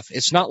of stuff,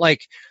 it's not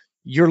like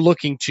you're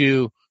looking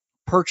to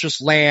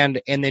purchase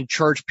land and then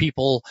charge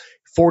people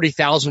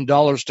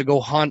 $40,000 to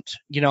go hunt,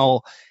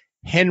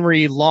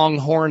 Henry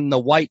Longhorn, the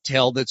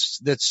whitetail that's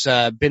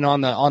been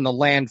on the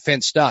land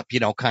fenced up,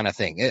 kind of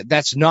thing.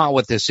 That's not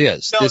what this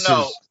is.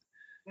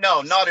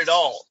 No, not at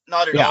all.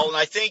 Not at all. And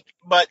I think,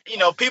 but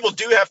people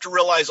do have to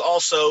realize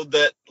also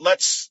that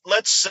let's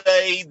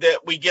say that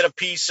we get a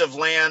piece of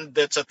land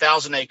that's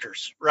 1,000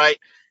 acres, right?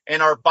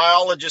 And our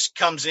biologist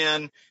comes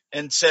in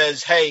and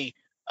says, hey,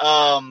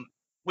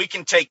 we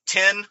can take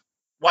 10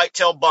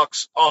 whitetail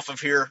bucks off of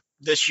here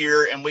this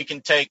year, and we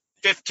can take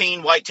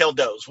 15 whitetail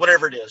does,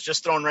 whatever it is,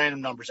 just throwing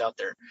random numbers out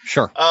there.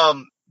 Sure.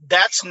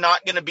 That's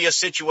not going to be a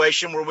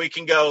situation where we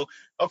can go,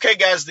 okay,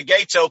 guys, the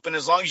gate's open.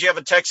 As long as you have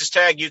a Texas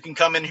tag, you can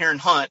come in here and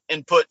hunt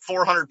and put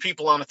 400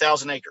 people on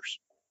 1,000 acres,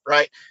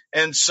 right?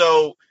 And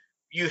so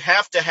you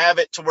have to have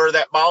it to where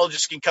that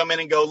biologist can come in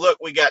and go, look,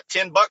 we got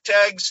 10 buck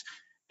tags.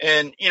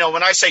 And,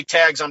 when I say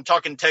tags, I'm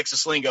talking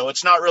Texas lingo.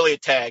 It's not really a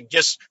tag.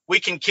 Just we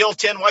can kill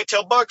 10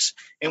 whitetail bucks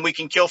and we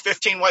can kill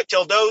 15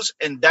 whitetail does.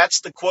 And that's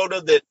the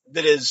quota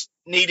that is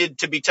needed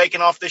to be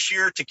taken off this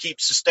year to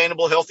keep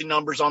sustainable, healthy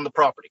numbers on the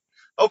property.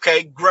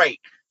 Okay, great.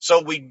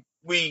 So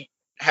we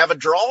have a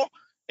draw,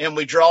 and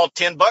we draw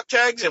 10 buck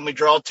tags, and we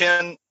draw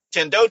 10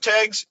 doe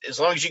tags. As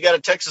long as you got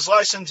a Texas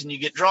license and you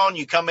get drawn,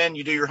 you come in,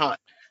 you do your hunt.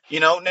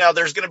 Now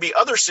there's going to be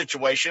other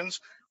situations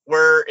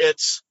where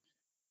it's,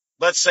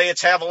 let's say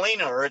it's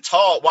javelina or it's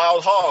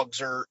wild hogs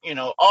or,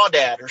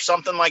 aoudad or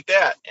something like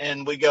that.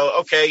 And we go,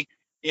 okay,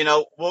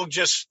 we'll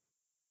just,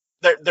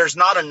 there's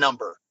not a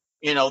number,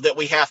 that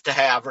we have to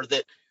have, or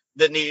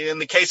that need, in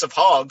the case of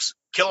hogs,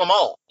 kill them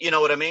all. You know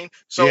what I mean?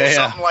 So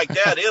something like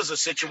that is a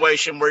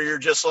situation where you're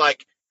just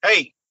like,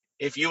 hey,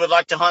 if you would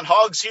like to hunt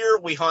hogs here,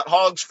 we hunt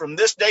hogs from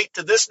this date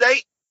to this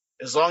date.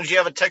 As long as you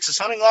have a Texas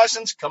hunting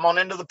license, come on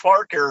into the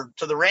park or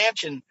to the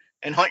ranch and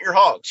hunt your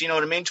hogs. You know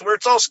what I mean? To where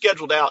it's all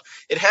scheduled out.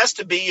 It has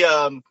to be,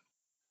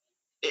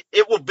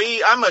 it will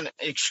be, I'm an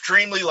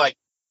extremely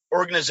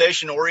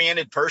organization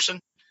oriented person.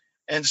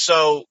 And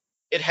so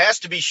it has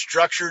to be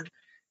structured,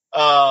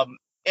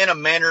 in a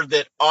manner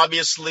that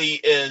obviously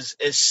is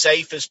as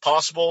safe as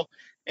possible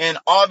and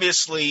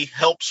obviously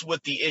helps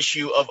with the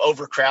issue of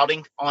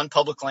overcrowding on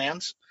public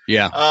lands.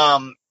 Yeah.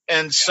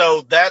 And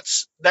so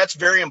that's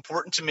very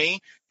important to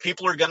me.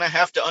 People are going to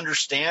have to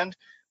understand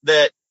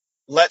that,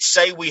 let's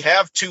say we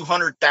have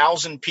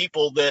 200,000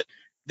 people that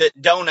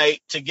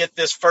donate to get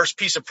this first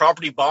piece of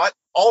property bought.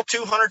 All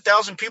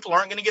 200,000 people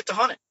aren't going to get to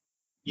hunt it.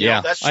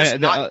 That's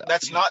just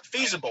that's not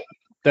feasible.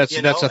 That's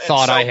a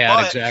thought I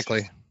had.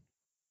 Exactly.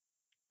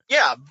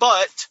 Yeah,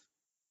 but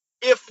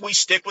if we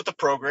stick with the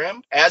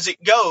program as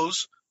it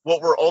goes, what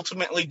we're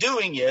ultimately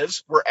doing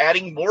is we're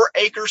adding more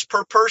acres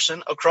per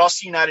person across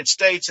the United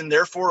States, and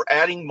therefore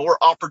adding more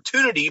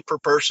opportunity per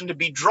person to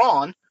be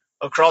drawn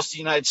across the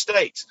United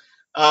States.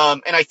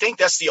 And I think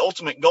that's the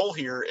ultimate goal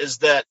here is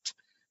that,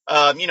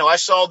 I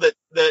saw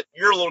that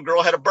your little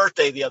girl had a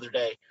birthday the other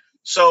day.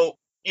 So,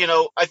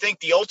 I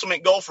think the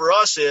ultimate goal for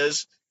us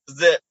is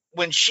that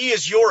when she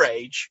is your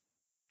age,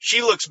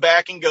 she looks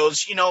back and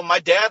goes, my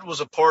dad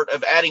was a part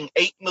of adding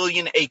 8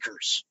 million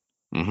acres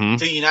to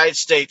the United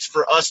States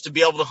for us to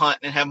be able to hunt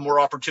and have more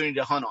opportunity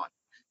to hunt on.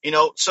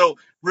 So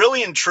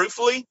really and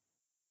truthfully,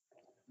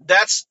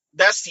 that's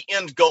the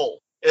end goal,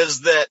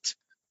 is that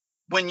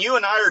when you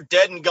and I are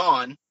dead and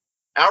gone,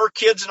 our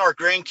kids and our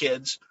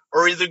grandkids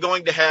are either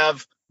going to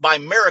have, by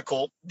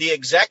miracle, the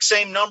exact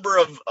same number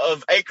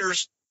of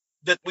acres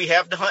that we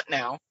have to hunt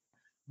now,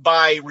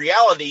 by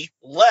reality,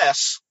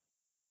 less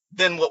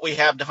than what we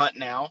have to hunt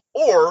now,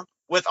 or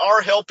with our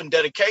help and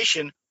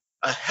dedication,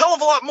 a hell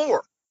of a lot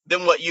more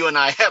than what you and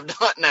I have to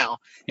hunt now.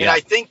 And I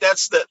think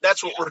that's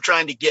what we're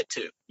trying to get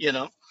to,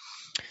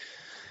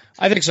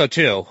 I think so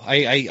too.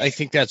 I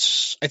think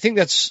that's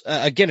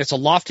again, it's a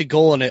lofty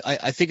goal, and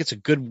I think it's a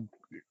good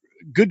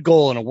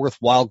goal and a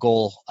worthwhile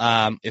goal.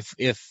 If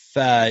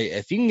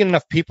you can get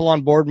enough people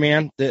on board,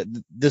 man,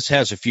 this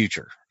has a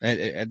future.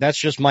 That's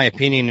just my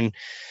opinion.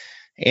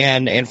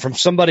 And from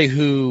somebody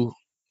who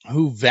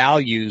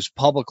values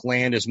public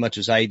land as much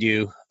as I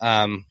do,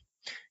 and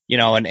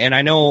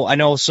I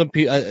know some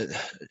people,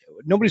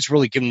 nobody's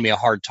really given me a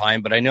hard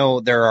time, but I know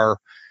there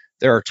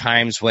are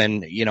times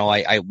when,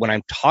 when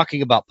I'm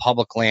talking about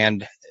public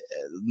land,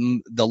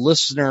 the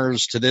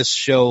listeners to this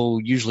show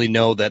usually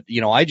know that,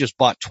 I just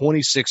bought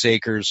 26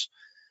 acres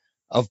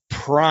of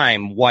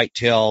prime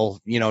whitetail,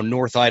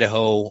 North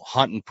Idaho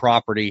hunting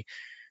property.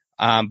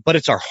 But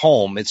it's our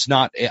home. It's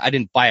not, I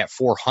didn't buy it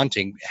for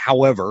hunting.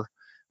 However,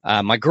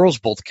 my girls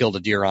both killed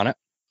a deer on it,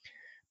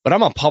 but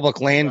I'm a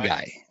public land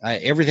guy.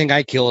 Everything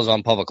I kill is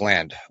on public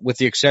land, with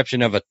the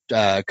exception of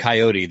a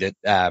coyote that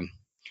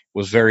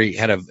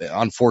had an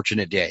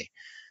unfortunate day.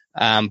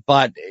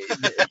 But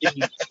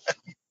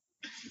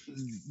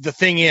the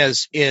thing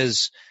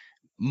is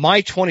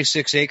my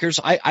 26 acres,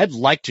 I'd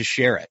like to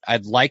share it.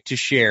 I'd like to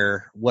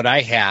share what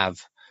I have,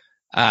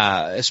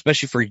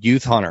 especially for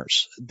youth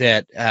hunters,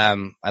 that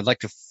I'd like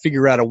to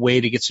figure out a way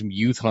to get some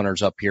youth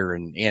hunters up here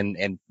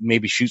and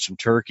maybe shoot some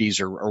turkeys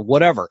or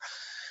whatever.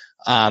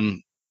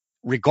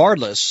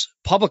 Regardless,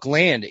 public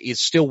land is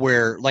still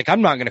where, like,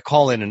 I'm not going to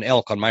call in an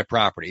elk on my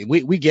property.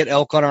 We get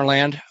elk on our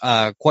land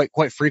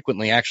quite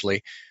frequently,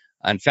 actually.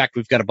 In fact,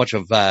 we've got a bunch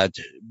of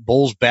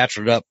bulls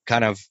bachelored up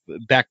kind of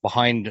back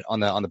behind on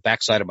the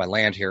backside of my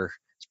land here.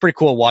 It's pretty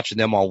cool watching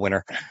them all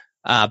winter.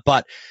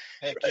 But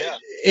Heck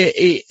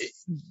yeah.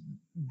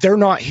 They're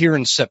not here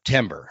in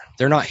September.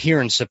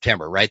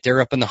 Right?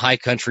 They're up in the high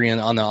country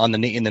and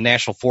in the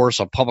national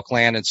forest on public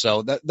land. And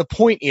so the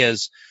point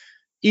is,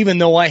 even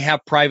though I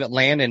have private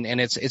land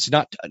and it's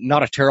not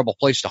a terrible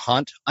place to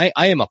hunt, I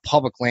am a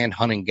public land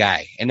hunting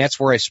guy, and that's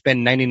where I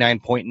spend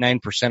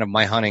 99.9% of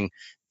my hunting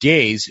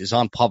days is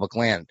on public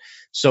land.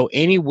 So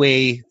any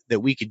way that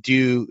we could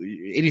do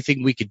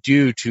anything we could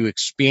do to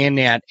expand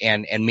that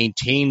and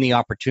maintain the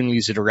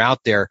opportunities that are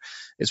out there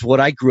is what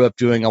I grew up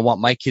doing. I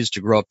want my kids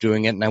to grow up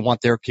doing it, and I want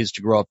their kids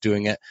to grow up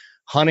doing it.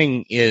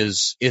 Hunting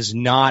is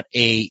not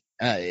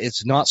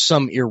it's not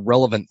some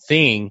irrelevant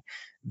thing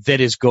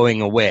that is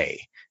going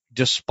away,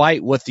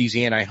 despite what these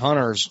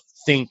anti-hunters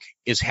think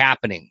is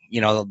happening.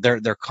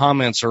 Their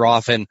comments are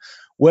often,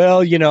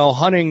 well,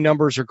 hunting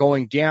numbers are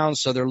going down,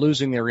 so they're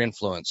losing their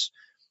influence.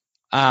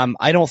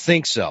 I don't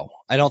think so.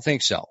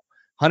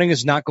 Hunting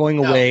is not going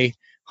away.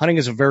 Hunting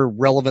is a very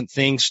relevant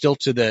thing still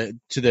to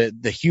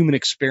the human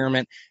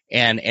experiment,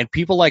 and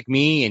people like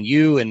me and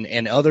you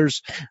and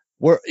others,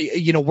 we're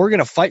going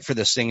to fight for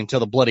this thing until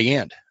the bloody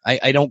end.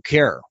 I don't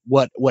care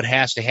what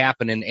has to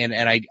happen.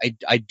 And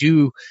I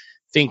do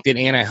think that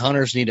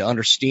anti-hunters need to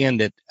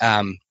understand that,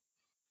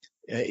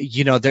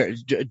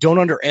 don't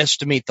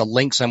underestimate the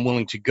lengths I'm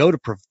willing to go to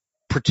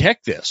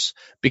protect this,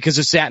 because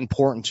it's that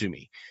important to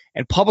me.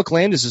 And public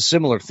land is a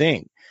similar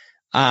thing.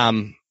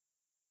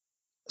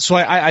 So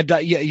I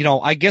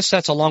guess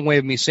that's a long way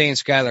of me saying,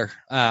 Skyler,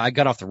 I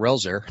got off the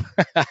rails there.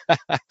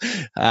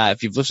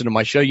 If you've listened to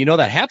my show,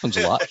 that happens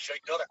a lot.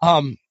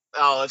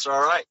 Oh, that's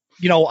all right.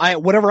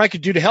 Whatever I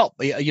could do to help.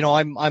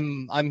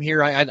 I'm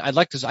here. I'd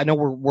like to. I know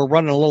we're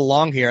running a little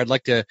long here. I'd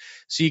like to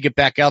see you get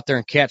back out there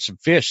and catch some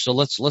fish. So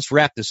let's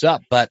wrap this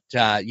up. But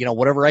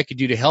whatever I could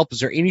do to help. Is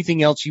there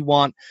anything else you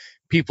want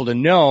people to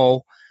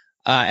know?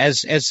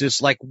 As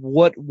this, like,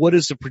 what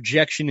is the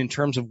projection in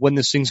terms of when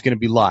this thing's going to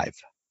be live?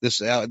 This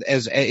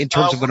as in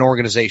terms of an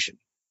organization.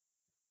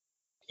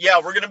 Yeah,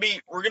 we're gonna be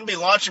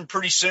launching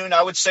pretty soon.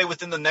 I would say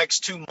within the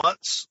next 2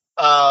 months.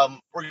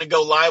 We're gonna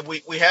go live.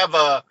 We have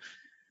a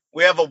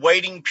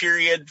waiting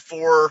period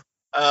for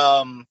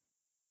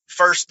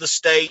first the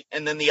state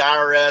and then the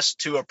IRS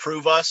to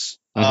approve us,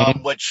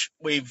 which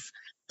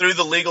through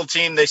the legal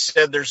team, they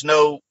said there's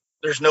no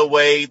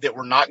way that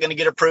we're not going to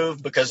get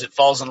approved because it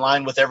falls in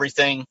line with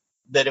everything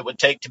that it would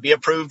take to be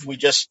approved.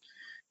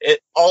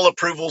 All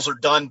approvals are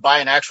done by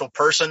an actual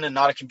person and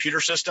not a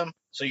computer system.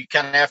 So you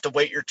kind of have to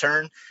wait your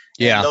turn.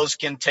 Yeah. And those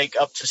can take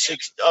up to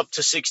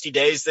 60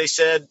 days, they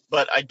said,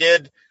 but I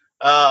did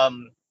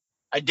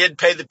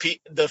pay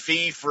the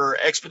fee for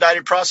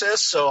expedited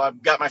process. So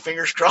I've got my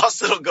fingers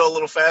crossed it'll go a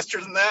little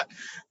faster than that.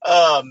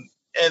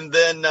 And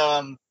then,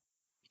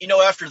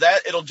 after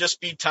that, it'll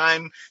just be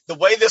time. The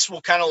way this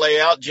will kind of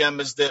lay out, Jim,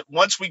 is that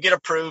once we get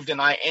approved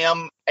and I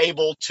am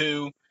able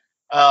to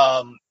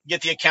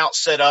get the account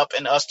set up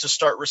and us to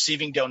start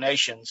receiving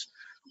donations,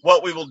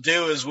 what we will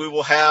do is we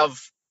will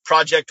have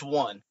Project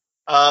One.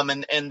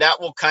 And that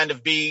will kind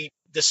of be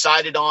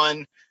decided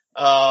on.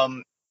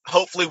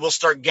 Hopefully we'll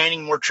start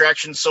gaining more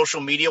traction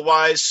social media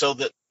wise, so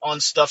that on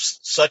stuff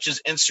such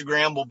as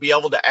Instagram, we'll be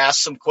able to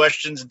ask some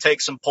questions and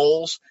take some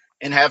polls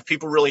and have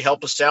people really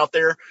help us out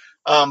there.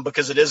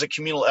 Because it is a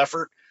communal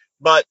effort,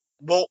 but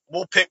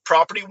we'll pick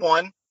Property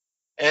One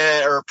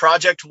or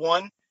Project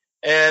One,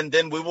 and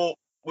then we will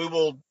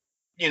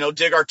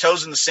dig our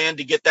toes in the sand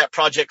to get that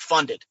project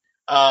funded.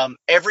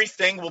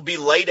 Everything will be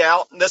laid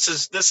out. And this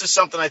is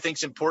something I think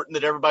is important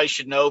that everybody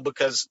should know,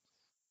 because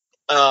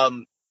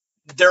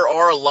there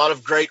are a lot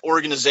of great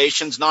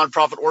organizations,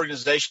 nonprofit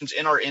organizations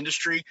in our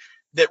industry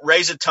that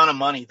raise a ton of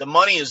money. The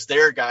money is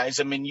there, guys.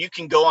 I mean, you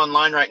can go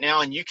online right now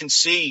and you can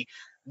see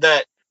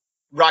that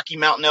Rocky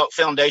Mountain Elk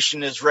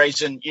Foundation is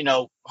raising,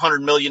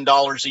 $100 million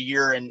a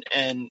year, and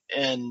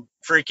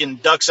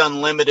freaking Ducks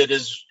Unlimited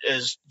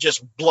is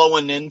just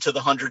blowing into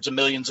the hundreds of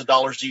millions of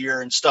dollars a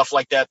year and stuff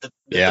like that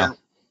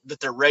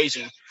they're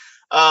raising.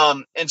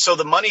 And so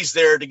the money's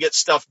there to get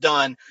stuff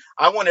done.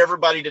 I want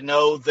everybody to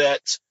know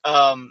that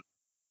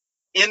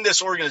in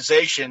this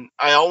organization,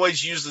 I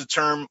always use the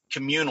term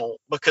communal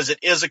because it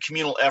is a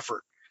communal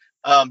effort.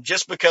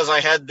 Just because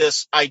I had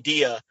this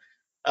idea,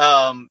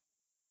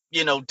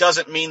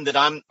 doesn't mean that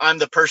I'm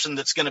the person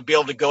that's going to be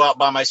able to go out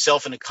by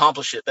myself and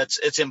accomplish it.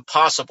 It's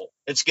impossible.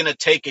 It's going to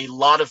take a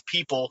lot of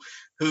people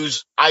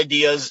whose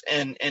ideas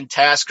and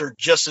tasks are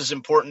just as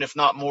important, if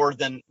not more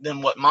than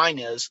what mine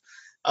is.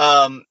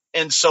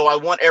 And so I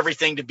want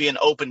everything to be an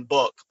open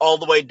book all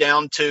the way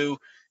down to,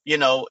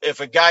 if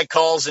a guy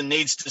calls and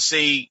needs to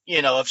see,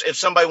 if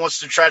somebody wants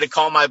to try to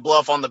call my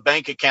bluff on the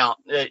bank account,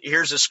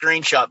 here's a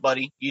screenshot,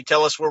 buddy. You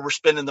tell us where we're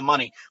spending the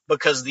money,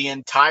 because the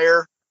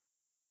entire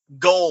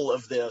goal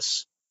of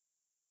this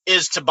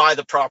is to buy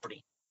the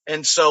property.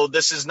 And so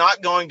this is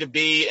not going to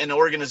be an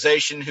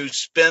organization who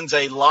spends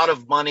a lot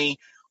of money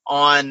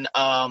on,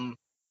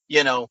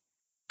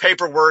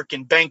 paperwork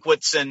and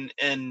banquets and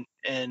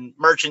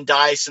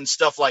merchandise and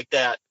stuff like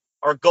that.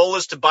 Our goal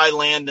is to buy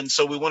land, and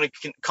so we want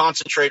to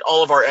concentrate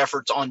all of our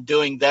efforts on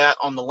doing that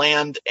on the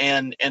land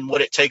and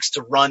what it takes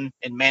to run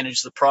and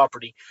manage the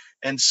property.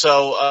 And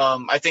so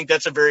I think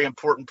that's a very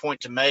important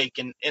point to make.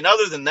 And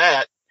other than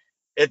that,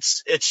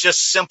 it's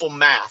just simple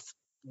math.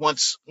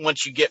 Once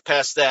you get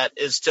past that,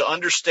 is to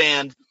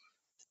understand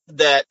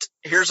that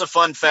here's a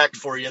fun fact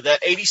for you,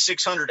 that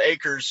 8,600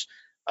 acres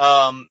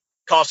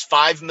cost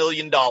 $5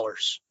 million.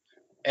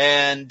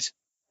 And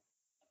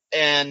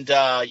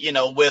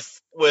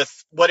with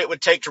what it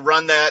would take to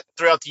run that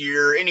throughout the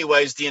year,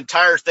 anyways, the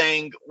entire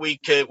thing, we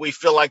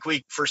feel like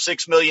for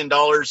 $6 million,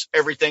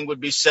 everything would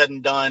be said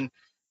and done,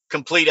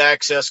 complete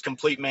access,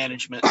 complete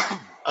management.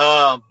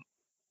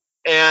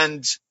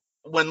 And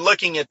when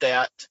looking at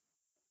that,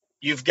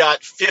 you've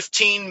got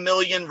 15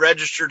 million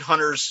registered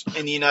hunters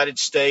in the United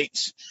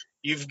States.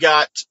 You've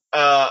got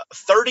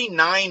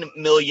 39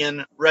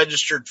 million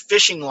registered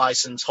fishing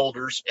license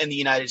holders in the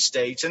United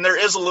States. And there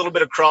is a little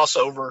bit of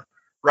crossover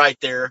right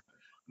there.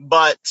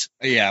 But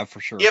yeah, for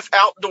sure. If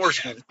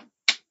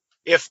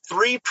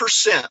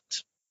 3%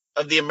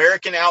 of the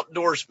American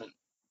outdoorsmen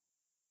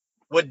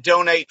would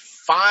donate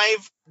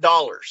 $5,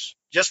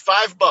 just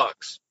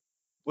 $5,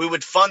 we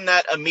would fund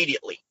that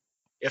immediately.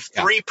 If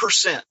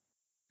 3%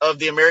 of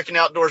the American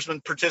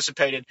outdoorsmen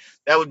participated,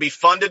 that would be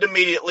funded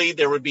immediately.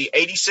 There would be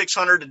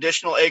 8,600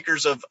 additional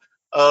acres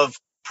of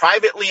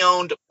privately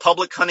owned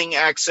public hunting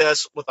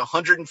access with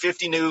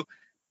 150 new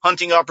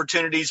hunting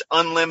opportunities,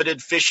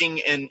 unlimited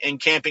fishing and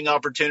camping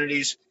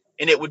opportunities,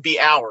 and it would be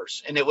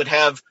ours. And it would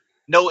have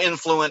no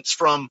influence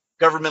from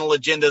governmental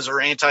agendas or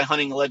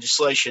anti-hunting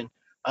legislation,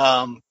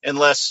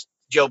 unless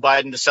Joe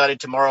Biden decided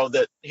tomorrow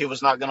that he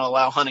was not going to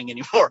allow hunting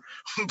anymore.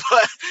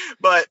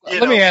 but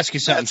let me ask you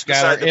something,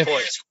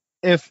 Skyler.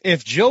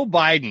 If Joe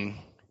Biden,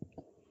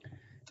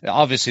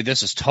 obviously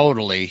this is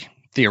totally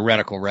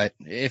theoretical, right?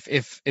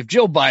 If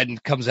Joe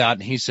Biden comes out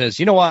and he says,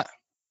 you know what,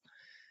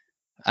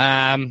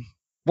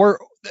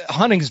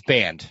 hunting's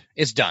banned,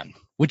 it's done,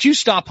 would you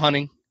stop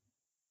hunting?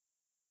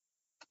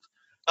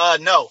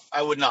 No,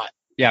 I would not.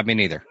 Yeah, me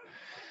neither.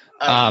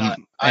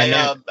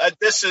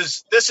 This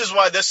is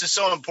why this is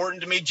so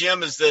important to me,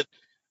 Jim, is that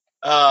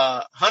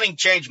hunting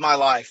changed my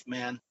life,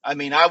 man. I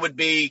mean, I would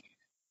be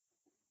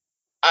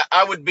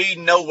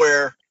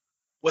nowhere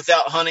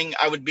without hunting.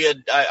 I would be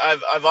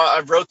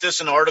I've wrote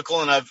this in an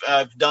article, and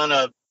I've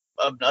done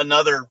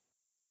another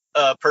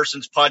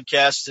person's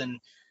podcast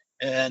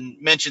and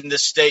mentioned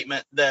this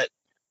statement that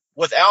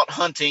without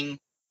hunting,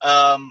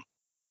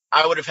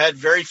 I would have had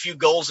very few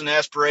goals and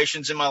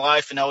aspirations in my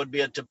life, and I would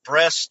be a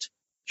depressed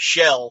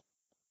shell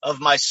of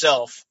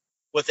myself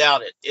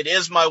without it. It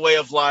is my way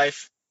of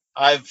life.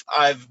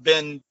 I've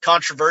been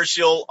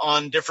controversial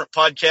on different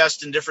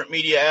podcasts and different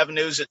media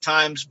avenues at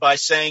times by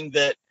saying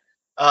that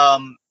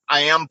I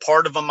am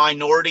part of a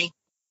minority,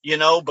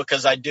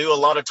 because I do a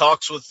lot of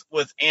talks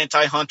with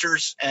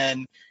anti-hunters,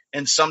 and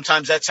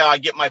sometimes that's how I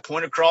get my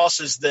point across,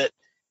 is that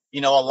a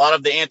lot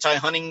of the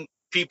anti-hunting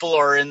people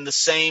are in the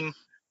same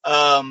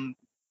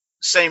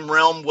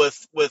realm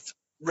with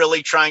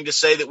really trying to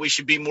say that we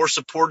should be more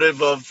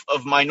supportive of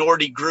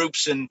minority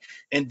groups and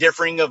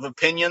differing of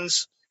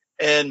opinions.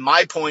 And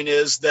my point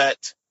is that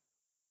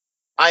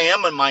I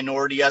am a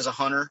minority as a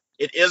hunter.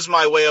 It is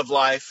my way of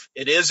life.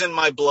 It is in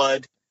my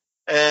blood.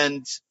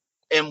 And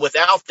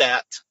without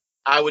that,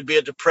 I would be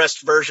a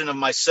depressed version of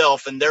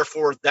myself. And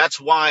therefore, that's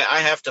why I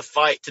have to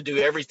fight to do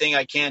everything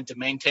I can to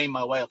maintain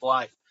my way of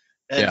life.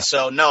 And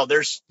so, no,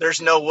 there's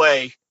no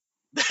way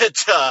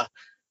that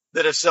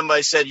if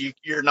somebody said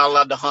you're not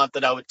allowed to hunt,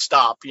 that I would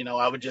stop.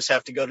 I would just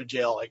have to go to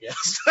jail, I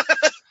guess.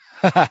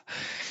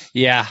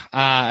 Yeah.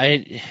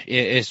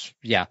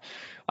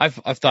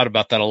 I've thought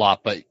about that a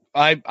lot, but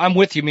I'm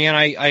with you, man.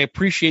 I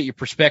appreciate your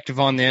perspective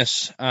on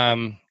this.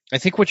 I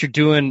think what you're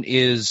doing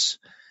is,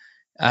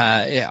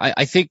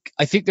 I think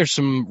there's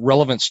some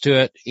relevance to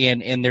it,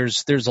 and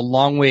there's a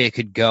long way it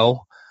could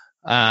go.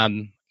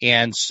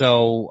 And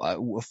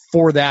so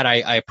for that,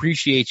 I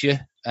appreciate you.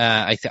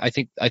 I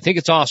think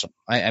it's awesome.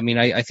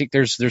 I think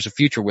there's a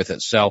future with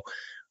it. So,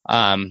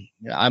 I'm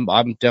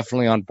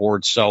definitely on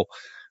board. So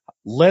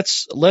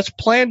let's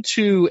plan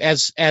to,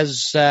 as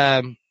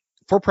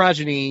For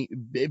Progeny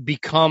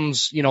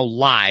becomes,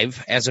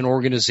 live as an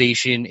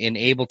organization and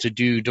able to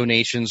do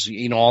donations,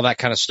 all that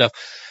kind of stuff.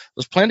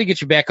 Let's plan to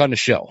get you back on the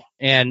show,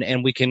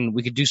 and we can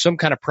do some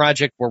kind of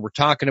project where we're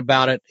talking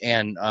about it,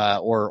 and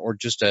or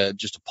just a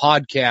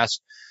podcast,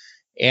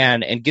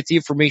 and get the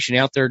information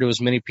out there to as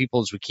many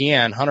people as we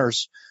can,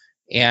 hunters.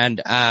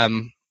 And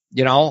I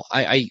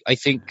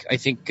think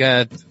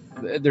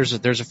there's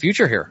a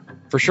future here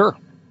for sure.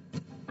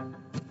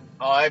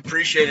 Oh, I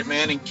appreciate it,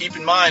 man. And keep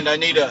in mind, I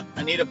need a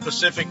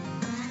Pacific,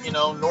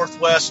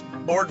 Northwest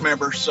board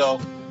member.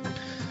 So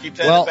keep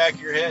that in the back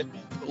of your head.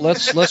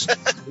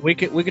 We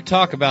could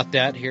talk about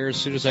that here as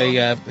soon as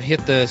I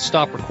hit the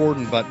stop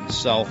recording button.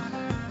 So,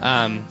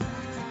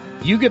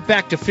 you get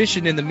back to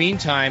fishing in the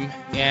meantime,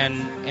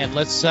 and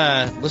let's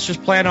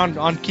just plan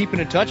on keeping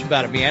in touch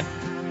about it, man.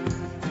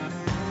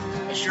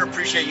 I sure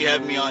appreciate you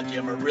having me on,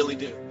 Jim. I really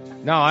do.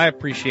 No, I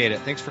appreciate it.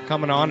 Thanks for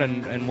coming on,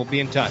 and we'll be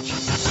in touch.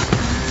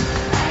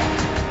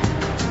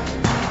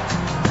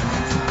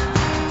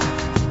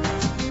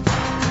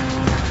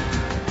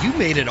 You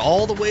made it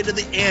all the way to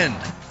the end.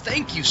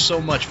 Thank you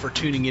so much for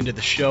tuning into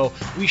the show.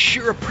 We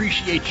sure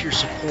appreciate your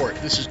support.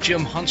 This is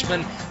Jim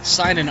Huntsman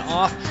signing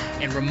off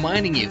and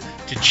reminding you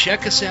to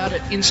check us out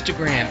at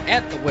Instagram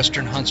at The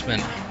Western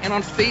Huntsman and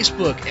on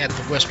Facebook at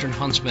The Western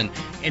Huntsman.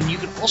 And you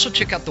can also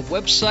check out the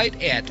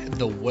website at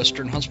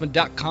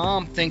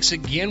thewesternhuntsman.com. Thanks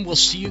again. We'll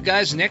see you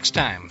guys next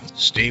time.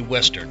 Stay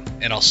Western,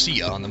 and I'll see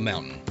you on the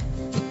mountain.